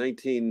was in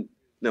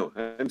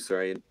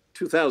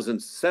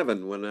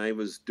 2007 when I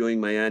was doing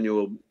my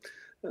annual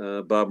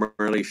Bob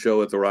Marley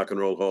show at the Rock and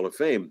Roll Hall of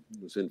Fame.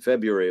 It was in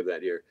February of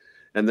that year.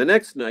 And the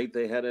next night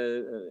they had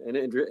a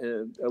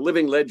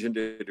Living Legend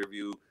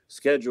interview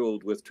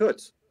scheduled with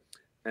Toots.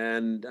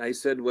 And I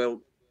said,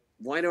 well,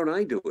 why don't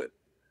I do it?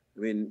 I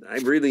mean, I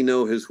really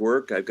know his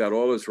work. I've got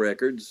all his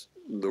records,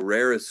 the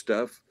rarest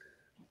stuff.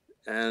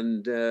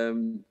 And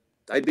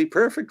I'd be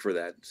perfect for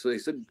that. So they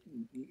said,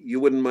 you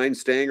wouldn't mind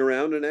staying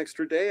around an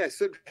extra day? I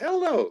said, hell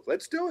no,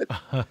 let's do it.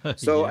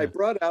 So I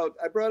brought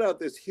out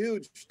this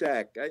huge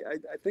stack. I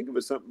think it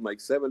was something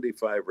like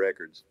 75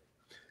 records.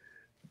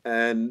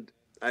 And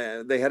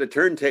they had a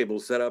turntable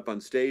set up on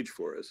stage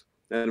for us.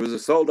 And it was a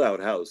sold out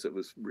house. It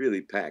was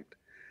really packed.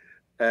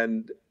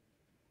 And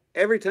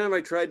every time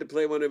I tried to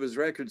play one of his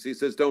records, he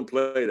says, don't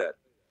play that.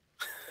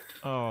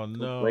 Oh, no.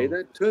 Don't play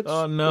that, Toots?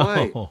 Oh, no.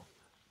 Why?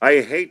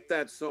 I hate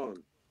that song.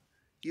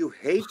 You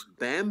hate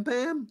Bam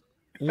Bam?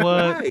 What?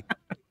 Why?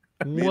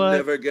 You What?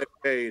 never get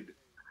paid.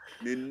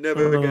 You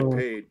never get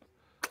paid.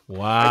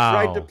 Wow.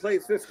 I tried to play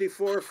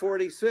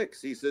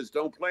 54-46. He says,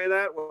 don't play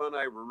that one.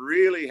 I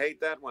really hate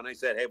that one. I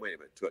said, hey, wait a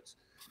minute, Toots.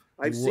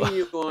 I've seen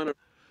you on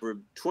for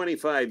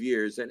 25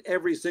 years, and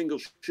every single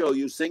show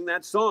you sing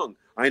that song.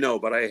 I know,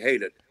 but I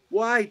hate it.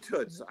 Why,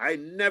 Toots? I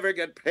never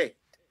get paid.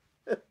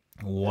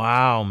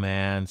 Wow,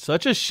 man.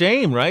 Such a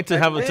shame, right? To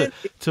have it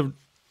to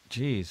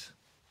geez.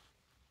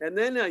 And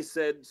then I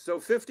said, so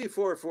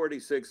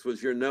 54-46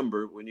 was your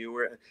number when you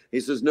were, he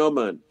says, no,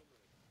 man.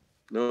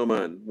 No,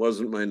 man,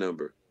 wasn't my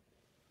number.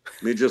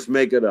 Me just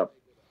make it up.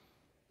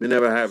 Me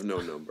never have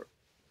no number.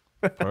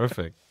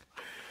 Perfect.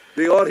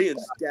 The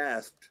audience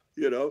gasped,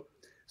 you know.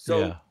 So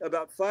Yeah.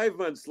 about 5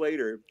 months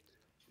later,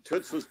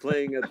 Toots was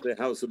playing at the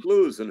House of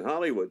Blues in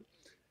Hollywood.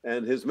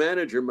 And his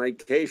manager,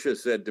 Mike Keisha,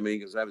 said to me,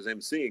 because I was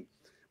emceeing,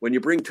 when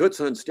you bring Toots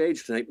on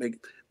stage tonight,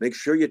 make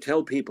sure you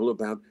tell people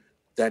about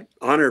that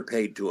honor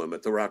paid to him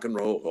at the Rock and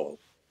Roll Hall.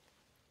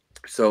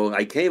 So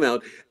I came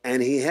out,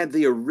 and he had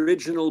the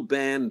original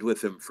band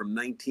with him from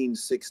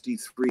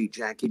 1963,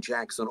 Jackie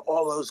Jackson,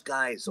 all those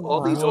guys,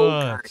 all these old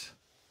guys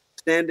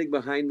standing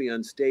behind me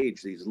on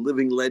stage, these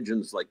living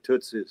legends like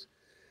Toots is.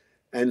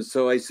 And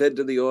so I said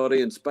to the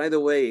audience, by the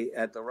way,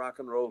 at the Rock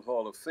and Roll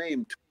Hall of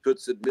Fame,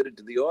 Toots admitted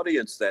to the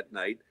audience that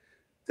night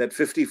that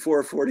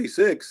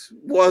 54-46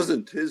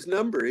 wasn't his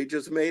number. He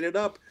just made it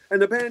up.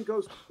 And the band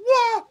goes,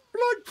 what?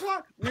 Blood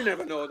clot. You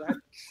never know that.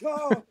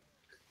 Oh.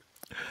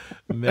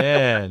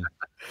 Man.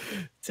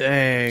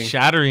 Dang.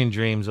 Shattering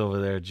dreams over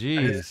there.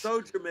 Jeez. It's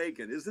so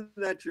Jamaican. Isn't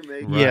that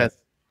Jamaican? Right. Yes.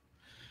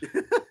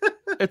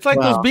 It's like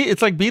Wow.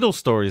 it's like Beatles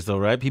stories though,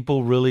 right?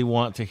 People really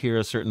want to hear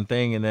a certain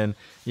thing, and then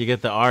you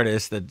get the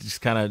artist that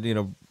just kind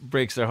of,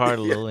 breaks their heart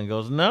a little and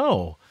goes,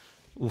 no.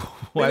 We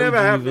never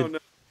have no number.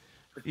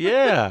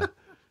 Yeah.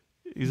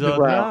 He's all,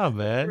 Wow. nah,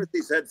 man.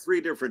 He's had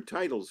 3 different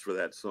titles for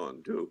that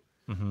song, too.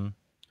 Mm-hmm.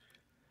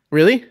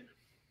 Really?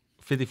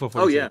 54-46.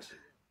 Oh, yeah.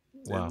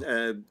 Wow.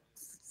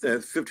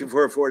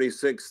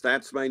 54-46,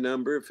 that's my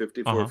number.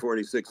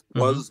 54-46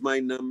 was my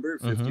number.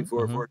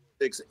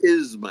 54-46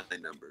 is my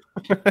number.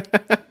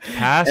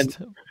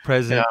 Past,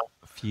 present,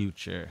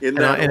 future. In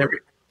that And order.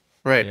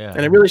 right. Yeah.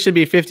 And it really should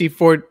be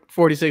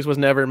 54-46 was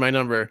never my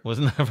number.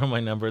 Wasn't never my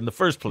number in the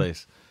first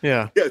place.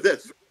 Yeah. Yeah,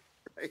 that's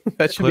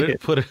That should Put be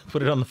it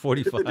put it on the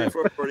 45.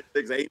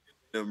 54-46 ain't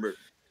my number.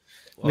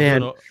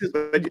 Man.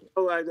 But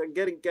I'm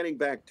getting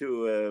back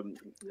to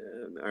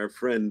our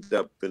friend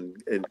up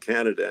in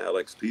Canada,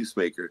 Alex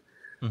Peacemaker.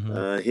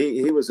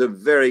 He was a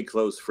very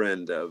close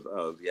friend of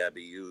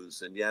Yabby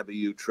U's, and Yabby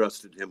U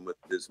trusted him with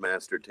his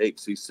master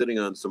tapes. He's sitting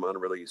on some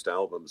unreleased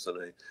albums,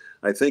 and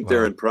I think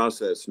they're in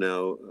process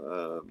now.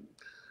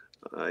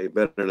 I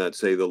better not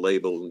say the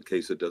label in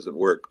case it doesn't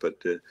work, but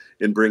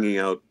in bringing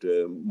out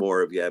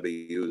more of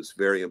Yabby U's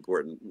very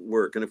important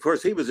work. And of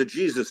course, he was a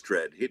Jesus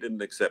dread. He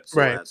didn't accept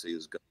Selassie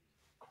as God.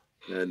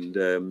 And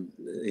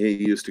he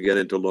used to get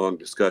into long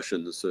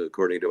discussions,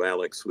 according to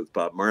Alex, with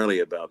Bob Marley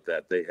about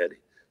that. They had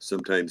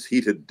sometimes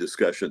heated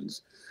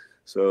discussions.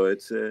 So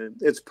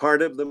it's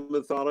part of the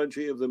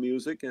mythology of the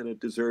music, and it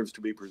deserves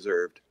to be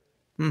preserved.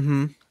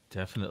 Mm-hmm.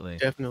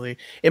 Definitely.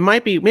 It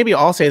might be, maybe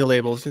I'll say the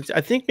labels.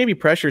 I think maybe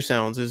Pressure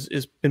Sounds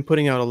is been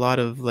putting out a lot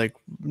of like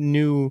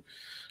new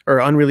or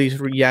unreleased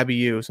Yabby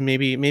U. So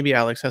maybe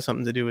Alex has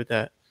something to do with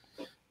that.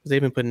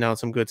 They've been putting out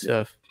some good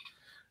stuff.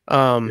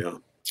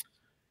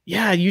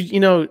 Yeah, you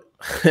know,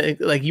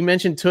 like you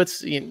mentioned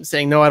Toots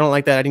saying, no, I don't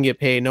like that, I didn't get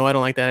paid. No, I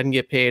don't like that, I didn't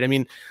get paid. I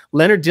mean,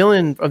 Leonard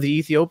Dillon of the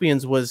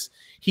Ethiopians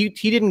he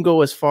didn't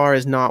go as far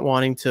as not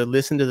wanting to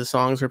listen to the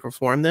songs or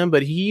perform them,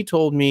 but he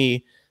told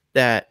me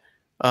that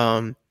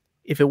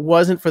if it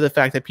wasn't for the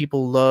fact that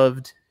people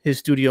loved his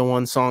Studio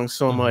One songs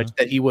so much,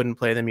 that he wouldn't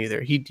play them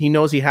either. He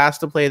knows he has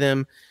to play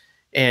them,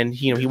 and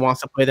he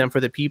wants to play them for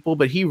the people,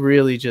 but he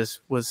really just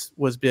was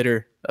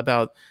bitter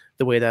about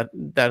the way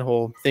that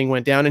whole thing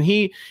went down. And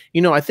he,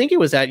 I think it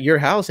was at your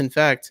house, in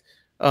fact,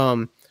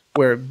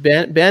 where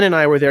Ben and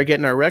I were there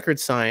getting our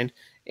record signed,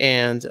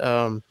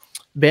 and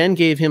Ben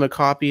gave him a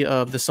copy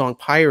of the song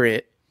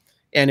Pirate,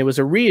 and it was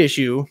a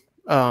reissue,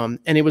 and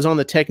it was on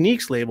the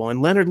Techniques label.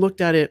 And Leonard looked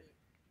at it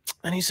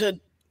and he said,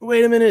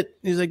 wait a minute.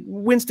 He's like,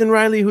 Winston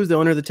Riley, who's the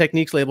owner of the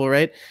Techniques label,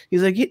 right?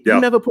 He's like, you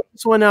never put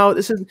this one out.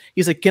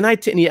 He's like,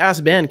 and he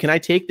asked Ben, can I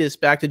take this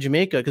back to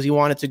Jamaica? Because he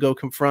wanted to go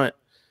confront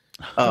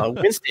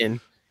Winston,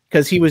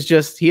 because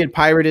he had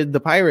pirated the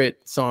Pirate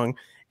song.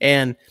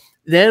 And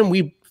then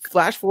we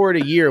flash forward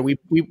a year,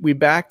 we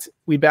backed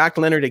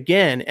Leonard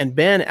again, and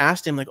Ben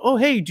asked him like, oh,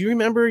 hey, do you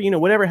remember,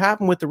 whatever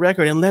happened with the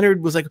record? And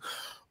Leonard was like,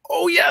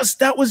 oh yes,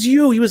 that was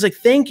you. He was like,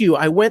 thank you.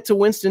 I went to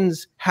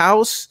Winston's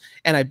house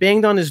and I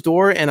banged on his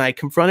door and I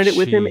confronted it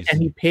with him, and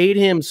he paid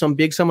him some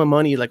big sum of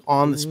money, like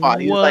on the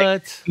spot.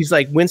 He's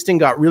like, Winston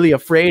got really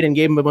afraid and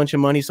gave him a bunch of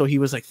money. So he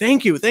was like,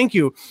 thank you.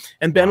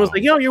 And Ben was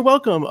like, yo, you're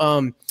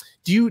welcome.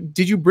 Did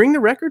you bring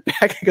the record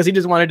back? Because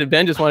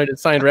Ben just wanted to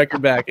sign the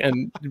record back,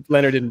 and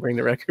Leonard didn't bring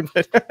the record.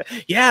 But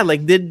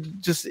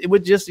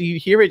you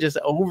hear it just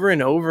over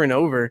and over and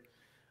over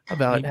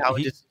about how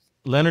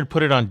Leonard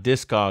put it on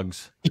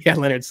Discogs. Yeah,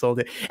 Leonard sold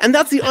it. And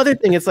that's the other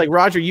thing. It's like,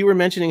 Roger, you were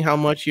mentioning how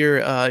much your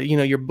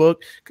your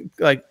book,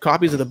 like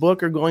copies of the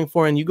book are going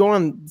for, and you go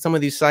on some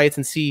of these sites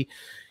and see,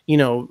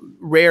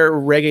 rare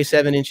reggae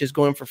 7-inches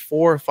going for $400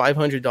 or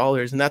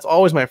 $500. And that's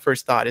always my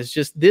first thought, is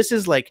just, this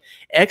is like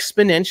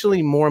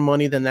exponentially more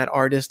money than that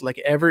artist like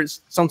ever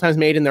sometimes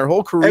made in their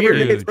whole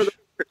career.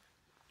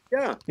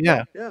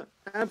 Yeah,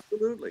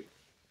 absolutely.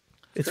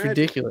 It's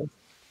ridiculous.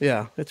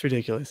 Yeah, it's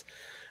ridiculous.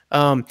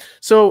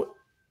 So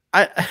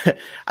I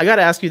I got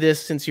to ask you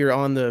this, since you're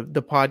on the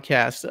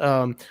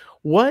podcast.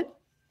 What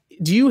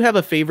do you have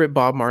a favorite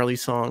Bob Marley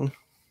song?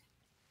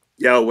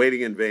 Yeah,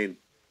 Waiting in Vain.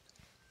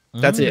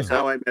 That's it. It's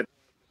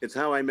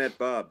how I met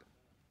Bob.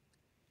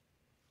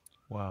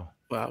 Wow.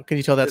 Can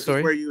you tell that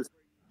story?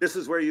 This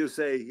is where you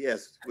say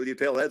yes. Will you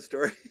tell that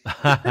story?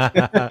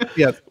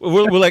 Yes.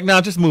 We're like,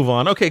 now just move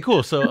on. Okay,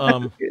 cool.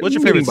 So, what's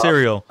your favorite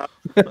cereal?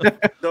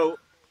 So,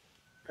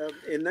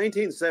 in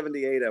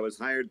 1978, I was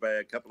hired by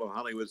a couple of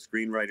Hollywood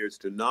screenwriters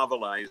to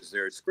novelize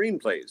their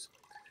screenplays.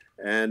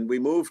 And we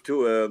moved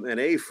to an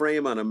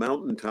A-frame on a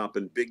mountaintop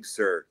in Big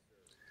Sur.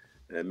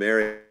 And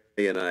Mary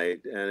and I,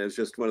 and it was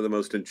just one of the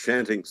most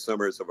enchanting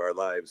summers of our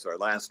lives, our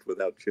last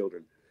without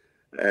children.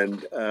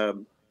 And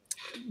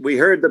we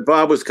heard that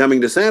Bob was coming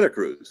to Santa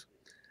Cruz.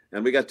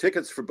 And we got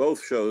tickets for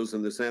both shows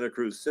in the Santa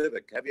Cruz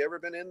Civic. Have you ever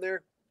been in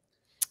there?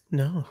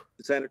 No.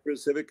 The Santa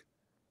Cruz Civic?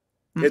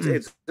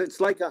 It's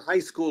like a high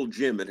school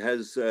gym. It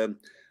has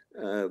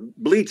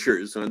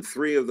bleachers on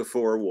 3 of the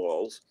 4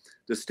 walls.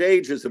 The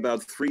stage is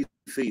about 3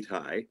 feet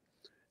high,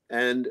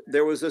 and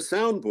there was a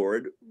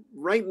soundboard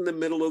right in the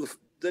middle of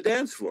the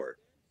dance floor.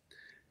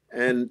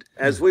 And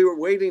as we were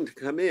waiting to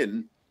come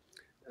in,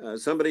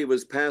 somebody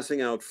was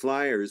passing out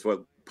flyers,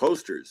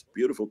 posters,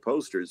 beautiful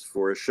posters,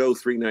 for a show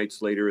 3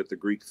 nights later at the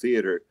Greek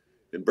Theater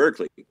in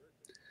Berkeley.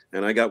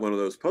 And I got one of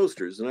those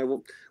posters,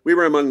 and we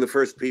were among the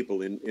first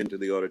people into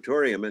the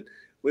auditorium. And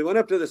we went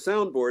up to the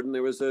soundboard, and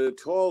there was a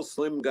tall,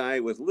 slim guy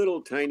with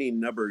little tiny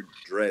nubbered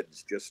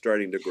dreads just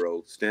starting to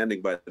grow,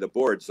 standing by the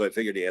board. So I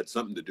figured he had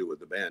something to do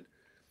with the band.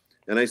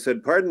 And I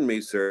said, "Pardon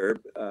me, sir,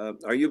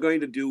 are you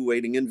going to do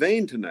Waiting in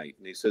Vain tonight?"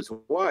 And he says,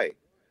 "Why?"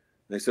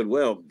 And I said,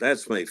 "Well,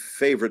 that's my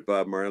favorite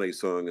Bob Marley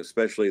song,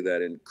 especially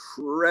that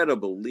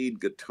incredible lead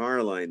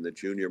guitar line that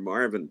Junior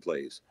Marvin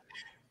plays."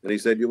 And he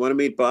said, "You want to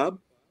meet Bob?"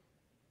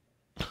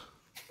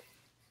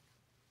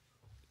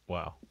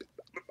 Wow.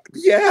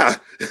 Yeah.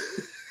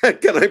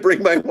 "Can I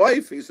bring my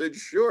wife?" He said,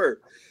 "Sure."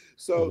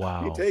 So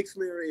wow. He takes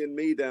Mary and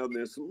me down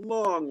this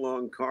long,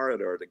 long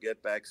corridor to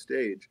get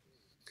backstage.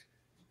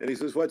 And he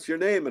says, "What's your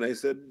name?" And I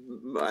said,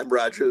 "I'm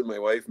Roger," my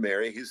wife,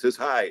 Mary. He says,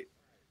 "Hi,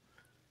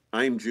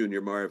 I'm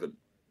Junior Marvin."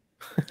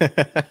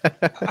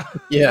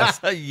 Yes.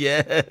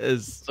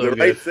 Yes. So the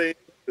right thing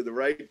to the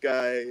right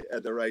guy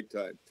at the right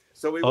time.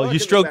 So we you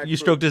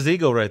stroked his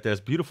ego right there. It's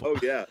beautiful. Oh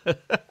yeah.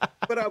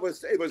 But it was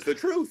the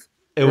truth.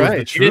 It was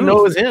the truth. You didn't know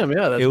it was him.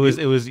 Yeah, it was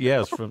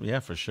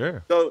for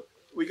sure. So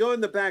we go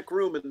in the back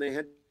room, and they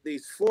had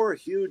these 4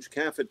 huge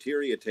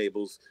cafeteria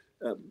tables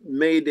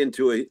made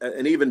into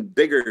an even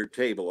bigger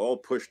table, all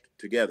pushed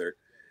together,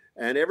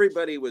 and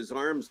everybody was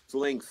arm's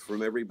length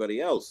from everybody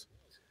else,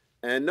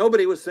 and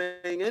nobody was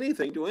saying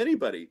anything to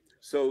anybody.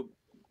 So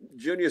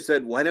Junior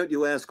said, "Why don't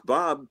you ask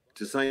Bob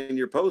to sign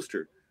your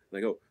poster?" And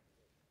I go,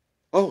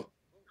 "Oh,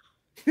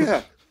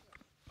 yeah,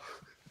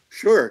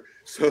 sure."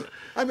 So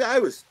I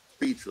was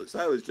speechless.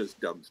 I was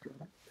just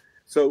dumbstruck.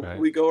 So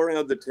we go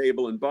around the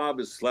table, and Bob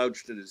is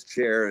slouched in his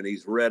chair, and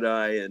he's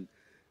red-eye. And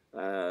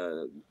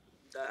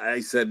I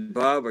said,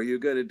 "Bob, are you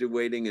going to do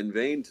Waiting in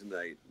Vain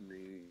tonight?" And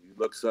he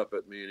looks up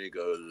at me, and he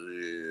goes,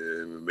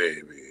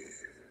 "Maybe."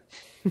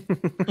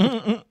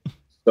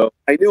 So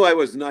I knew I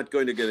was not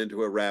going to get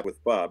into a rap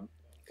with Bob,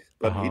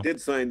 but he did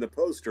sign the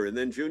poster. And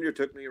then Junior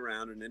took me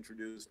around and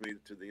introduced me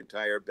to the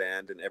entire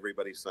band, and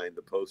everybody signed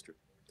the poster.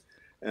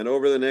 And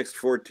over the next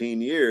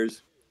 14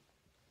 years,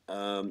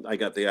 I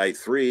got the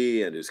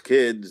I3 and his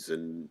kids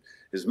and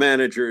his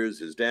managers,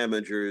 his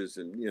damagers,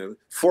 and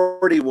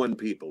 41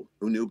 people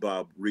who knew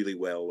Bob really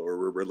well or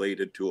were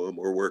related to him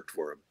or worked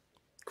for him.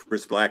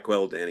 Chris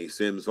Blackwell, Danny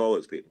Sims, all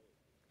those people.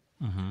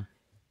 Mm-hmm.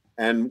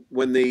 And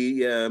when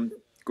the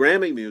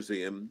Grammy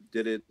Museum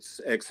did its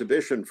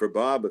exhibition for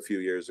Bob a few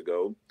years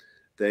ago,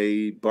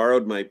 they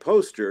borrowed my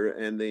poster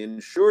and they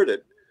insured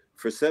it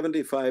for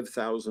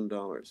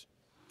 $75,000.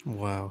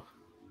 Wow.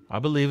 I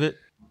believe it.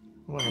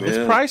 Wow. It's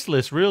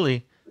priceless,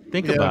 really.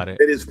 Think about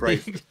it. It is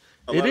priceless.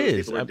 A lot it of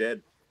is. people are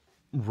dead.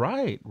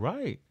 Right.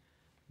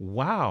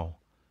 Wow.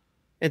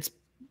 It's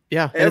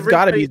got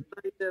to be.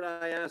 That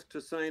I asked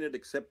to sign it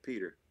except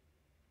Peter.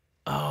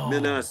 Oh.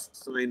 Minas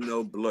sign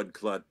no blood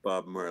clot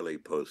Bob Marley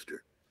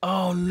poster.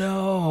 Oh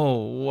no!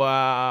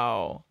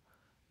 Wow,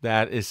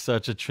 that is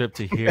such a trip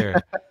to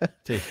hear.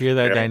 To hear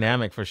that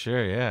dynamic for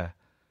sure. Yeah.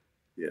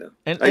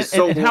 And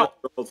how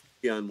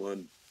on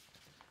one.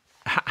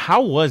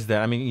 How was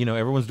that? I mean,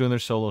 everyone's doing their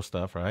solo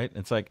stuff, right?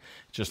 It's like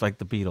just like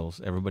the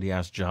Beatles. Everybody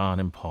asked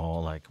John and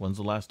Paul, like, "When's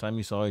the last time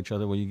you saw each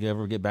other? Will you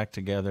ever get back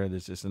together?"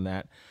 This and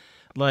that.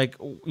 Like,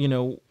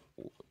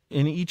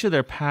 in each of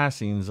their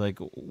passings, like,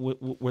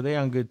 were they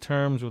on good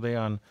terms? Were they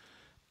on?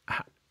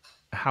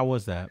 How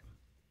was that?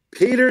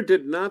 Peter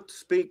did not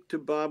speak to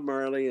Bob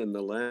Marley in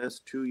the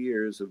last 2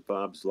 years of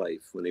Bob's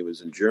life. When he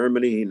was in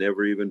Germany, he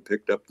never even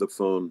picked up the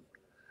phone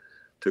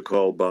to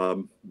call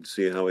Bob and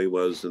see how he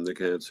was in the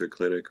cancer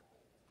clinic.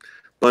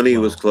 Bunny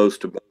was close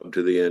to Bob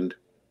to the end.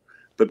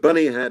 But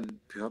Bunny had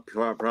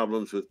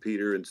problems with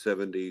Peter in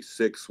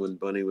 76 when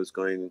Bunny was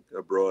going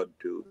abroad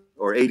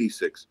or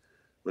 86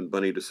 when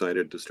Bunny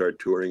decided to start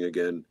touring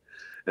again.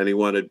 And he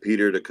wanted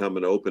Peter to come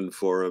and open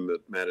for him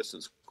at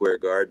Madison Square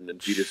Garden. And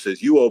Peter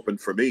says, "You open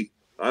for me.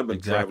 I've been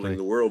traveling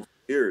the world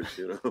for years,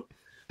 you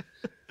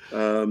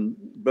know."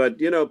 But,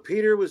 you know,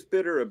 Peter was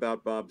bitter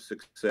about Bob's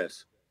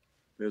success.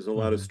 There's a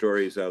lot of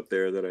stories out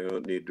there that I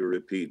don't need to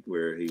repeat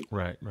where he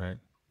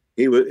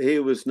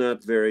was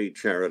not very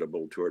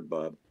charitable toward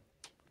Bob.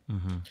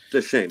 It's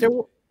a shame. There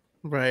was.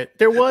 But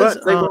they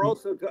were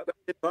also,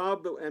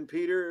 Bob and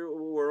Peter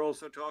were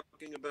also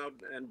talking about,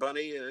 and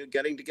Bunny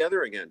getting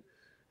together again.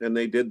 And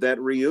they did that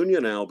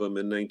reunion album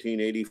in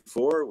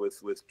 1984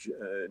 with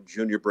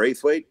Junior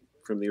Braithwaite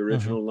from the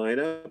original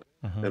lineup,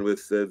 and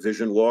with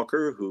Vision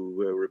Walker,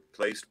 who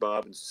replaced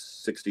Bob in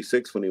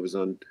 66 when he was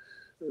in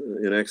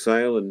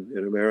exile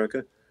in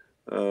America.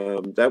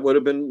 That would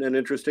have been an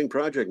interesting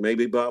project.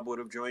 Maybe Bob would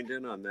have joined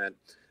in on that.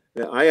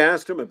 I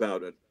asked him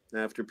about it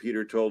after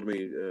Peter told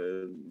me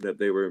that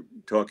they were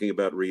talking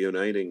about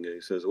reuniting. He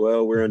says,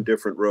 "Well, we're on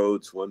different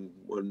roads. One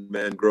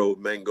man grow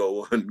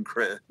mango, one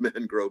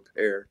man grow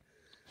pear."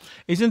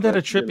 Isn't that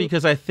a trip?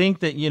 Because I think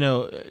that, you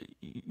know,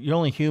 you're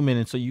only human.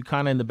 And so you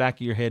kind of in the back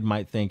of your head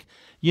might think,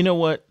 you know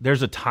what,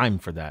 there's a time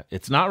for that.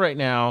 It's not right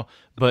now,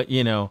 but,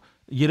 you know,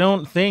 you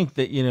don't think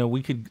that, you know,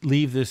 we could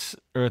leave this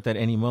earth at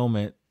any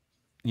moment.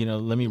 You know,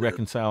 let me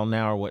reconcile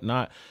now or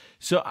whatnot.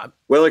 So,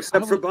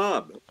 except for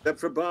Bob,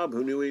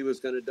 who knew he was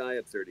going to die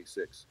at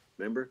 36.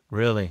 Remember?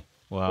 Really?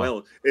 Wow.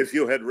 Well, if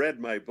you had read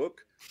my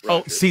book,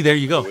 Roger, see, there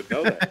you go. you would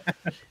know that.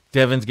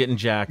 Devin's getting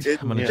jacked.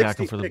 I'm going to jack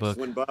him for the book.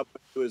 When Bob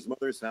went to his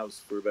mother's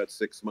house for about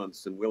 6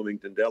 months in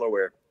Wilmington,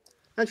 Delaware,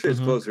 actually it's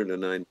closer to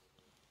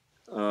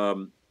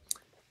 9.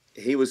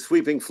 He was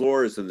sweeping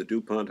floors in the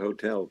DuPont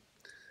Hotel,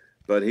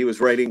 but he was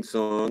writing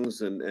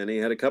songs, and he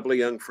had a couple of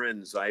young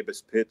friends,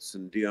 Ibis Pitts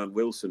and Dion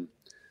Wilson.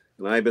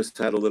 And Ibis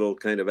had a little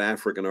kind of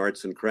African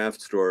arts and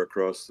crafts store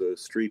across the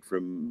street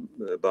from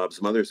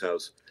Bob's mother's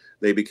house.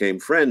 They became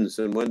friends,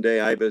 and one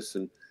day Ibis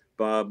and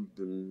Bob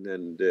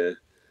and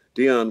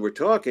Dion were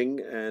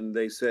talking, and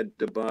they said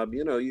to Bob,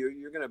 "You know,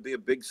 you're going to be a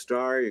big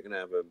star. You're going to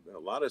have a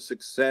lot of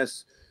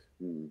success,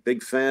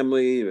 big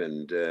family,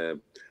 and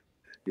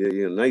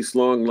you know, nice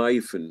long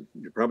life, and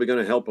you're probably going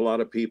to help a lot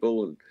of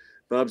people." And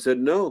Bob said,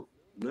 "No."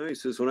 He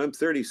says, "When I'm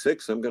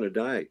 36, I'm going to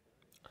die."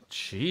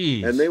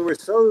 Jeez. And they were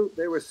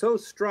so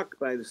struck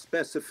by the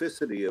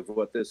specificity of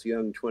what this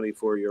young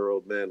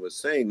 24-year-old man was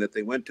saying that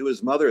they went to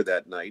his mother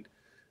that night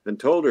and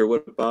told her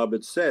what Bob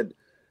had said.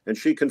 And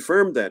she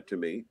confirmed that to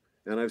me.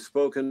 And I've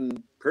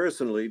spoken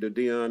personally to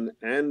Dion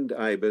and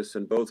Ibis,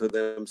 and both of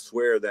them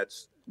swear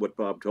that's what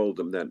Bob told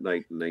them that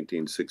night in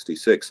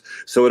 1966.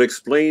 So it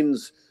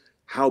explains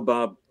how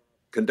Bob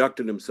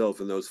conducted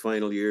himself in those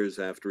final years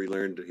after he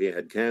learned he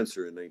had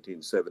cancer in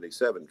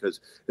 1977, because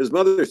his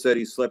mother said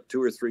he slept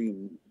 2 or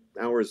 3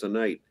 hours a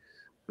night.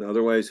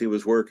 Otherwise, he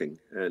was working,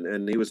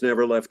 and he was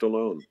never left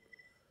alone.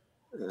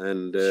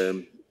 And,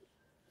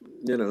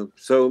 you know,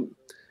 so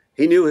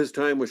he knew his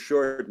time was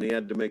short and he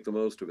had to make the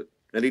most of it.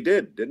 And he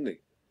did, didn't he?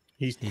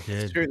 He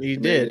did. Certainly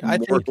did. I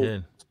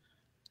think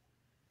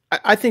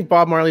think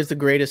Bob Marley is the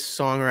greatest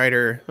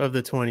songwriter of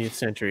the 20th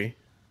century.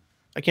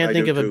 I can't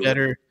think of a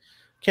better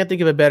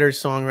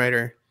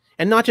songwriter.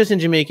 And not just in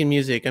Jamaican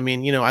music. I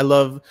mean, you know, I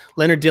love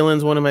Leonard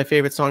Dillon's one of my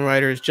favorite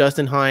songwriters,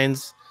 Justin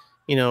Hines,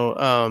 you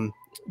know,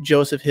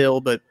 Joseph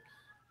Hill, but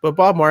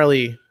Bob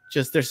Marley,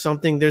 just there's no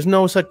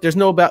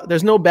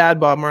bad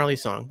Bob Marley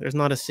song. There's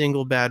not a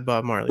single bad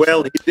Bob Marley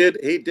song.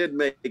 He did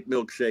make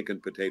milkshake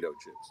and potato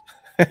chips.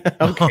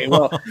 Okay,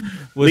 well,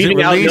 was it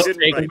released?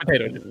 Milkshake and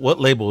potato chips. What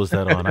label is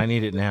that on? I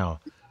need it now.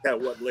 Yeah,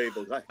 what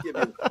label? I give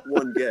you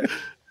one guess.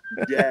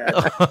 Yeah.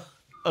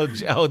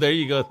 Oh, there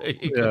you go. There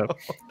you go.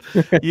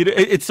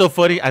 It's so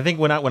funny. I think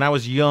when I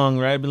was young,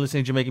 right? I've been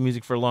listening to Jamaican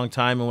music for a long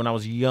time, and when I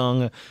was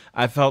young,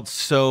 I felt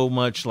so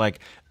much like,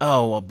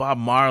 oh, well, Bob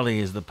Marley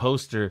is the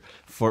poster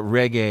for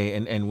reggae.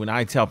 And when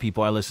I tell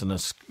people I listen to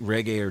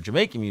reggae or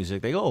Jamaican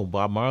music, they go, "Oh,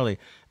 Bob Marley."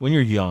 When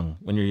you're a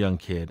young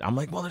kid, I'm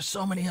like, well, there's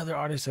so many other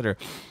artists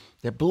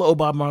that blow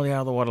Bob Marley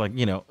out of the water. Like,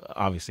 you know,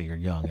 obviously you're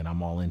young, and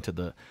I'm all into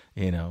the,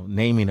 you know,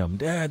 naming them.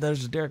 Dad,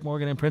 there's Derek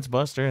Morgan and Prince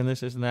Buster and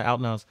this and that,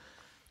 Alton Ellis.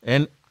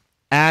 And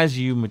as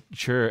you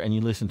mature and you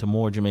listen to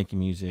more Jamaican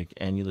music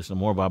and you listen to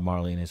more Bob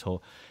Marley and his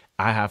whole,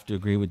 I have to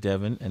agree with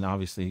Devin and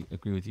obviously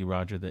agree with you,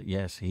 Roger, that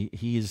yes, he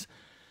is,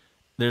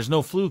 there's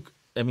no fluke.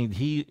 I mean,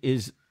 he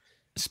is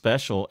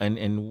special,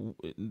 and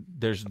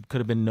there's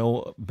could have been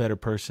no better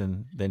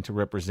person than to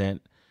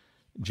represent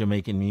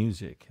Jamaican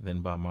music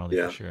than Bob Marley,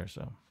 for sure.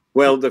 So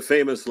Well, the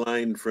famous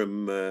line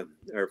from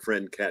our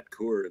friend Kat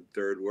Coor in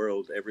Third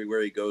World,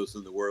 everywhere he goes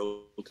in the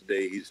world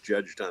today, he's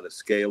judged on a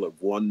scale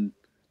of 1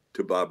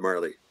 to Bob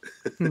Marley.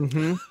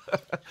 Mm-hmm.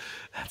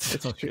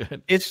 That's so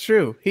good. It's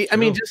true. I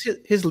mean, just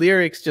his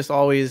lyrics, just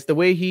always the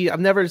way I've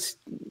never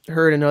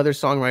heard another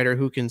songwriter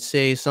who can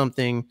say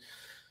something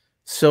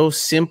so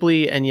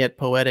simply and yet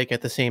poetic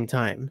at the same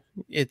time.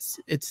 That's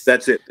it. It's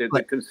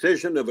the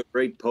concision of a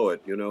great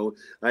poet. You know,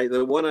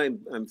 the one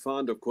I'm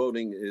fond of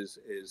quoting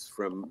is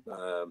from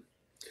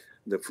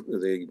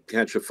the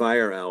Catch a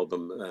Fire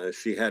album.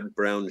 She had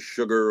brown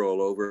sugar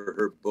all over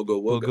her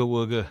booga wooga. Booga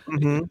wooga.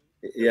 Mm-hmm.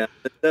 Yeah,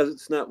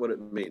 that's not what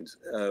it means.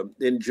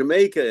 In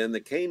Jamaica, in the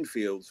cane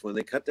fields, when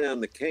they cut down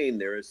the cane,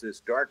 there is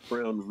this dark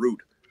brown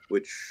root,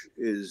 which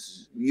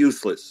is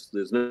useless.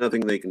 There's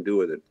nothing they can do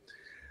with it.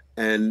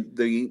 And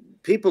the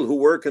people who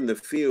work in the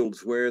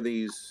fields wear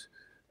these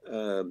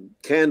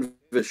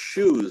canvas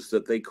shoes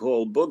that they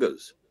call booga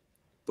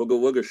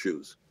wooga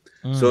shoes.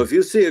 So if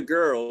you see a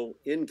girl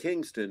in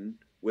Kingston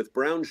with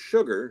brown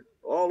sugar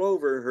all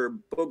over her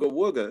booga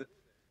wooga,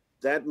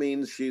 that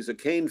means she's a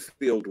cane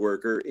field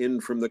worker in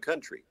from the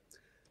country.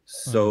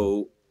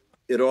 So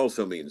it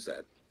also means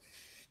that.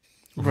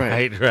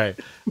 Right.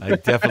 I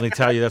definitely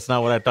tell you that's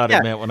not what I thought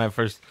it meant when I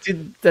first.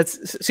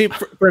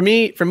 For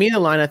me, the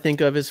line I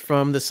think of is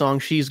from the song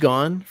 "She's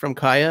Gone" from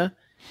Kaya,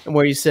 and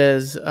where he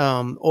says,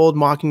 "Old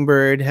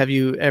mockingbird, have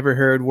you ever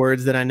heard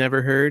words that I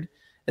never heard?"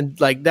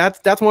 And like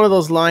that's one of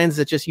those lines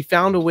that just he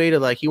found a way to,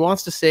 like, he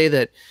wants to say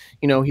that,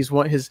 you know, his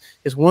woman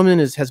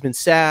has been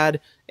sad,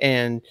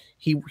 and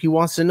he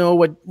wants to know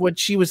what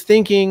she was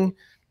thinking.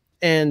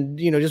 And,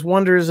 you know, just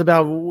wonders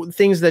about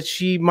things that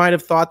she might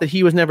have thought that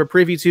he was never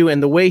privy to.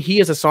 And the way he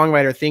as a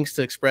songwriter thinks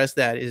to express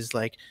that is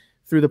like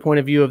through the point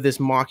of view of this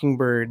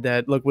mockingbird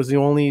that was the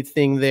only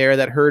thing there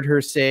that heard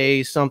her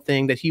say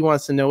something that he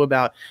wants to know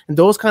about. And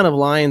those kind of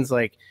lines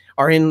like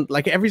are in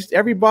like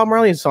every Bob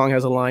Marley song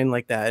has a line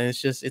like that. And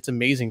it's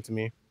amazing to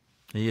me.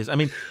 He is. I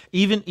mean,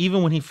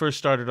 even when he first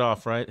started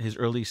off, right, his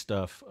early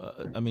stuff.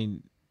 I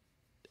mean,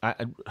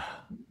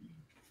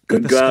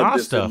 good God,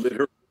 this stuff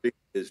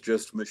is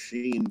just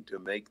machine to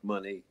make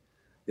money.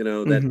 You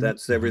know,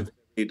 that's everything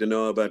you need to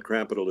know about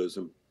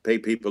capitalism. Pay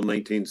people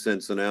 19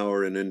 cents an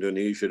hour in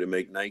Indonesia to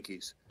make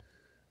Nikes,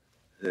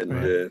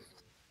 and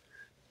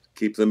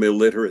keep them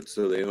illiterate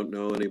so they don't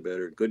know any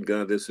better. Good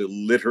God, this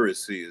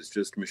illiteracy is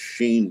just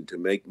machine to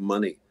make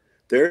money.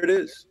 There it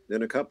is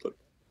in a couplet.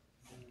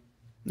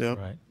 Yeah.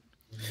 Right.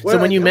 Well,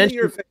 so when you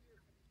mentioned,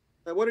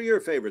 what are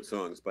your favorite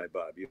songs by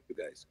Bob? You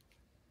guys.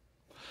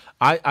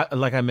 I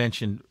like I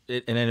mentioned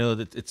it, and I know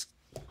that it's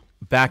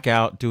Back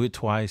Out, Do It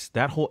Twice.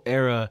 That whole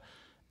era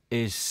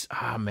is,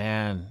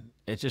 man,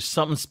 it's just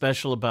something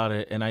special about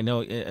it. And I know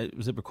it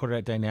was recorded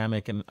at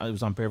Dynamic, and it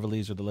was on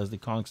Beverly's or the Leslie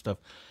Kong stuff.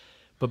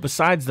 But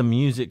besides the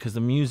music, because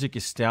the music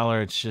is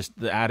stellar, it's just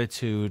the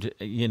attitude.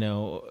 You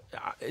know,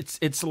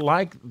 it's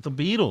like the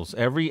Beatles.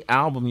 Every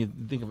album you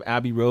think of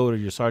Abbey Road or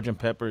your Sgt.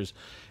 Pepper's,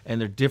 and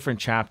they're different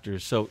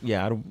chapters. So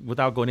yeah,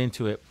 without going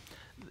into it,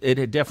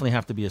 it'd definitely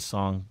have to be a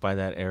song by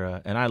that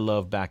era. And I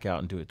love Back Out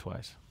and Do It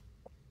Twice.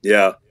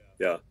 Yeah.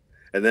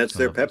 And that's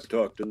their pep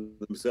talk to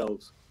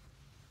themselves.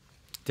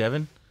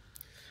 Devin?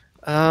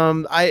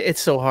 It's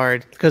so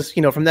hard because,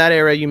 you know, from that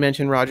era you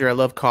mentioned, Roger, I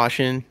love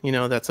Caution. You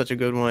know, that's such a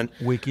good one.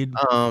 Wicked.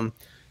 I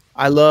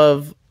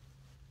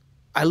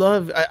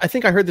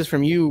think I heard this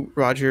from you,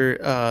 Roger,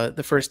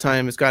 the first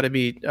time. It's got to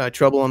be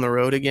Trouble on the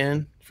Road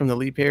Again from the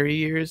Lee Perry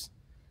years.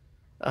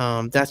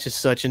 That's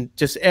just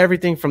just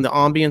everything from the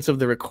ambience of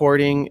the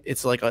recording.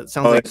 It's like, it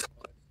sounds like,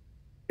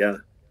 yeah,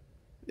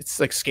 it's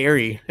like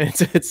scary.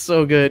 It's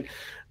so good.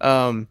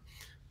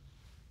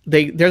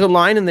 There's a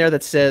line in there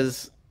that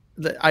says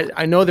that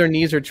I know their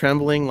knees are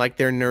trembling like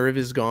their nerve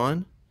is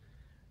gone.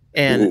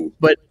 And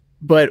but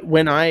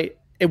when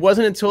it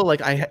wasn't until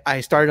like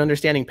I started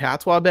understanding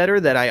patois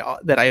better that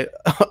I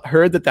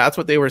heard that that's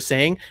what they were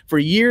saying. For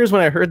years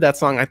when I heard that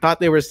song, I thought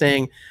they were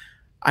saying,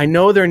 I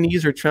know their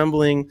knees are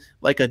trembling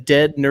like a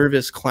dead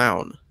nervous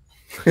clown.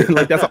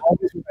 Like that's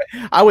always,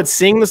 I would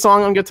sing the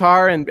song on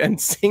guitar and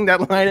sing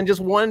that line, and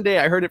just one day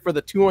I heard it for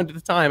the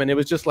 200th time, and it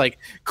was just like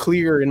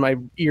clear in my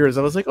ears.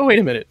 I was like, oh, wait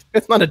a minute,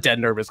 it's not a dead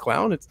nervous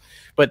clown.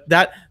 But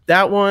that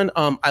one,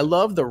 I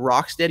love the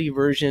Rocksteady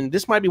version.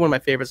 This might be one of my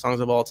favorite songs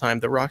of all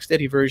time, the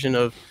Rocksteady version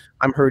of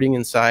I'm Hurting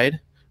Inside,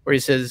 where he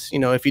says, you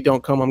know, if you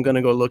don't come, I'm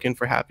gonna go looking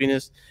for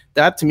happiness.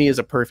 That to me is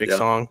a perfect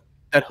song.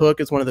 That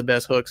hook is one of the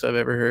best hooks I've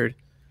ever heard.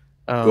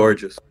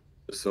 Gorgeous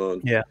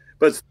song. Yeah.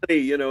 But it's funny,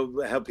 you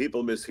know, how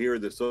people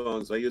mishear the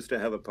songs. I used to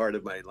have a part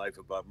of my Life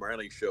of Bob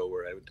Marley show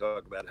where I would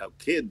talk about how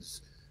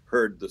kids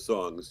heard the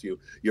songs.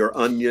 Your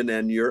onion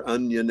and your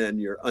onion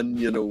and your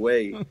onion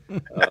away.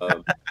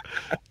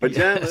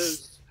 Pajamas.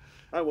 Yes.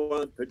 I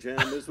want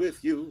pajamas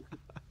with you.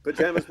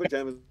 Pajamas.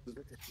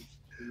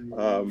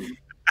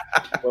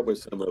 What were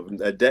some of them?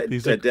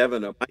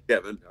 Devin, Mike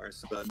Devin, our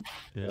son,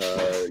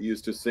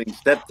 used to sing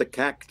 "Set the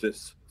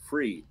Cactus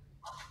Free."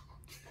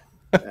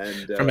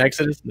 And from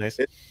Exodus. Nice.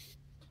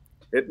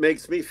 It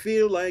makes me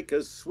feel like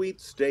a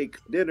sweet steak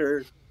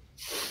dinner.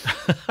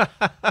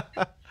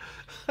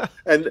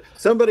 And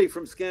somebody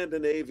from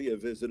Scandinavia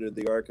visited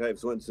the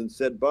archives once and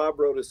said Bob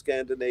wrote a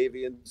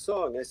Scandinavian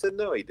song. I said,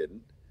 no, he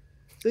didn't.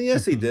 So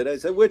yes, he did. I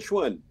said, which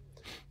one?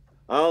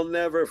 I'll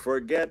never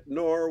forget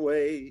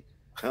Norway,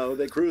 how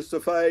they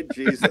crucified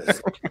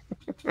Jesus.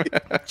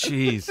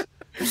 Jeez.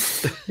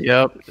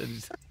 Yep.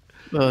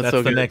 That's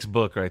so the good. next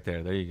book right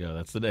there. There you go.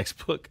 That's the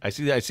next book. I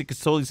could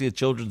totally see a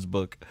children's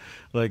book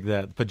like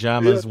that.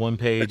 Pajamas, one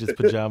page, it's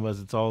pajamas.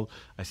 It's all,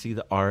 I see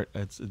the art.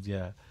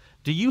 Yeah.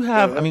 Do you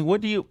have, I mean, what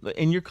do you,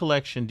 in your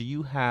collection, do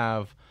you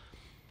have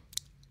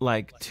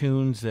like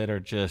tunes that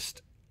are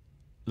just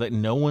like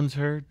no one's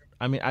heard?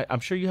 I mean, I'm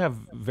sure you have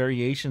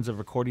variations of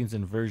recordings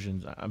and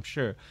versions, I'm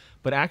sure,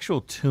 but actual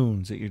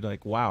tunes that you're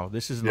like, wow,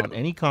 this isn't on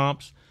any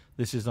comps.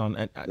 This is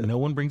on, no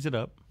one brings it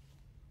up.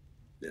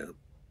 Yeah.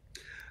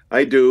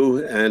 I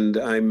do, and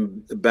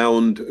I'm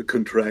bound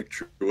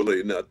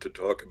contractually not to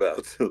talk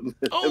about them.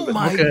 Oh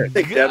my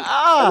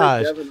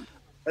gosh!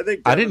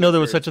 I didn't know there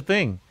was such a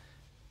thing.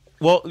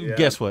 Well,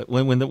 guess what?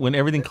 When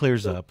everything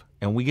clears up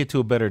and we get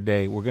to a better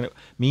day,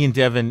 me and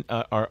Devin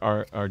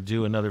are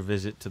due another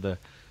visit to the.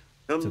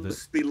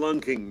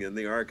 Spelunking in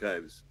the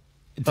archives.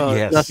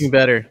 Yes. Nothing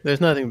better.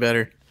 There's nothing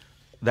better.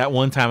 That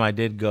one time I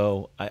did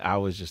go, I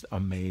was just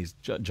amazed,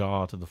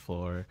 jaw to the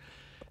floor.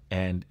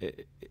 And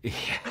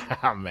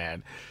yeah,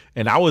 man.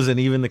 And I wasn't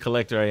even the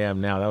collector I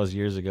am now. That was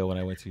years ago when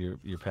I went to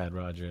your pad,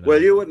 Roger. And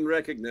you wouldn't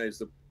recognize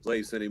the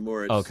place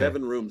anymore. It's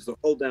 7 rooms. The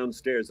whole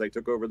downstairs. I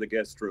took over the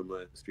guest room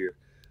last year.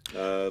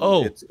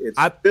 It's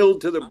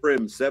filled to the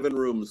brim. 7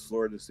 rooms,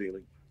 floor to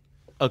ceiling.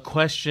 A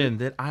question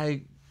that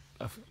I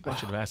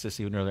should have asked this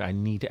even earlier. I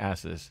need to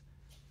ask this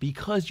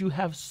because you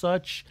have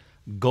such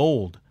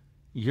gold.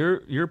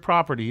 Your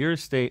property, your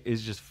estate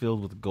is just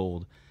filled with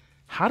gold.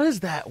 How does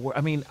that work?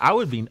 I mean, I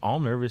would be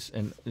all nervous.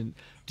 And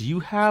do you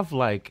have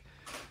like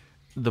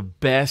the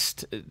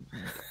best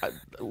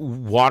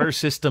water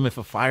system if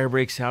a fire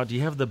breaks out? Do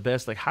you have the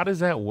best? Like, how does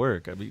that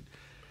work? I mean,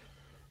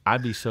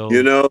 I'd be so.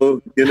 You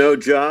know,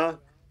 Ja.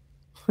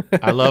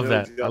 I love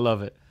that. Ja. I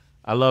love it.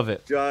 I love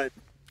it.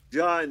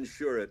 Ja,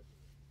 insure it.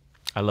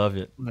 I love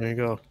it. There you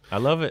go. I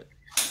love it.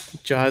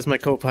 Ja is my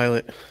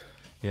co-pilot.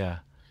 Yeah.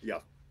 Yeah.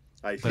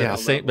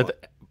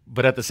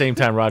 But at the same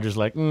time, Roger's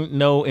like,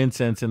 no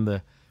incense in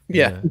the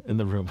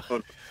room.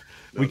 Oh,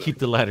 we keep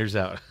the ladders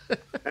out.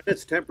 And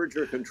it's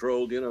temperature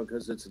controlled,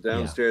 because it's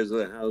downstairs of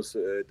the house.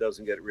 It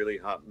doesn't get really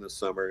hot in the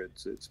summer.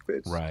 It's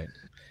right.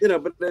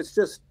 But it's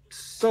just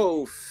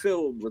so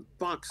filled with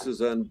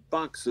boxes on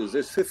boxes.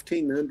 There's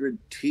 1,500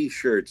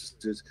 T-shirts.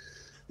 There's,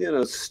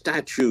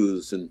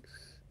 statues and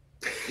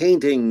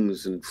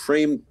paintings and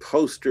framed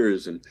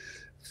posters and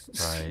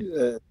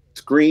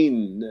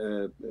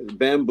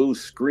bamboo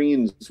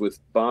screens with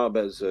Bob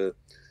as a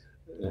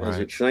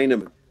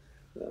Chinaman.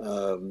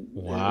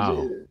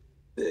 Wow.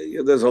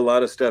 There's a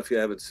lot of stuff you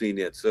haven't seen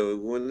yet. So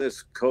when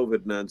this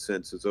COVID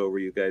nonsense is over,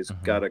 you guys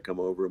got to come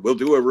over. We'll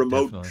do a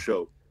remote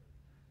show.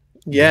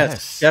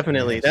 Yes,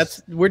 definitely.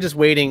 Yes. We're just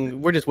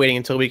waiting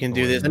until we can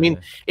do this. I mean,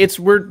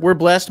 we're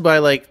blessed by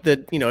like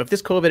if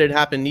this COVID had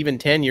happened even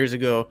 10 years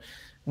ago,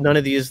 none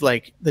of these,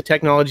 like, the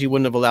technology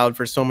wouldn't have allowed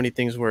for so many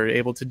things we're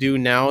able to do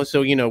now.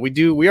 So,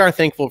 we are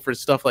thankful for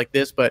stuff like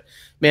this, but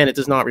man, it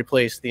does not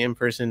replace the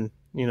in-person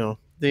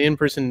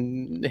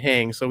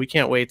hang. So we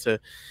can't wait to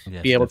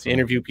be able to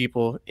interview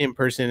people in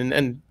person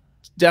and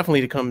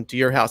definitely to come to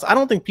your house. I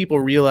don't think people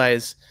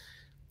realize,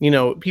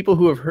 people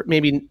who have heard,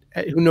 maybe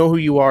who know who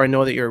you are and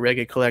know that you're a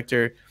reggae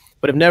collector,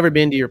 but have never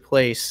been to your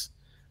place.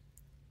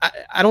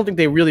 I don't think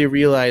they really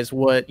realize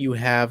what you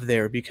have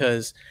there,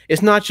 because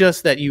it's not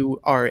just that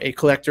you are a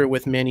collector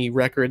with many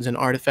records and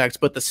artifacts,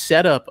 but the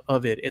setup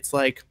of it. It's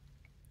like,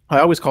 I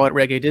always call it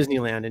Reggae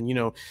Disneyland. And,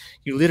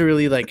 you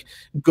literally like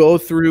go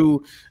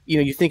through,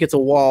 you think it's a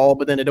wall,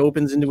 but then it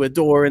opens into a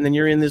door, and then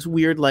you're in this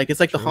weird, like, it's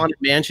like the Haunted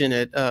Mansion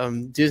at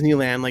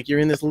Disneyland. Like, you're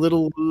in this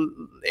little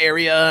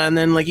area, and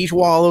then like each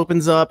wall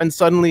opens up, and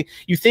suddenly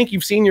you think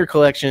you've seen your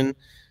collection.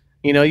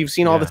 You've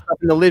seen all the stuff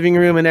in the living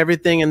room and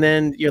everything, and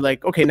then you're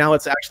like, okay, now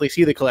let's actually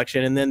see the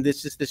collection. And then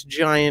this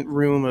giant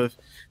room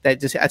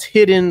that's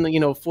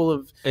hidden, full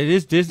of. It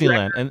is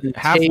Disneyland, and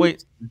halfway.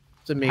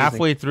 It's amazing.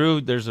 Halfway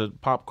through, there's a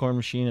popcorn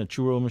machine, a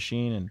churro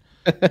machine, and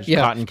there's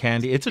cotton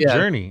candy. It's a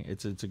journey.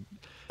 It's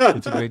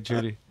a great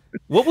journey.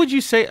 What would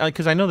you say?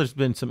 Because I know there's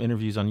been some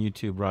interviews on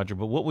YouTube, Roger.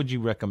 But what would you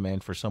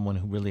recommend for someone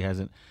who really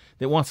hasn't,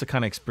 that wants to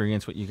kind of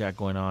experience what you got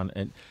going on?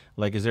 And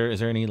like, is there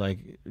any like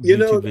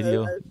YouTube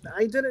video?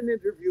 I did an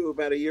interview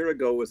about a year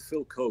ago with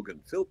Phil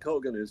Cogan. Phil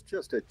Cogan is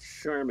just a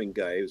charming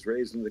guy. He was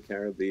raised in the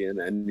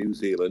Caribbean and New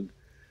Zealand,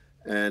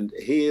 and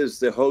he is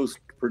the host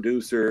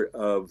producer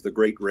of The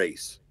Great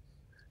Race.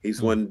 He's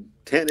won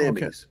 10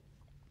 Emmys,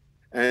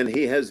 and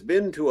he has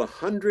been to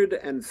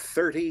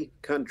 130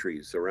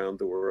 countries around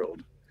the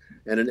world.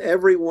 And in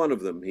every one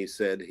of them, he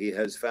said, he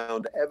has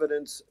found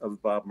evidence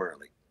of Bob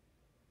Marley.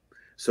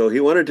 So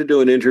he wanted to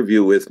do an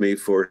interview with me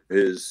for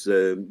his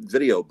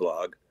video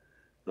blog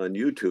on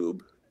YouTube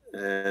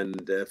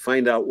and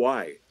find out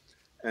why.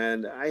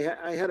 And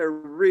I had a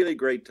really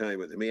great time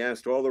with him. He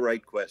asked all the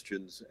right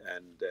questions,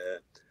 and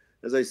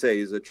as I say,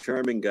 he's a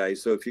charming guy.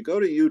 So if you go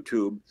to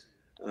YouTube,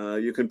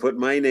 you can put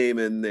my name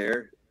in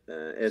there,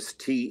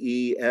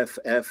 Steffens,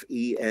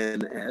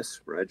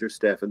 Roger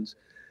Steffens.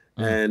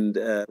 And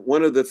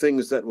one of the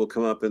things that will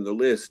come up in the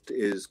list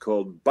is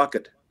called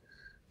Bucket,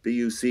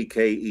 Bucket,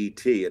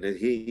 and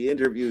he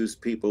interviews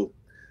people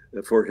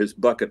for his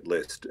bucket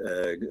list.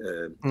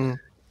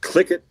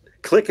 Click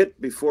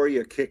it before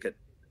you kick it.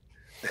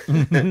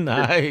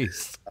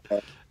 Nice.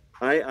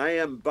 I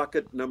am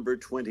bucket number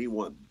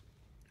 21.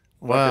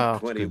 Wow.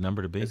 20. Good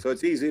number to be. So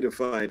it's easy to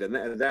find,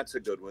 and that's a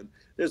good one.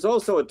 There's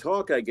also a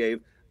talk I gave.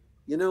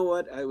 You know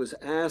what? I was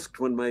asked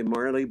when my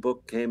Marley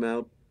book came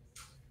out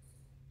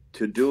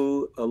to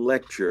do a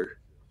lecture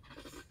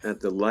at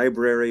the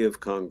Library of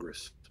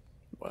Congress.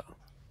 Wow.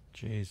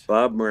 Jeez.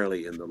 Bob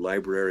Marley in the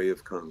Library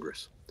of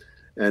Congress.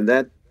 And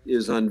that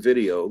is on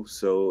video.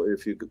 So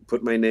if you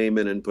put my name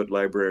in and put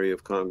Library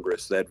of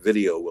Congress, that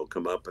video will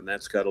come up. And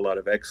that's got a lot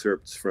of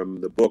excerpts from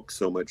the book,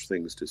 So Much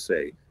Things to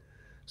Say.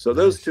 So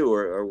those two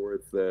are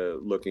worth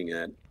looking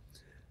at.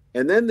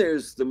 And then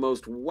there's the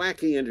most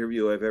wacky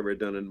interview I've ever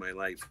done in my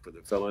life with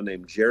a fellow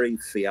named Jerry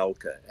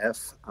Fialka,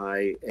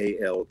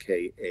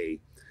 Fialka.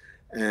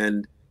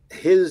 And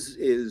his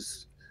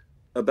is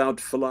about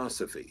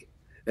philosophy.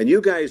 And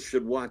you guys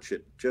should watch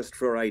it just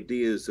for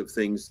ideas of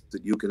things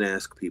that you can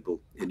ask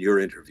people in your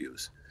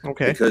interviews.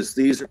 Okay. Because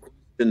these are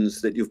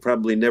questions that you've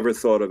probably never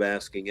thought of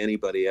asking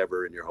anybody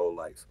ever in your whole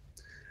life.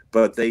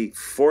 But they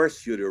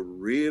force you to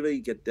really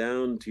get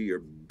down to your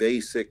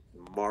basic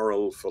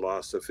moral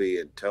philosophy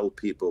and tell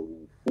people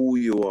who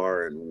you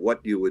are and what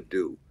you would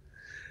do.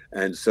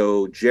 And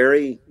so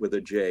Jerry, with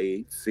a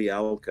J,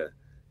 Fialka,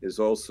 is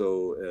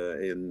also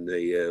in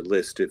the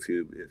list if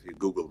you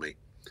Google me.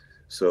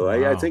 So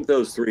wow. I think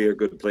those three are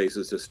good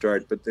places to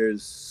start, but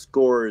there's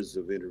scores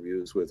of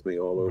interviews with me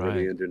all over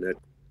the internet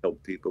to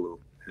help people who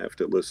have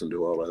to listen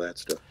to all of that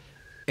stuff.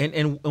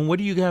 And what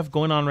do you have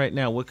going on right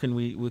now? What can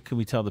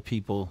we tell the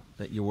people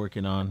that you're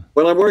working on?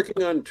 Well, I'm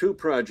working on two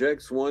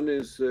projects. One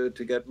is to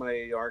get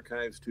my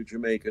archives to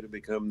Jamaica to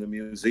become the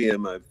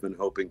museum I've been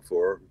hoping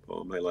for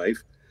all my life.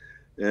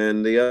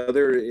 And the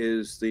other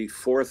is the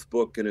fourth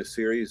book in a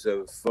series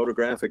of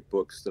photographic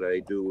books that I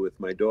do with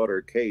my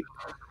daughter, Kate.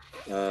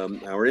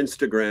 Our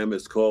Instagram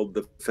is called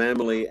The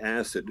Family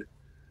Acid.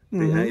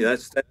 Mm-hmm.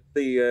 That's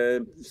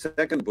the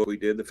second book we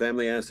did, The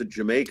Family Acid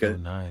Jamaica. Oh,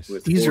 nice.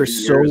 These are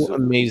so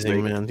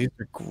amazing, man. These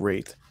are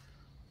great.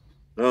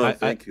 Oh,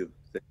 thank you.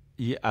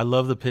 Yeah, I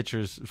love the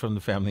pictures from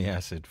The Family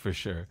Acid for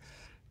sure.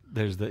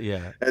 There's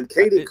And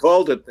Katie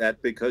called it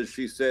that because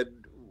she said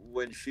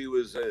when she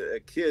was a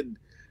kid,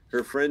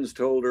 her friends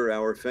told her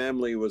our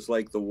family was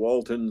like the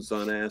Waltons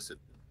on acid.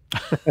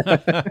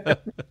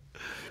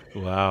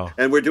 Wow.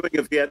 And we're doing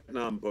a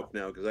Vietnam book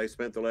now because I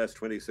spent the last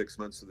 26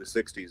 months of the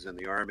 60s in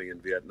the Army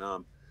in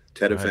Vietnam,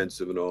 Tet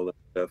Offensive and all that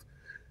stuff.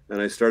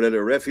 And I started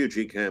a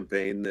refugee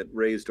campaign that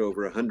raised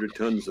over 100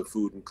 tons of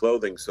food and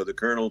clothing. So the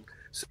colonel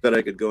said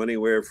I could go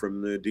anywhere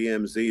from the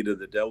DMZ to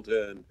the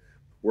Delta and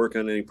work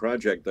on any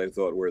project I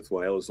thought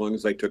worthwhile, as long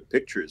as I took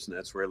pictures. And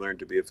that's where I learned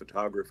to be a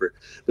photographer.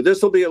 But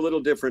this will be a little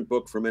different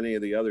book from any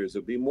of the others.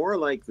 It'll be more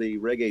like the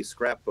reggae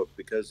scrapbook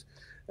because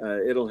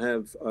it'll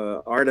have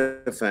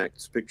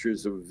artifacts,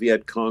 pictures of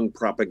Viet Cong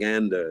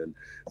propaganda and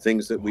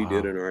things that we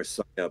did in our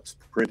PSYOPs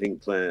printing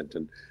plant,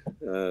 and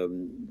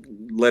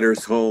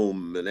letters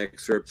home and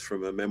excerpts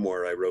from a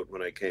memoir I wrote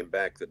when I came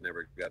back that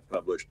never got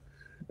published.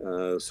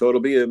 So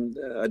it'll be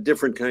a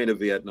different kind of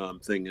Vietnam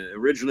thing.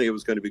 Originally, it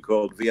was going to be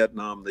called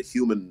Vietnam, the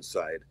Human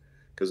Side,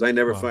 because I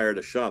never fired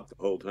a shot the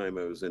whole time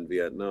I was in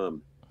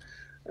Vietnam.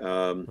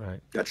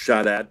 Got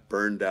shot at,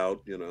 burned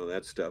out,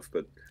 that stuff,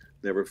 but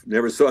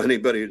never saw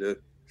anybody to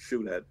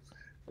shoot at.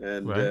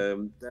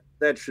 And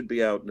that should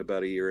be out in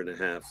about a year and a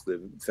half, The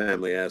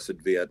Family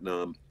Acid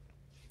Vietnam.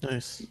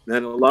 Nice.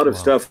 And a lot of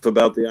stuff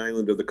about the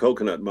island of the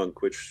Coconut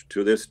Monk, which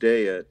to this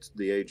day, at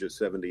the age of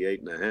 78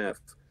 and a half,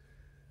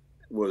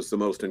 was the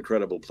most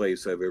incredible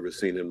place I've ever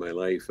seen in my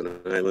life. An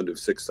island of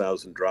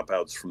 6,000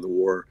 dropouts from the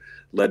war,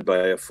 led by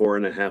a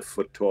 4.5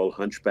 foot tall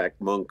hunchback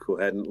monk who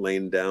hadn't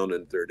lain down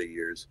in 30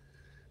 years,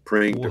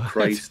 praying to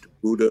Christ,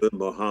 Buddha,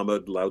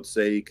 Muhammad, Lao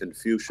Tse,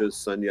 Confucius,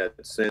 Sun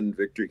Yat-sen,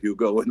 Victor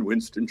Hugo, and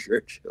Winston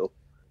Churchill.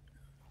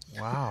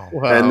 Wow.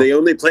 And the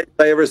only place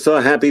I ever saw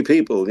happy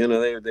people,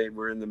 they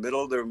were in the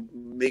middle of the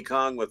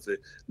Mekong with the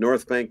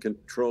North Bank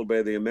controlled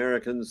by the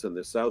Americans and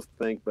the South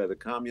Bank by the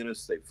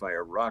Communists. They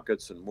fire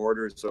rockets and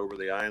mortars over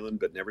the island,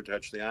 but never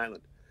touch the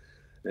island.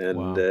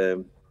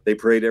 And they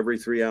prayed every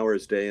 3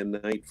 hours, day and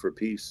night, for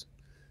peace.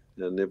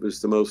 And it was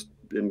the most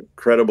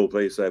incredible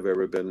place I've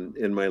ever been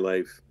in my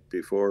life,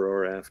 before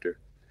or after.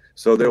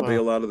 So there'll be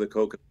a lot of the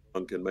Coconut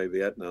Monk in my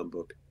Vietnam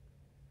book.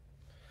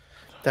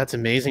 That's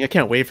amazing. I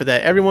can't wait for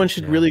that. Everyone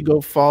should really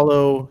go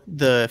follow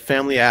The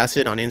Family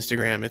Acid on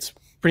Instagram. It's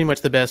pretty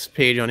much the best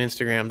page on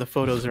Instagram. The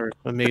photos are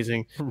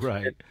amazing.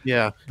 Right.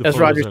 Yeah. As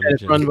Roger said,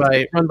 it's run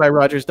by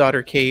Roger's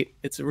daughter, Kate.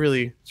 It's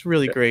really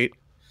great.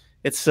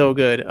 It's so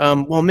good.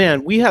 Well,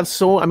 man, we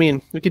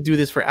could do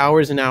this for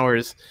hours and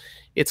hours.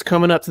 It's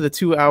coming up to the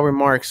 2-hour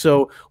mark.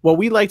 So what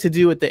we like to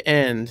do at the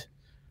end,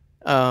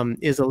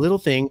 is a little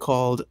thing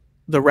called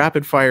the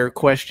rapid fire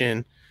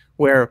question,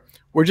 where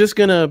we're just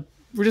gonna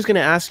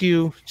ask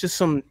you just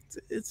some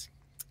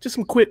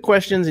quick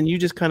questions, and you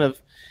just kind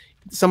of,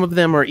 some of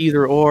them are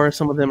either or,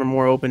 some of them are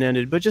more open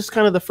ended, but just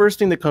kind of the first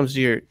thing that comes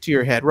to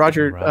your head.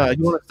 Roger, Right.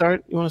 you want to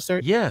start? You want to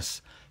start?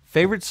 Yes.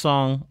 Favorite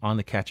song on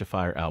the Catch a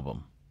Fire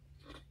album?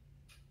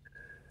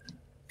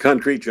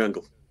 Concrete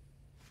Jungle.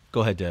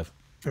 Go ahead, Dev.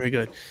 Very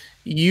good.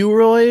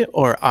 U-Roy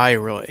or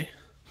I-Roy?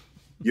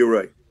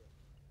 U-Roy.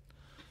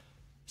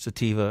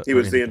 Sativa. He or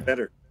was the indica?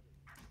 inventor.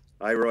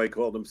 I-Roy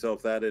called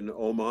himself that in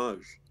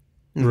homage.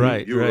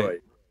 Right, U-Roy. right.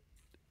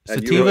 And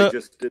Sativa. U-Roy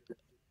just did a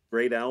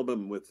great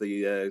album with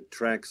the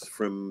tracks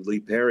from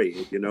Lee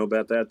Perry. You know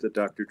about that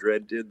Dr.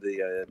 Dredd did,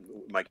 the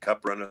My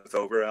Cup Runneth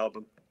Over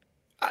album?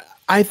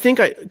 I think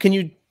can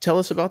you tell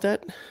us about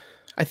that?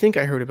 I think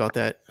I heard about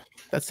that.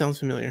 That sounds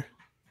familiar.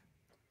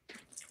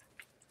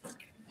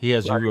 He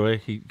has U-Roy.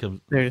 He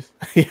comes. There's,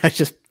 yeah,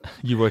 just,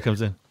 U-Roy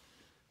comes in.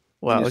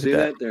 wow. You Look see at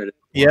that? There it is.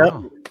 Yeah.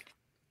 Wow.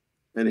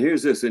 And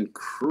here's this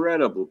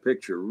incredible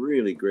picture,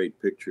 really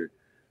great picture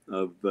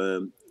of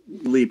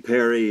Lee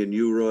Perry and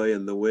U-Roy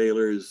and the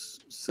Wailers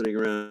sitting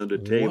around a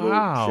table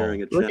Wow.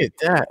 sharing a Look chat. at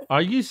that.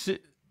 Are you?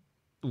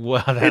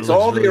 Wow, that It's looks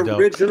all really the dope.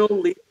 original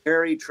Lee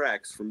Perry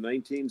tracks from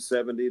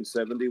 1970 and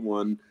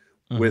 71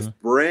 with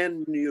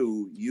brand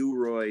new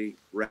U-Roy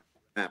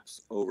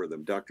raps over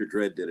them. Dr.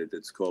 Dredd did it.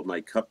 It's called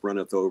My Cup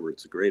Runneth Over.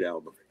 It's a great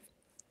album.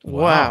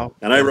 Wow.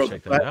 And I Gotta wrote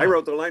check that I out.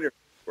 wrote the liner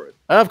for it.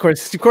 Of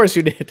course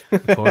you did.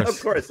 Of course.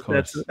 Of course. Of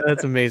course.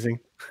 That's amazing.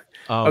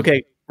 Um,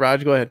 Okay,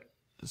 Raj, go ahead.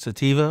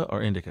 Sativa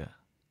or indica?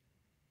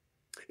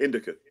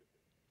 Indica.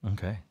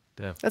 Okay.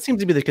 Dev. That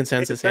seems to be the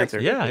consensus In fact, answer.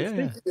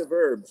 Yeah.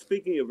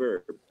 Speaking of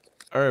herb,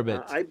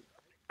 Herbit.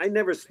 I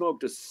never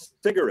smoked a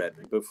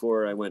cigarette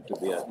before I went to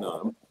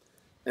Vietnam,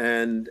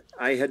 and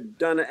I had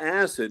done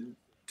acid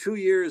 2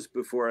 years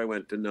before I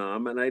went to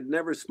Nam, and I'd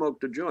never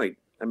smoked a joint.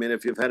 I mean,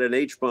 if you've had an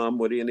H-bomb,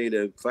 what do you need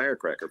a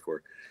firecracker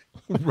for?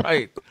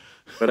 Right.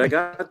 But I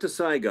got to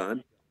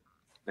Saigon,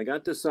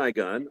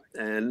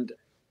 and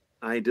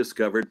I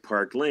discovered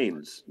Park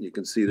Lanes. You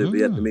can see the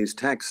Vietnamese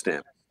tax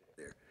stamp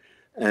there.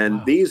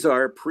 And these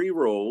are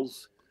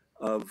pre-rolls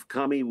of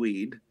commie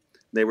weed.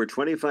 They were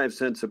 25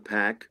 cents a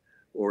pack,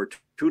 or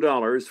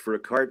 $2 for a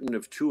carton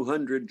of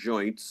 200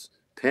 joints,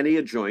 penny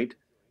a joint.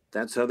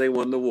 That's how they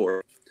won the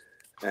war.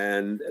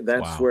 And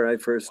that's where I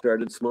first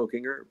started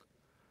smoking herb.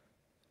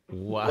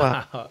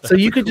 Wow. So That's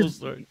you a could cool just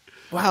story.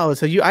 wow.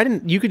 So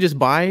you could just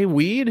buy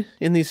weed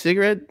in these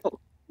cigarette.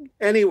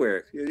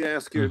 Anywhere. You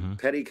ask your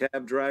petty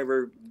cab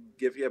driver,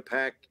 give you a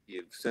pack.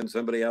 You send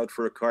somebody out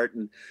for a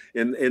carton.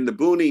 In the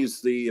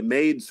boonies, the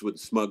maids would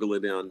smuggle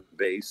it on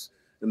base,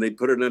 and they'd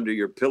put it under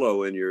your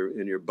pillow in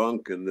your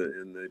bunk in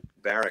the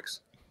barracks.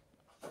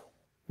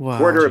 Wow.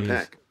 Quarter a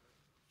pack.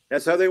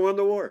 That's how they won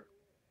the war.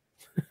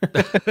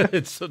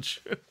 It's so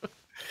true.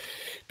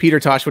 Peter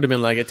Tosh would have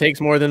been like, it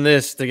takes more than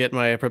this to get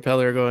my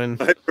propeller going.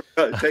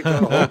 Take the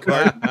whole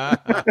carton.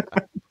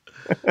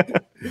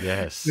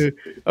 Yes.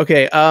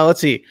 Okay,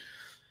 let's see.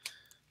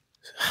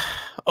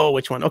 Oh,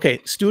 which one? Okay,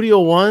 Studio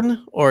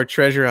One or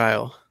Treasure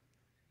Isle?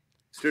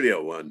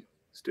 Studio One.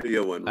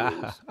 Studio One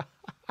rules.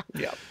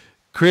 Yeah.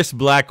 Chris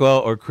Blackwell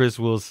or Chris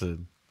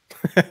Wilson?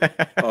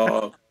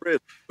 Oh, Chris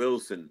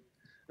Wilson.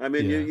 I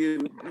mean,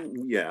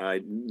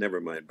 never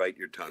mind. Bite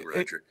your tongue,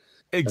 Roger.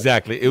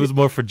 Exactly. It was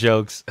more for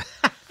jokes.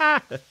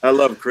 I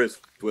love Chris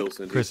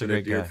Wilson. Chris, He's a been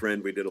a great dear guy.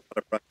 friend. We did a lot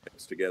of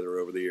projects together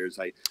over the years.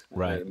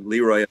 Right.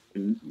 Leroy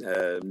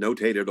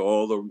notated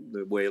all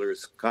the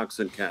Wailers'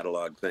 Coxsone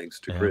catalog thanks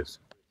to Chris.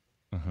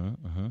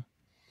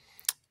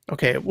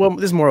 Okay, well,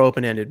 this is more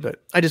open-ended,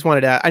 but I just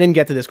wanted to, I didn't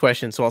get to this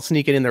question, so I'll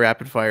sneak it in the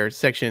rapid fire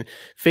section.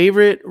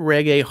 Favorite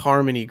reggae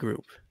harmony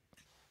group?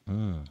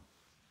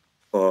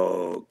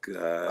 Oh,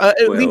 God.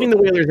 Leaving the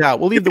Wailers out.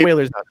 We'll leave the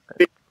Wailers out.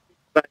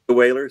 The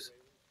Wailers?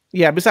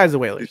 Yeah, besides the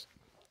Wailers.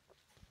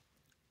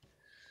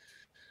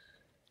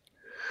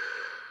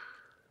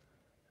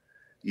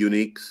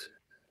 Uniques.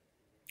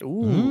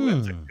 Ooh,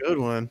 that's a good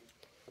one.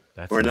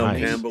 That's Cornell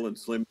nice. Campbell and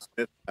Slim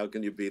Smith. How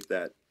can you beat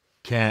that?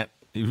 Can't.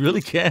 You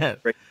really can't.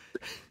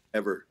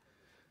 Ever.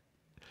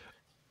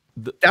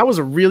 That was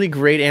a really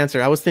great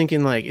answer. I was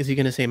thinking, like, is he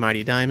going to say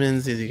Mighty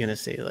Diamonds? Is he going to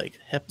say, like,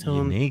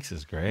 Heptone? Uniques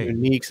is great.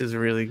 Uniques is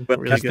really But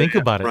really Just good. think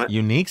about it. Right.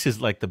 Uniques is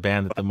like the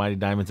band that the Mighty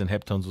Diamonds and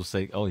Heptones will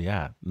say, "Oh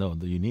yeah, no,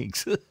 the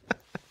Uniques."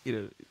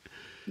 You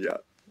Yeah.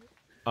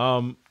 know.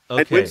 And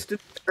Okay. Winston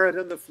Jarrett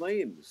and the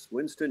Flames.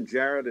 Winston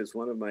Jarrett is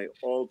one of my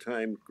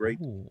all-time great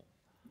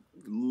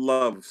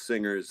love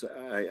singers.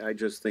 I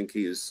just think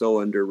he is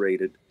so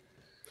underrated.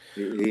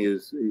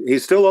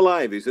 He's still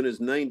alive. He's in his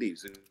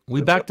 90s.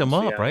 We backed him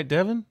up, right,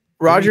 Devin?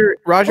 Roger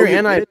you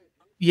and I, did?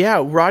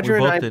 yeah, Roger We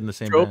and both I did in the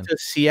same drove band. to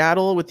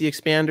Seattle with the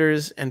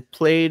Expanders and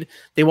played.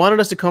 They wanted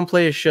us to come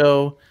play a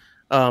show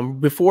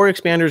before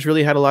Expanders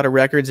really had a lot of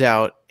records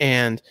out,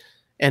 and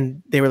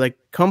they were like,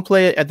 come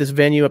play at this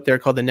venue up there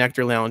called the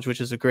Nectar Lounge,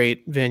 which is a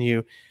great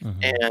venue.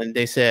 And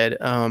they said,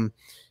 and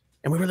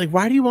we were like,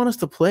 why do you want us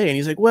to play? And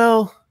he's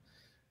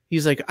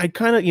like, I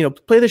kind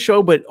of, play the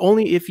show, but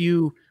only if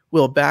you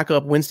we'll back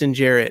up Winston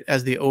Jarrett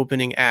as the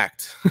opening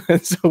act.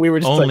 So we were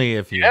just only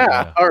like, if you.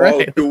 yeah, all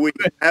right. Oh, do we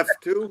have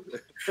to?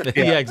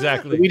 Yeah,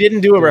 exactly. We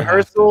didn't do a Do we have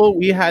rehearsal.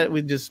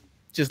 We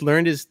just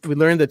learned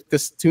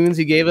the tunes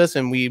he gave us,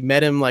 and we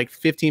met him like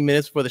 15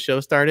 minutes before the show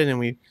started, and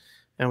we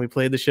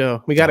played the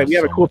show. We have a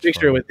so cool much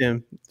picture fun. with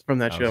him from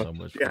that That show. was so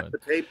much Do you fun. have the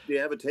tape? Do you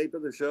have a tape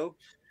of the show?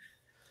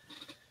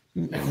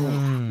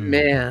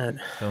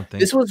 Man, Don't think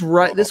this was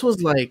right. This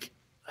was like,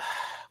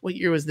 what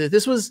year was this?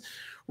 This was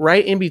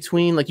right in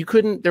between. Like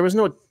there was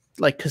no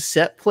like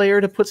cassette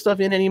player to put stuff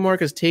in anymore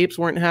because tapes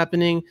weren't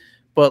happening.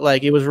 But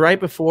like it was right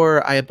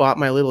before I bought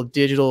my little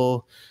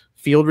digital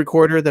field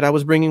recorder that I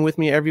was bringing with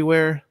me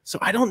everywhere. So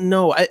I don't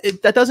know.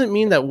 That doesn't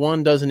mean that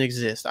one doesn't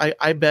exist.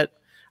 I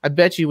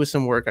bet you with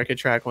some work I could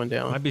track one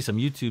down. might be some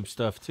YouTube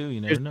stuff too.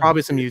 You never There's know.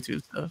 probably some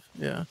YouTube stuff.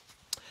 Yeah.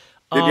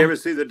 Did you ever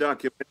see the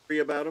documentary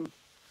about him?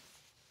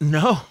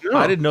 No, No.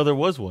 I didn't know there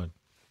was one.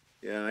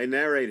 Yeah, I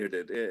narrated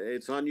it.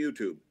 It's on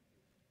YouTube.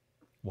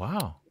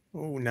 Wow.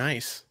 Oh,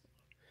 nice.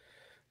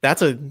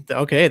 That's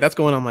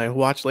going on my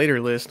watch later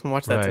list. I'll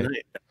watch that Right.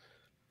 tonight.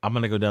 I'm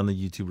gonna go down the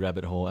YouTube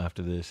rabbit hole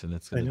after this, and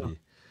it's I gonna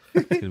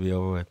know. be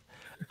over with.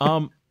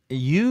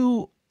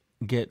 You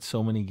get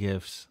so many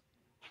gifts,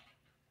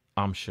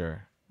 I'm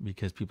sure,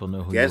 because people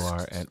know who Guests? you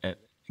are, and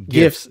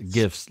Gifts.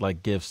 gifts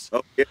like gifts.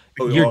 Oh, yeah.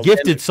 Oh, You're well,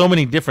 gifted so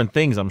many different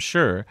things, I'm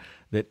sure,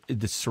 that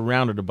it's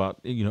surrounded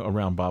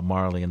around Bob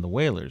Marley and the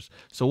Wailers.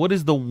 So what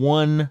is the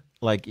one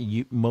like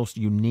most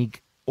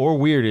unique or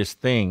weirdest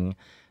thing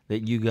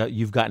that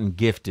you've gotten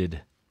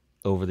gifted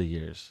over the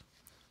years?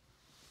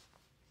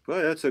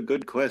 Well, that's a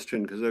good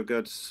question because I've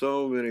got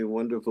so many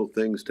wonderful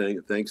things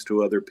thanks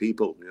to other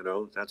people.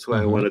 That's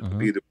why I wanted to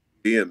be the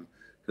museum,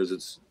 because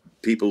it's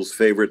people's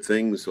favorite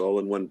things all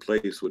in one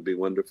place would be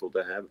wonderful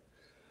to have.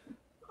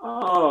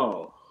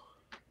 Oh,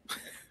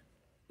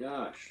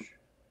 gosh.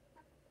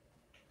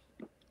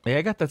 Hey,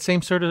 I got that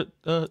same sort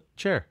of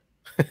chair.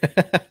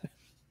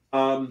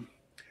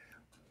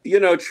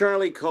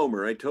 Charlie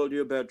Comer. I told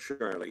you about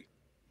Charlie.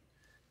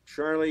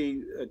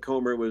 Charlie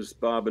Comer was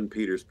Bob and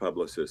Peter's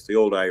publicist, the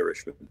old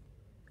Irishman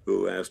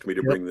who asked me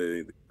to bring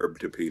the herb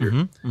to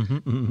Peter.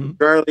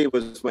 Charlie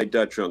was my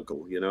Dutch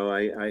uncle.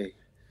 I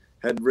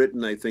had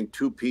written, I think,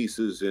 2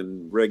 pieces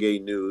in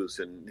Reggae News,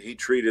 and he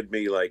treated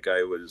me like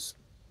I was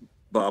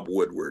Bob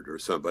Woodward or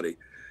somebody.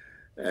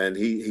 And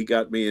he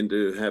got me in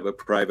to have a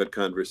private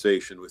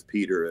conversation with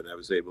Peter, and I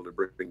was able to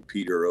bring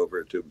Peter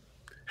over to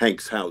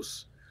Hank's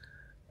house.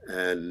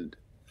 And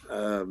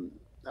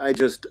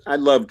I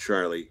loved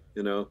Charlie,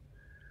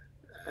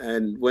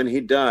 And when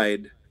he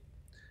died,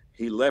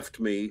 he left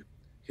me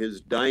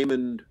his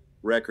diamond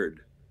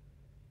record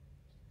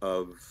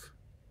of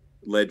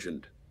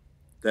legend.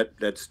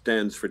 That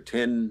stands for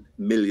 10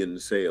 million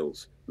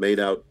sales made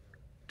out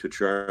to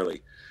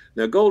Charlie.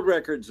 Now, gold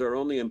records are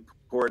only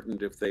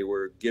important if they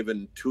were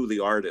given to the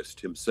artist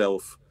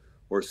himself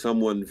or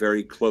someone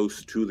very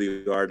close to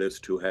the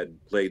artist who had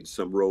played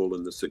some role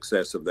in the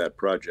success of that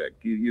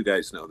project. You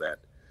guys know that.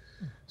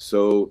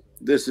 So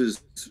this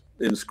is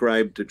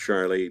inscribed to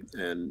Charlie,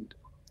 and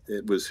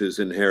it was his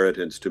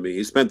inheritance to me.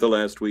 He spent the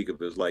last week of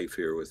his life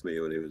here with me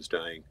when he was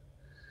dying.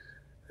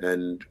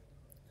 And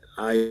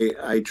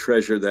I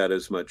treasure that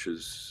as much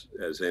as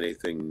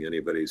anything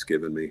anybody's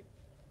given me.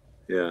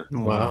 Yeah.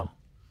 Wow.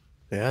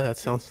 Yeah,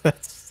 that's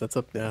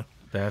up there.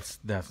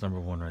 That's number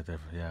one right there.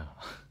 Yeah.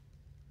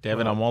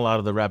 Devin, I'm all out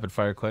of the rapid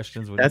fire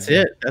questions. That's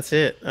it.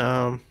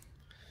 I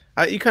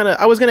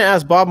was gonna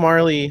ask Bob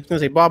Marley. I was gonna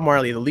say Bob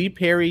Marley, the Lee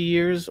Perry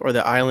years or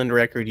the Island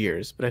record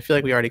years, but I feel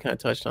like we already kind of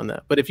touched on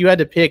that. But if you had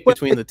to pick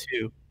between the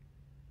two,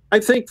 I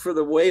think for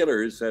the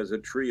Wailers as a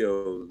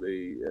trio,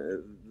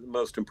 the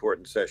most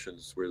important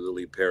sessions were the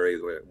Lee Perry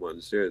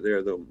ones.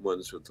 They're the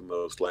ones with the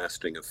most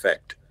lasting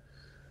effect.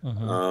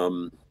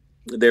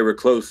 They were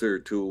closer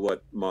to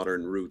what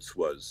modern roots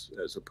was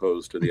as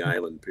opposed to the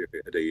Island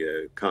period,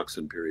 the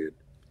Coxon period.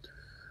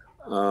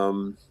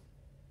 The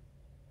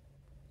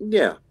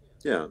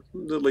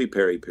Lee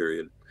Perry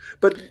period.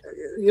 But,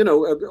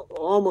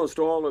 almost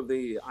all of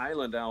the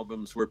Island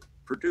albums were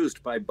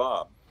produced by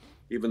Bob,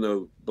 even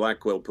though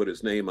Blackwell put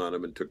his name on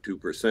them and took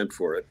 2%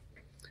 for it.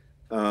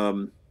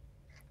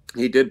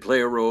 He did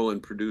play a role in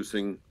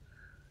producing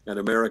and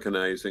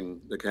Americanizing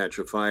the Catch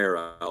a Fire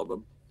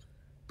album.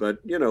 But,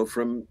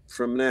 from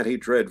Natty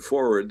Dread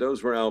forward,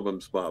 those were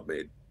albums Bob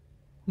made.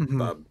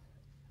 Bob.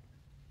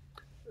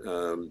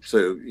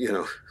 So,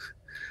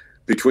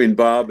 between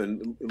Bob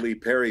and Lee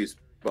Perry's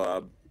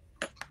Bob,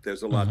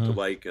 there's a lot to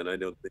like, and I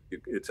don't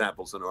think it's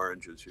apples and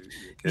oranges. You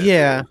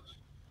can't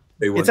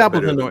it's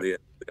apples and oranges.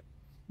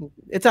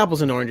 It's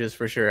apples and oranges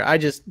for sure.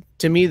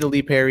 To me, the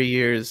Lee Perry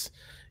years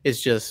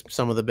is just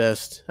some of the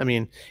best. I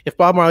mean, if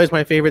Bob Marley is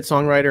my favorite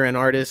songwriter and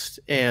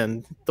artist,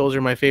 and those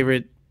are my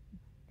favorite,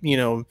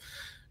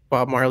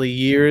 Bob Marley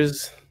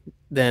years,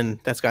 then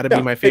that's got to be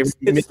my favorite.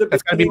 That's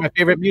got to be my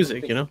favorite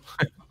music.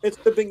 It's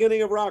the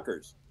beginning of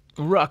rockers.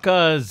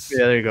 Rockers.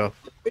 Yeah, there you go.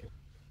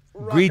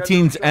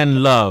 Greetings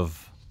and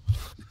love.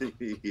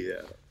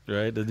 Yeah.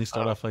 Right? Doesn't he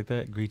start off like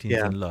that? Greetings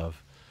and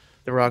love.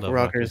 The Love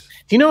Rockers.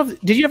 Do you know?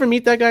 Did you ever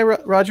meet that guy,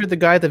 Roger? The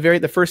guy at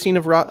the first scene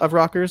of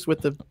Rockers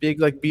with the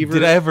big like beaver.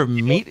 Did I ever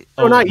meet?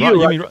 Oh, not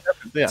you. mean,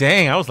 yeah.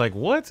 Dang, I was like,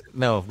 what?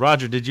 No,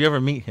 Roger. Did you ever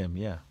meet him?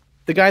 Yeah.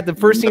 The guy at the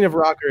first scene of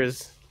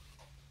Rockers.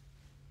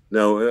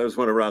 No, it was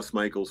one of Ross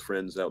Michael's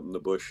friends out in the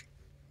bush.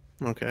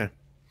 Okay.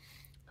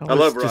 I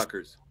love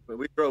Rockers. But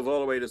we drove all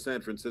the way to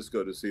San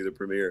Francisco to see the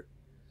premiere.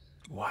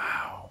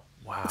 Wow.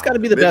 It's got to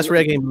be the best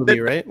reggae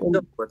movie, right?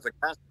 At the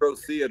Castro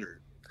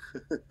Theater.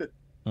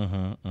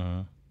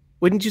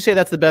 Wouldn't you say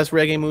that's the best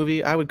reggae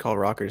movie? I would call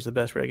Rockers the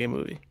best reggae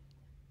movie.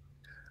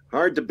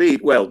 Hard to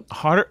beat. Well,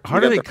 harder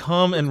they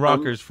come in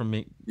Rockers for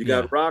me. You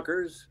got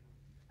Rockers,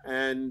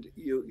 and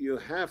you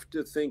have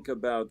to think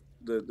about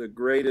the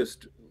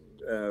greatest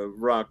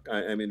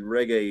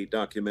reggae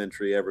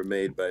documentary ever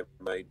made by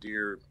my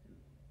dear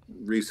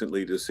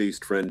recently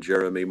deceased friend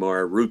Jeremy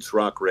Marr, Roots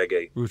Rock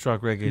Reggae. Roots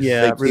Rock Reggae.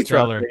 Yeah,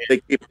 they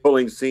keep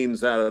pulling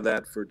scenes out of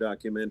that for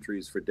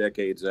documentaries for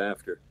decades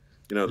after.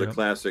 You know, the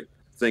classic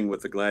thing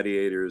with the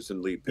Gladiators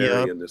and Lee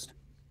Perry and this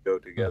go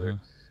together.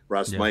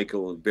 Ross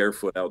Michael and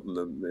barefoot out in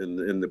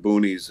the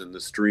boonies in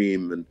the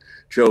stream, and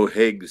Joe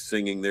Higgs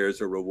singing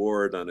 "There's a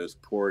Reward" on his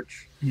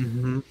porch.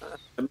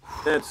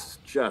 That's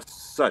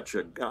just such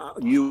a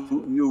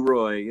you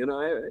Roy. You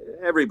know,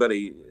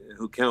 everybody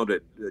who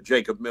counted,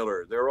 Jacob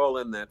Miller, they're all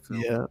in that film.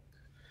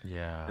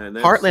 Yeah. And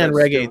Heartland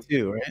Reggae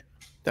too, right?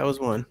 That was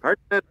one.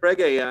 Heartland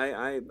Reggae.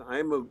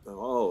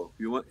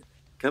 You want?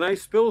 Can I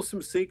spill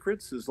some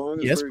secrets as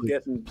long as we're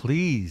getting?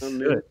 Please.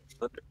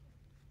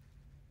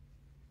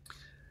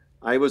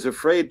 I was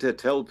afraid to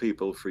tell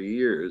people for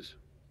years,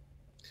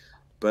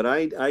 but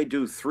I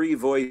do 3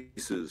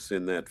 voices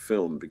in that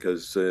film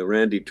because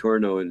Randy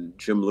Torno and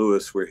Jim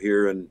Lewis were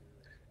here in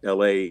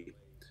L.A.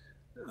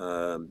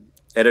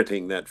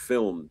 Editing that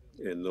film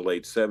in the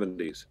late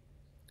 70s.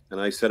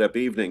 And I set up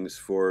evenings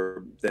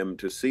for them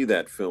to see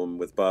that film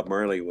with Bob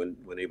Marley when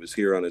he was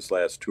here on his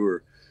last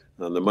tour.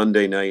 On the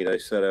Monday night, I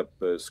set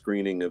up a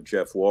screening of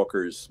Jeff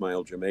Walker's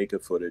Smile Jamaica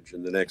footage,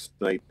 and the next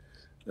night,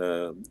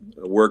 a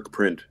work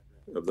print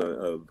of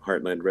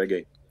Heartland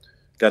Reggae.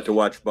 Got to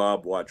watch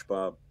Bob,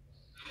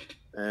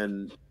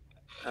 and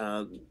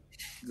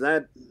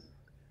that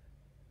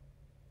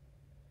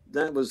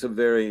was a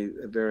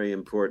very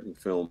important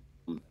film.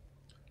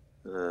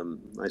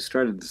 I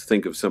started to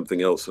think of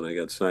something else, and I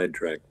got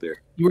sidetracked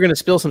there. You were going to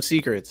spill some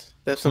secrets.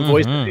 That's some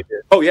voice.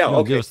 Oh yeah,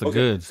 okay. Give us the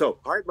goods. So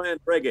Heartland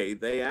Reggae,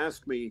 they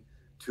asked me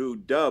to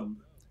dub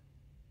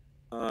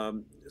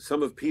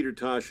some of Peter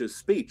Tosh's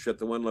speech at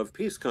the One Love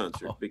Peace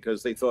concert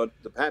because they thought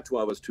the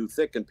patois was too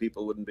thick and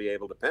people wouldn't be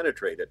able to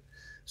penetrate it.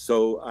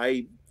 So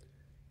I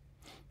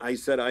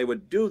said I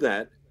would do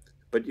that,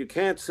 but you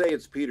can't say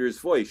it's Peter's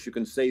voice. You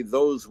can say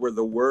those were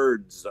the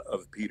words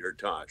of Peter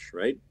Tosh,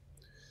 right?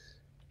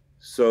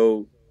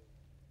 So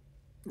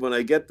when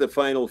I get the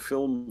final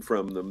film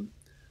from them,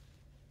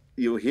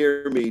 you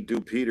hear me do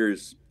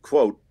Peter's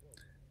quote,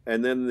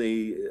 and then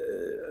the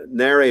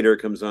narrator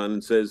comes on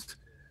and says,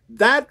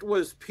 "That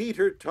was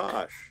Peter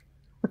Tosh."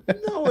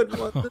 No, it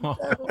wasn't.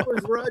 That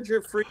was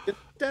Roger freaking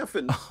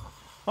Steffens.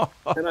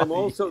 And I'm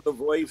also the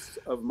voice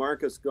of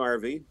Marcus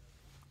Garvey.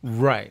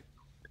 Right.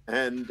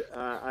 And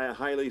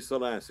Haile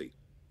Selassie.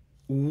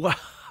 Wow.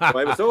 So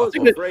I was always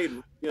afraid,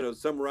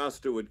 some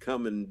Rasta would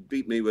come and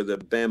beat me with a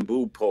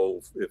bamboo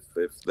pole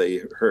if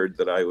they heard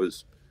that I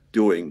was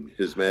doing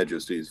His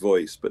Majesty's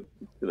voice. But,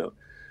 no.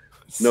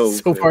 So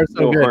far,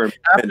 so good. Harm.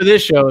 After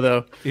this show,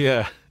 though.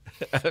 Yeah.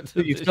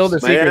 You spilled the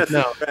secrets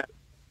now.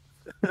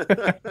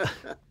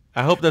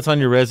 I hope that's on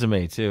your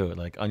resume, too,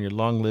 like on your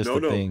long list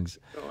of things.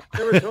 No, I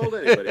never told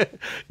anybody.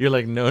 You're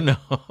like, no.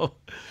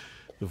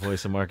 The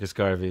voice of Marcus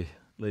Garvey.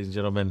 Ladies and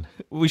gentlemen,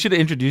 we should have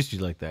introduced you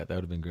like that. That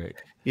would have been great.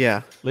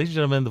 Yeah. Ladies and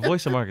gentlemen, the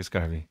voice of Marcus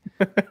Garvey.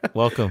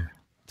 Welcome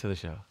to the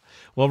show.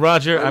 Well,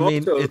 Roger,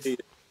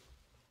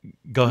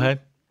 Go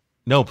ahead.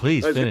 No,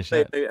 please finish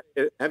that.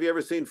 Have you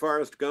ever seen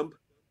Forrest Gump?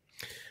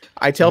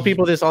 I tell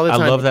people this all the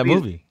time. I love that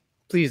movie.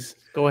 Please,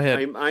 go ahead.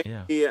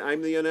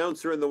 I'm the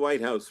announcer in the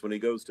White House when he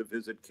goes to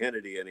visit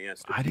Kennedy and he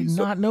has to I did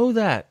not know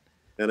that.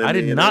 I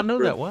did not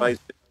know that. Wow.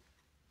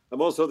 I'm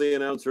also the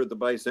announcer at the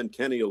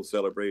bicentennial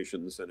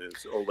celebrations, and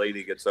his old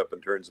lady gets up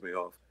and turns me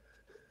off.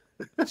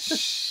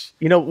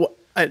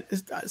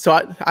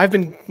 I've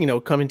been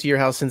coming to your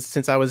house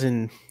since I was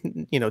in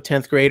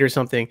 10th grade or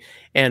something,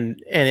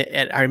 and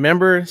I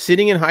remember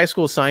sitting in high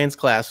school science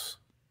class.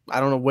 I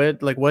don't know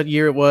what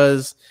year it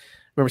was.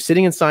 I remember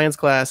sitting in science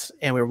class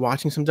and we were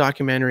watching some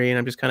documentary, and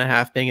I'm just kind of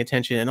half paying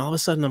attention, and all of a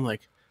sudden I'm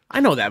like, I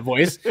know that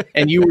voice.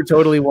 And you were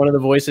totally one of the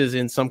voices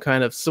in some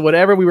kind of, so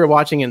whatever we were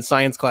watching in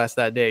science class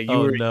that day,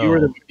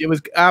 it was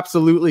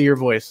absolutely your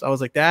voice. I was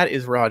like, that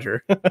is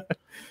Roger.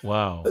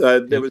 Wow.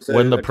 There was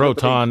when the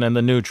proton and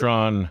the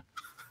neutron.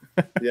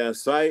 Yeah.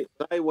 Cy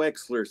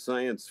Wexler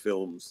science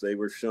films, they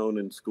were shown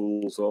in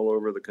schools all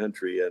over the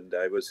country. And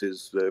I was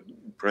his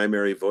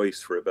primary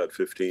voice for about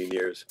 15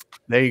 years.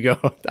 There you go.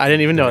 I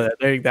didn't even know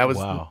that. That was,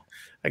 wow.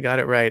 I got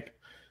it right.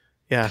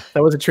 Yeah,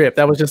 that was a trip.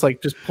 That was just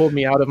pulled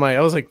me out of I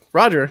was like,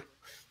 Roger,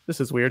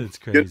 this is weird. It's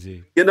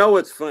crazy. You know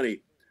what's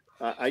funny?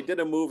 I did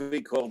a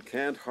movie called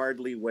Can't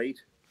Hardly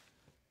Wait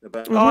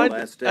about the Oh,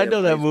 last day I of know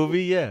high that school.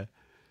 movie. Yeah.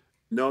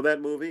 Know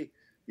that movie?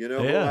 You know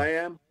who Yeah. I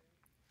am?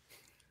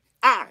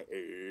 I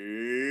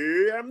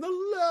am the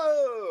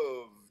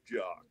love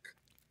jock.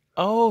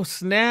 Oh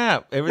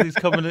snap! Everything's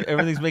coming.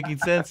 Everything's making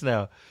sense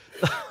now.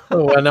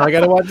 Oh, well, now I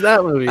got to watch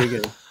that movie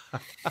again.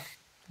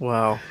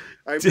 Wow.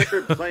 I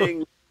remember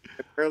playing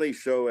an early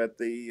show at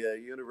the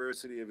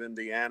University of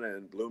Indiana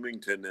in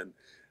Bloomington, and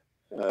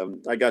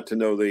I got to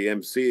know the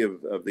MC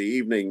of the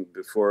evening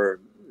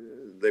before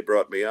they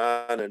brought me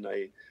on, and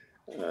I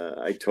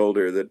told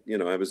her that, you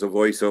know, I was a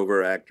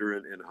voiceover actor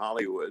in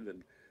Hollywood,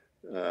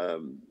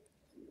 and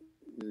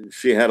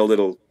she had a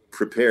little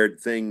prepared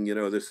thing. You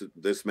know,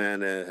 this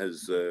man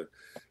has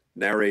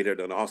narrated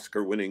an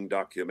Oscar-winning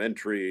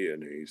documentary,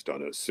 and he's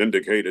done a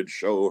syndicated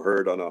show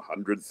heard on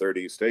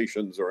 130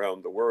 stations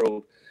around the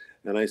world.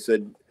 And I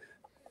said,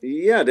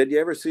 "Yeah, did you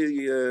ever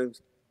see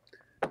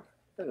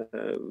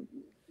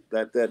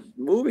that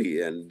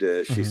movie?" And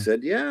she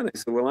said, "Yeah." And I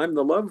said, "Well, I'm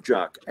the love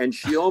jock." And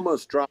she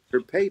almost dropped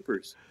her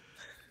papers.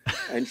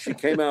 And she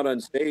came out on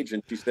stage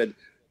and she said,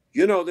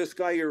 "You know, this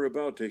guy you're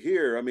about to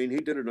hear, I mean, he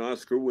did an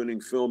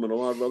Oscar-winning film and a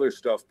lot of other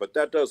stuff, but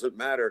that doesn't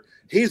matter.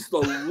 He's the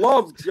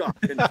love jock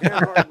and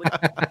can't hardly..."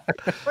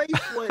 My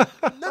face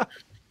went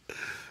nuts.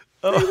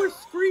 They were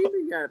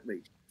screaming at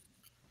me.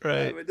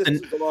 Right. I mean, this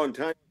is a long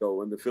time ago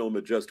when the film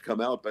had just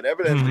come out, but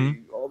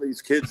evidently all these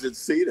kids had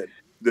seen it.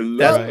 The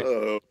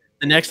love.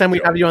 The next time we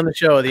have you on the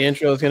show, the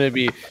intro is going to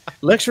be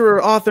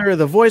lecturer, author,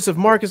 the voice of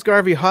Marcus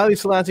Garvey, Haile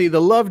Selassie,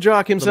 the love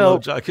jock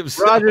himself,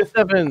 Roger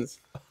Steffens.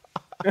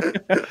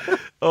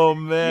 Oh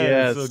man,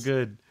 Yes. so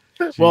good.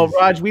 Well, Jeez.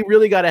 Raj, we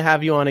really got to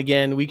have you on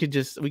again. We could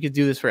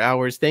do this for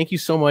hours. Thank you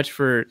so much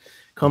for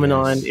coming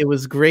on. It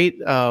was great.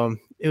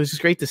 It was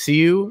just great to see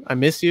you. I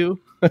miss you.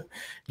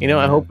 You know,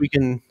 I hope we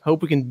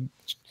can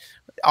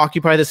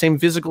occupy the same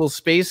physical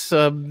space,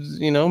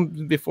 you know,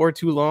 before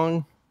too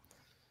long.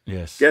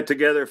 Yes. Get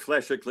together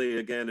fleshically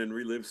again and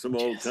relive some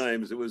old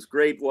times. It was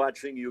great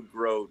watching you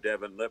grow,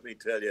 Devin. Let me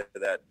tell you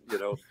that, you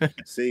know,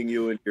 seeing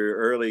you in your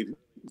early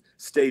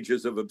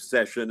stages of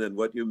obsession and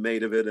what you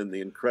made of it and the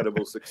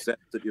incredible success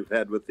that you've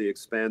had with the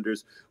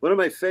Expanders. One of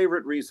my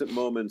favorite recent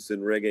moments in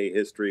reggae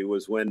history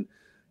was when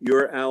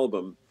your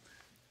album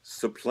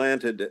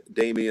supplanted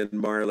Damian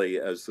Marley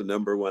as the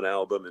 #1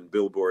 album in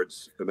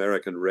Billboard's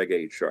American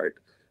Reggae chart.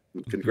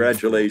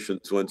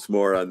 Congratulations once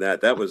more on that.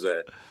 That was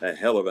a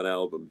hell of an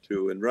album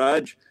too. And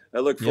Raj, I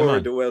look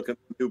forward to welcoming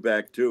you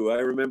back too. I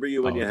remember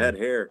you when you had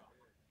hair.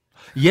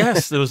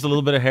 Yes, there was a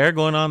little bit of hair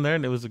going on there,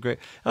 and it was that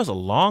was a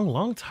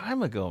long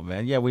time ago,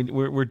 man. Yeah,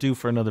 we're due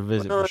for another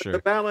visit for sure. The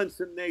balance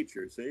in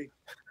nature, see?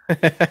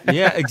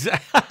 Yeah,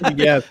 exactly.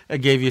 Yeah, I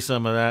gave you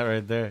some of that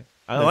right there.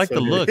 I That's like so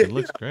the good. look. It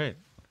looks great.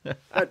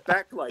 That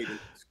backlight is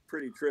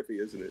pretty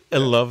trippy, isn't it? I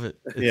love it.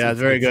 It's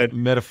very good.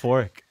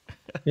 Metaphoric.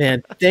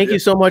 Man, thank you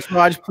so much,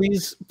 Raj.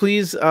 Please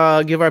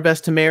give our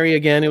best to Mary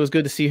again. It was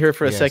good to see her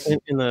for a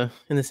second in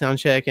the sound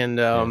check, and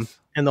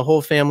and the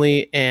whole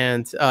family,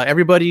 and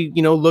everybody,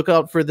 you know,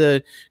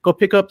 go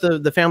pick up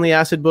the Family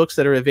Acid books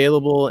that are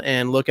available,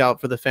 and look out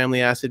for the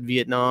Family Acid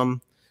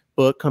Vietnam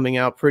book coming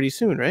out pretty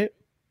soon, right?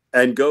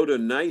 And go to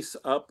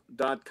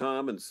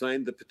niceup.com and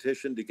sign the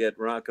petition to get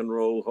Rock and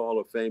Roll Hall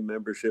of Fame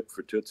membership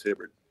for Toots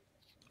Hibbert.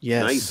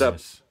 Yes. Nice Up.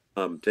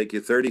 Take you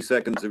 30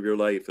 seconds of your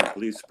life, and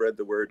please spread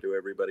the word to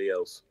everybody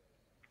else.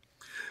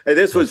 Hey,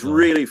 this was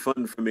really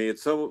fun for me.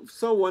 It's so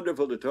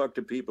wonderful to talk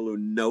to people who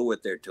know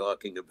what they're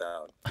talking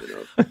about. You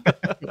know.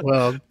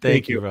 Well,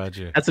 thank you,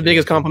 Roger. That's the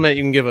biggest compliment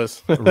you can give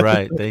us.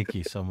 Right. Thank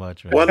you so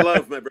much, man. One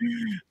love, my brother.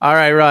 All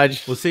right,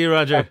 Raj. We'll see you,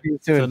 Roger. See you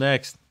soon. Till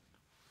next.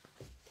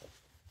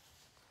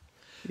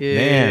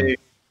 Yeah. Man,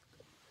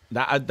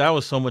 that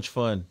was so much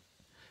fun.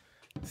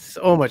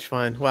 So much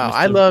fun. Wow.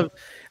 I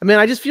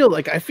just feel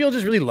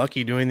just really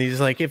lucky doing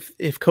these. Like if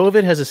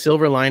COVID has a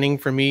silver lining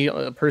for me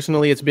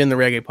personally, it's been the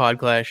Reggae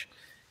PodClash,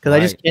 because I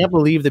just can't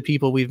believe the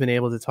people we've been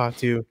able to talk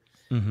to.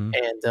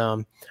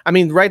 And I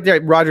mean, right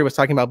there, Roger was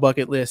talking about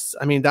bucket lists.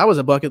 I mean, that was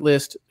a bucket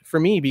list for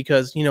me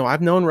because, you know,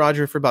 I've known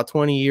Roger for about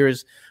 20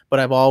 years, but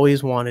I've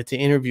always wanted to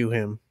interview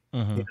him,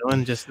 you know,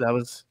 and just that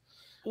was.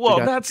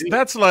 Well,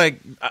 that's like,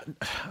 I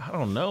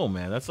don't know,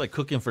 man. That's like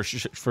cooking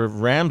for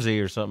Ramsay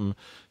or something,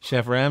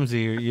 Chef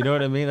Ramsay, or you know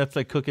what I mean? That's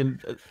like cooking.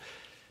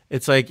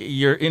 It's like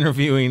you're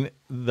interviewing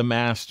the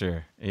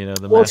master, you know.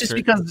 Well, it's just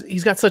because he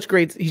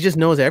just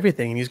knows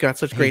everything, and he's got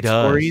such great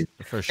stories.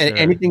 For sure. And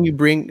anything you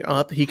bring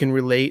up, he can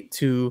relate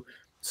to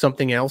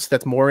something else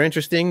that's more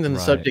interesting than the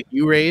subject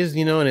you raised,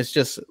 you know. And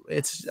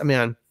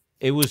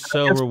it was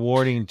so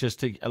rewarding just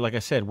to, like I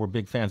said, we're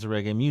big fans of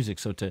reggae music,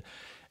 so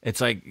it's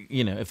like,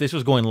 you know, if this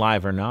was going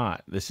live or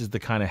not, this is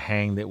the kind of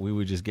hang that we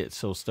would just get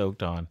so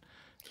stoked on.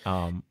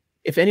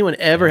 If anyone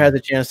ever has a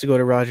chance to go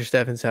to Roger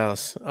Steffens'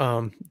 house,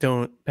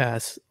 don't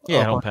pass.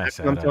 Don't pass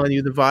that. I'm telling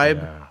you, the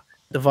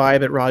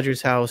vibe at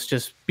Roger's house,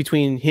 just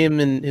between him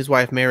and his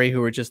wife Mary,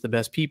 who are just the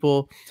best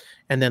people,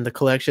 and then the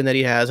collection that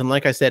he has. And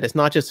like I said, it's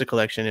not just a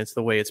collection; it's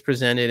the way it's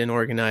presented and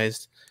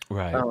organized.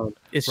 Right.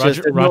 It's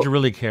Roger just Roger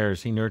really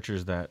cares. He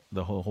nurtures the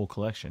whole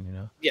collection, you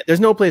know. yeah, there's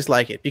no place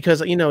like it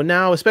because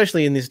now,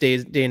 especially in this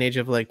day and age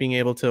of like being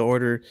able to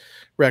order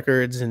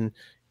records, and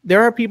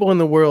there are people in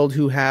the world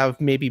who have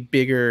maybe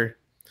bigger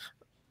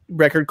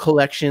record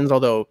collections,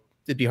 although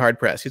it'd be hard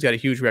pressed. He's got a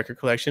huge record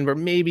collection, but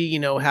maybe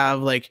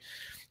have like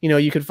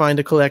you could find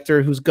a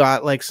collector who's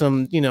got like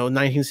some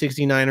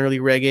 1969 early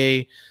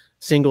reggae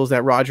singles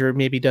that Roger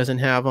maybe doesn't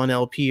have on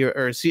LP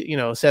or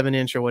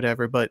 7-inch or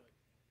whatever, but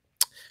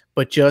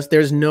just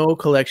there's no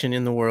collection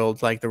in the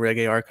world like the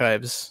Reggae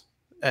Archives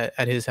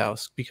at his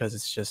house, because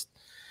it's just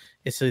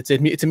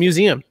it's a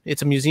museum.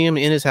 It's a museum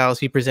in his house.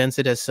 He presents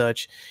it as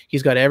such.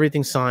 He's got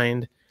everything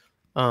signed.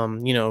 He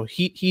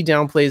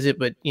downplays it,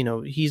 but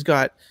he's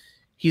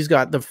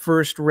got the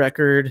first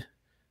record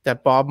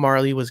that Bob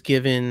Marley was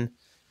given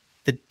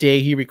the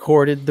day he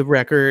recorded the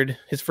record,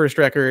 his first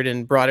record,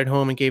 and brought it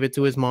home and gave it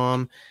to his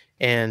mom.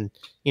 And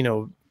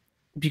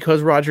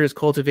because Roger has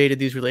cultivated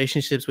these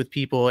relationships with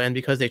people, and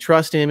because they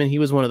trust him, and he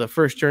was one of the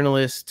first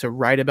journalists to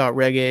write about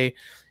reggae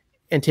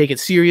and take it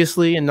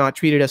seriously and not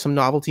treat it as some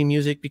novelty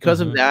music, because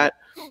of that,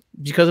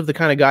 because of the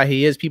kind of guy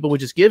he is, people would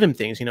just give him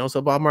things,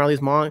 So Bob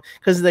Marley's mom,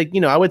 because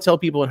I would tell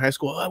people in high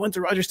school, I went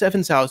to Roger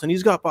Steffens' house and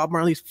he's got Bob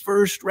Marley's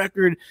first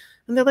record,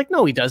 and they're like,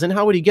 no, he doesn't.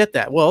 How would he get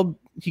that? Well,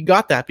 he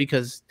got that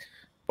because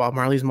Bob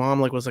Marley's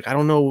mom was like, I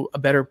don't know a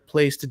better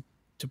place to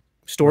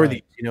store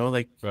these,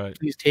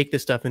 please take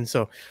this stuff. And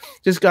so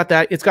just got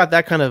that, it's got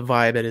that kind of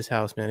vibe at his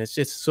house, man. It's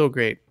just so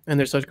great. And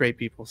they're such great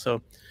people. So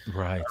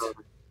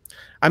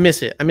I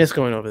miss it. I miss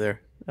going over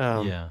there.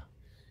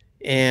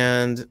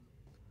 And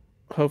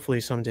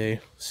hopefully someday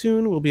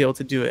soon we'll be able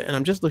to do it. And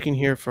I'm just looking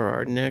here for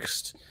our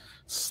next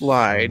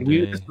slide.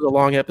 This was a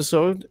long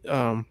episode,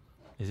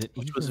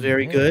 which was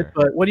very good.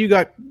 But what do you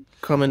got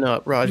coming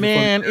up, Roger?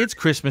 Man, it's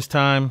Christmas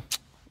time.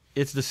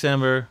 It's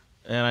December,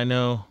 and I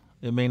know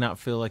it may not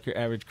feel like your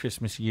average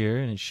Christmas year,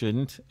 and it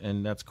shouldn't,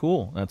 and that's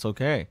cool. That's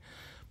okay.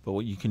 But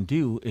what you can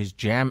do is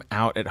jam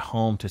out at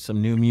home to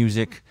some new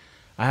music.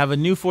 I have a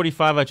new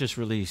 45 I just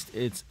released.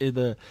 It's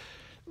the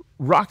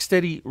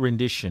rocksteady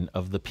rendition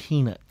of the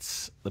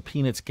Peanuts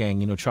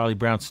gang. Charlie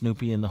Brown,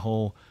 Snoopy, and the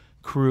whole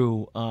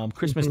crew.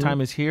 Christmas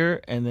time is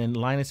here, and then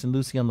Linus and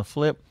Lucy on the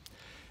flip.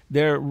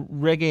 They're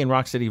reggae and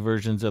rocksteady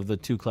versions of the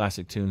two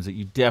classic tunes that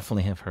you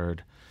definitely have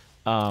heard.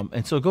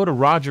 And so go to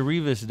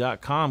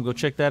rogerrivas.com, go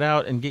check that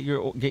out and get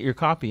your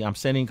copy. I'm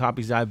sending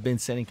copies. I've been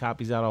sending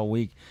copies out all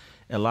week.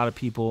 A lot of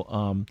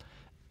people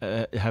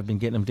have been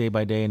getting them day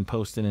by day and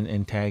posting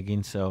and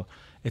tagging. So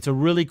it's a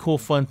really cool,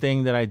 fun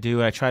thing that I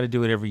do. I try to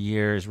do it every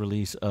year, is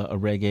release a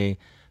reggae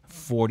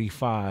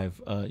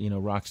 45,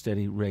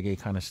 rocksteady reggae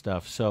kind of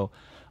stuff. So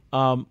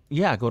go to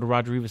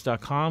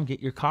rogerrivas.com,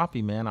 get your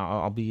copy, man.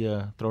 I'll be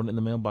throwing it in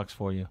the mailbox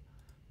for you.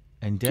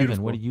 And Devin,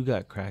 beautiful. What do you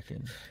got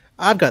cracking?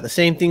 I've got the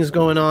same things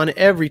going on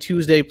every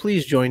Tuesday.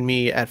 Please join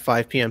me at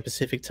 5 p.m.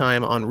 Pacific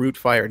time on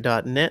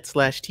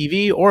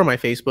rootfire.net/TV or my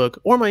Facebook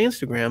or my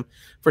Instagram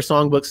for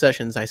songbook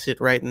sessions. I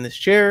sit right in this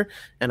chair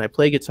and I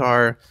play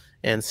guitar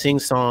and sing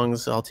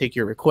songs. I'll take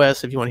your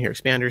requests if you want to hear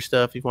Expander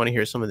stuff, if you want to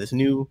hear some of this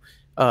new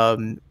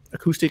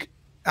acoustic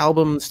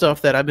album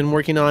stuff that I've been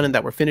working on and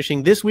that we're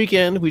finishing this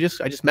weekend.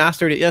 I just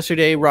mastered it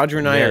yesterday. Roger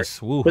and I are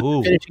put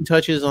the finishing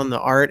touches on the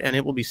art, and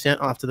it will be sent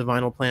off to the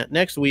vinyl plant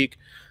next week.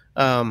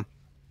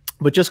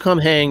 But just come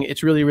hang.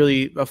 It's really,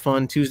 really a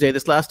fun Tuesday.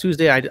 This last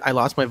Tuesday, I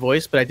lost my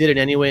voice, but I did it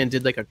anyway and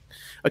did like a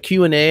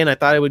Q&A, and I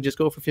thought I would just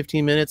go for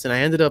 15 minutes, and I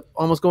ended up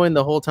almost going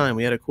the whole time.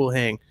 We had a cool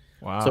hang.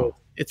 Wow. So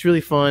it's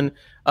really fun.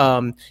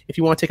 If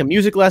you want to take a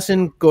music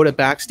lesson, go to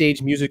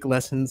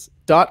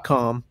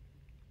backstagemusiclessons.com.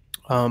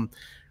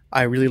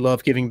 I really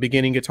love giving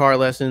beginning guitar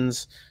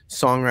lessons,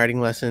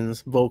 songwriting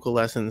lessons, vocal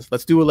lessons.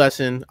 Let's do a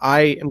lesson.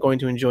 I am going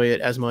to enjoy it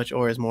as much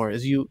or as more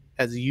as you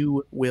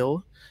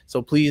will.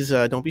 So please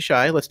don't be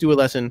shy. Let's do a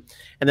lesson.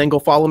 And then go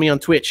follow me on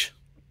Twitch,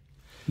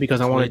 because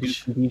I want to do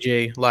some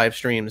DJ live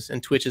streams,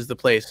 and Twitch is the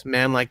place.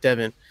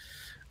 Man-Like-Devin.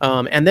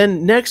 And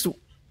then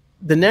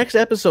the next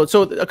episode.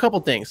 So a couple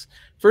things.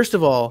 First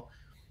of all,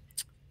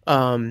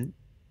 in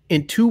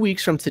 2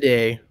 weeks from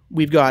today,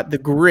 we've got the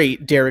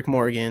great Derek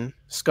Morgan,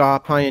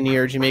 ska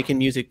pioneer, Jamaican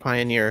music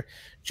pioneer,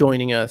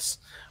 joining us.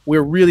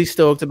 We're really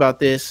stoked about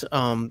this.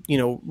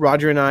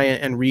 Roger and I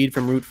and Reed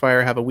from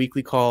Rootfire have a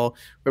weekly call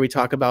where we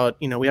talk about,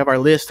 we have our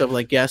list of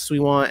like guests we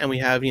want, and we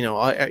have,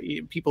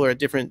 people are at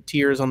different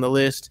tiers on the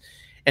list.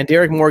 And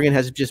Derek Morgan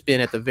has just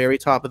been at the very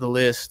top of the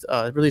list,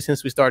 really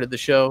since we started the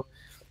show.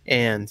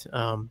 And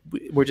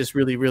we're just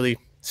really, really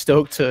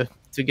stoked to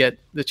get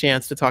the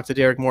chance to talk to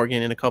Derek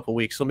Morgan in a couple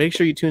weeks. So make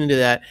sure you tune into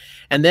that.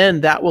 And then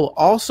that's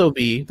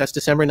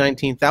December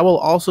 19th. That will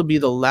also be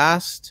the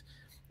last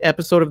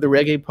episode of the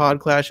Reggae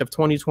PodClash of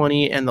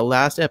 2020 and the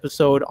last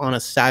episode on a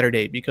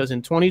Saturday, because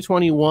in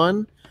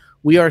 2021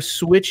 we are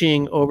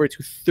switching over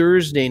to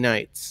Thursday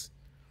nights.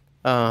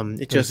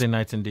 Thursday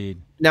nights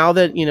indeed. Now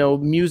that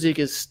music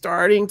is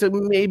starting to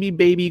maybe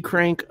baby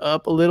crank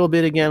up a little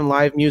bit again,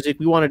 live music,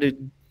 we wanted to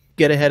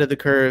get ahead of the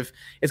curve.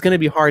 It's going to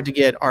be hard to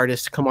get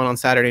artists to come on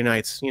Saturday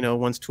nights,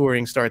 once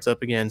touring starts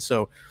up again.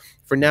 So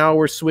For now,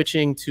 we're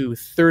switching to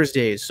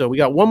Thursdays. So we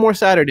got one more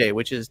Saturday,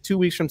 which is 2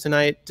 weeks from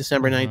tonight,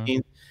 December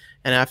 19th.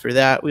 And after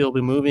that, we'll be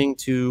moving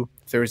to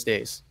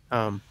Thursdays.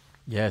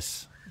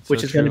 Yes.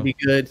 Which is going to be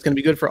good. It's going to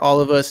be good for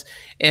all of us.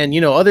 And,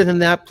 other than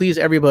that, please,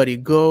 everybody,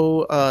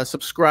 go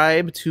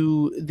subscribe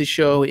to the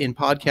show in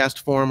podcast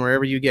form,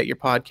 wherever you get your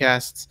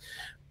podcasts.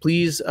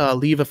 Please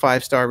leave a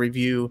 5-star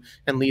review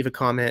and leave a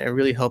comment. It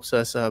really helps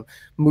us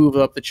move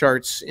up the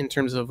charts in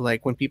terms of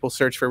like when people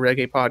search for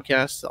reggae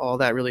podcasts. All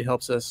that really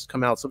helps us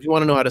come out. So if you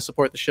want to know how to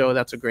support the show,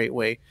 that's a great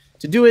way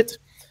to do it.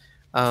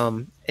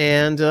 And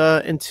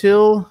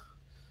until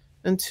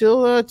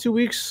 2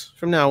 weeks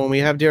from now, when we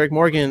have Derek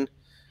Morgan,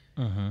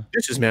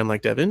 this is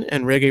Man-Like-Devin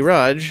and Reggae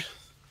Raj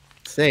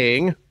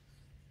saying,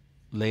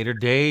 later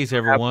days,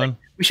 everyone.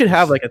 We should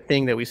have like a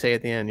thing that we say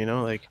at the end,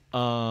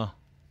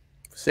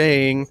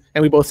 saying,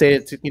 and we both say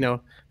it,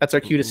 that's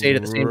our cue to say it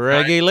at the same time.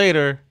 Reggae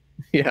later.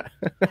 Yeah.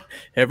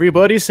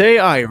 Everybody say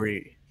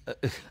Irie.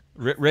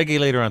 Reggae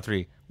later on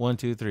 3. 1,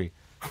 2, 3.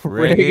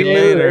 Reggae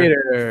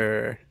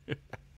later.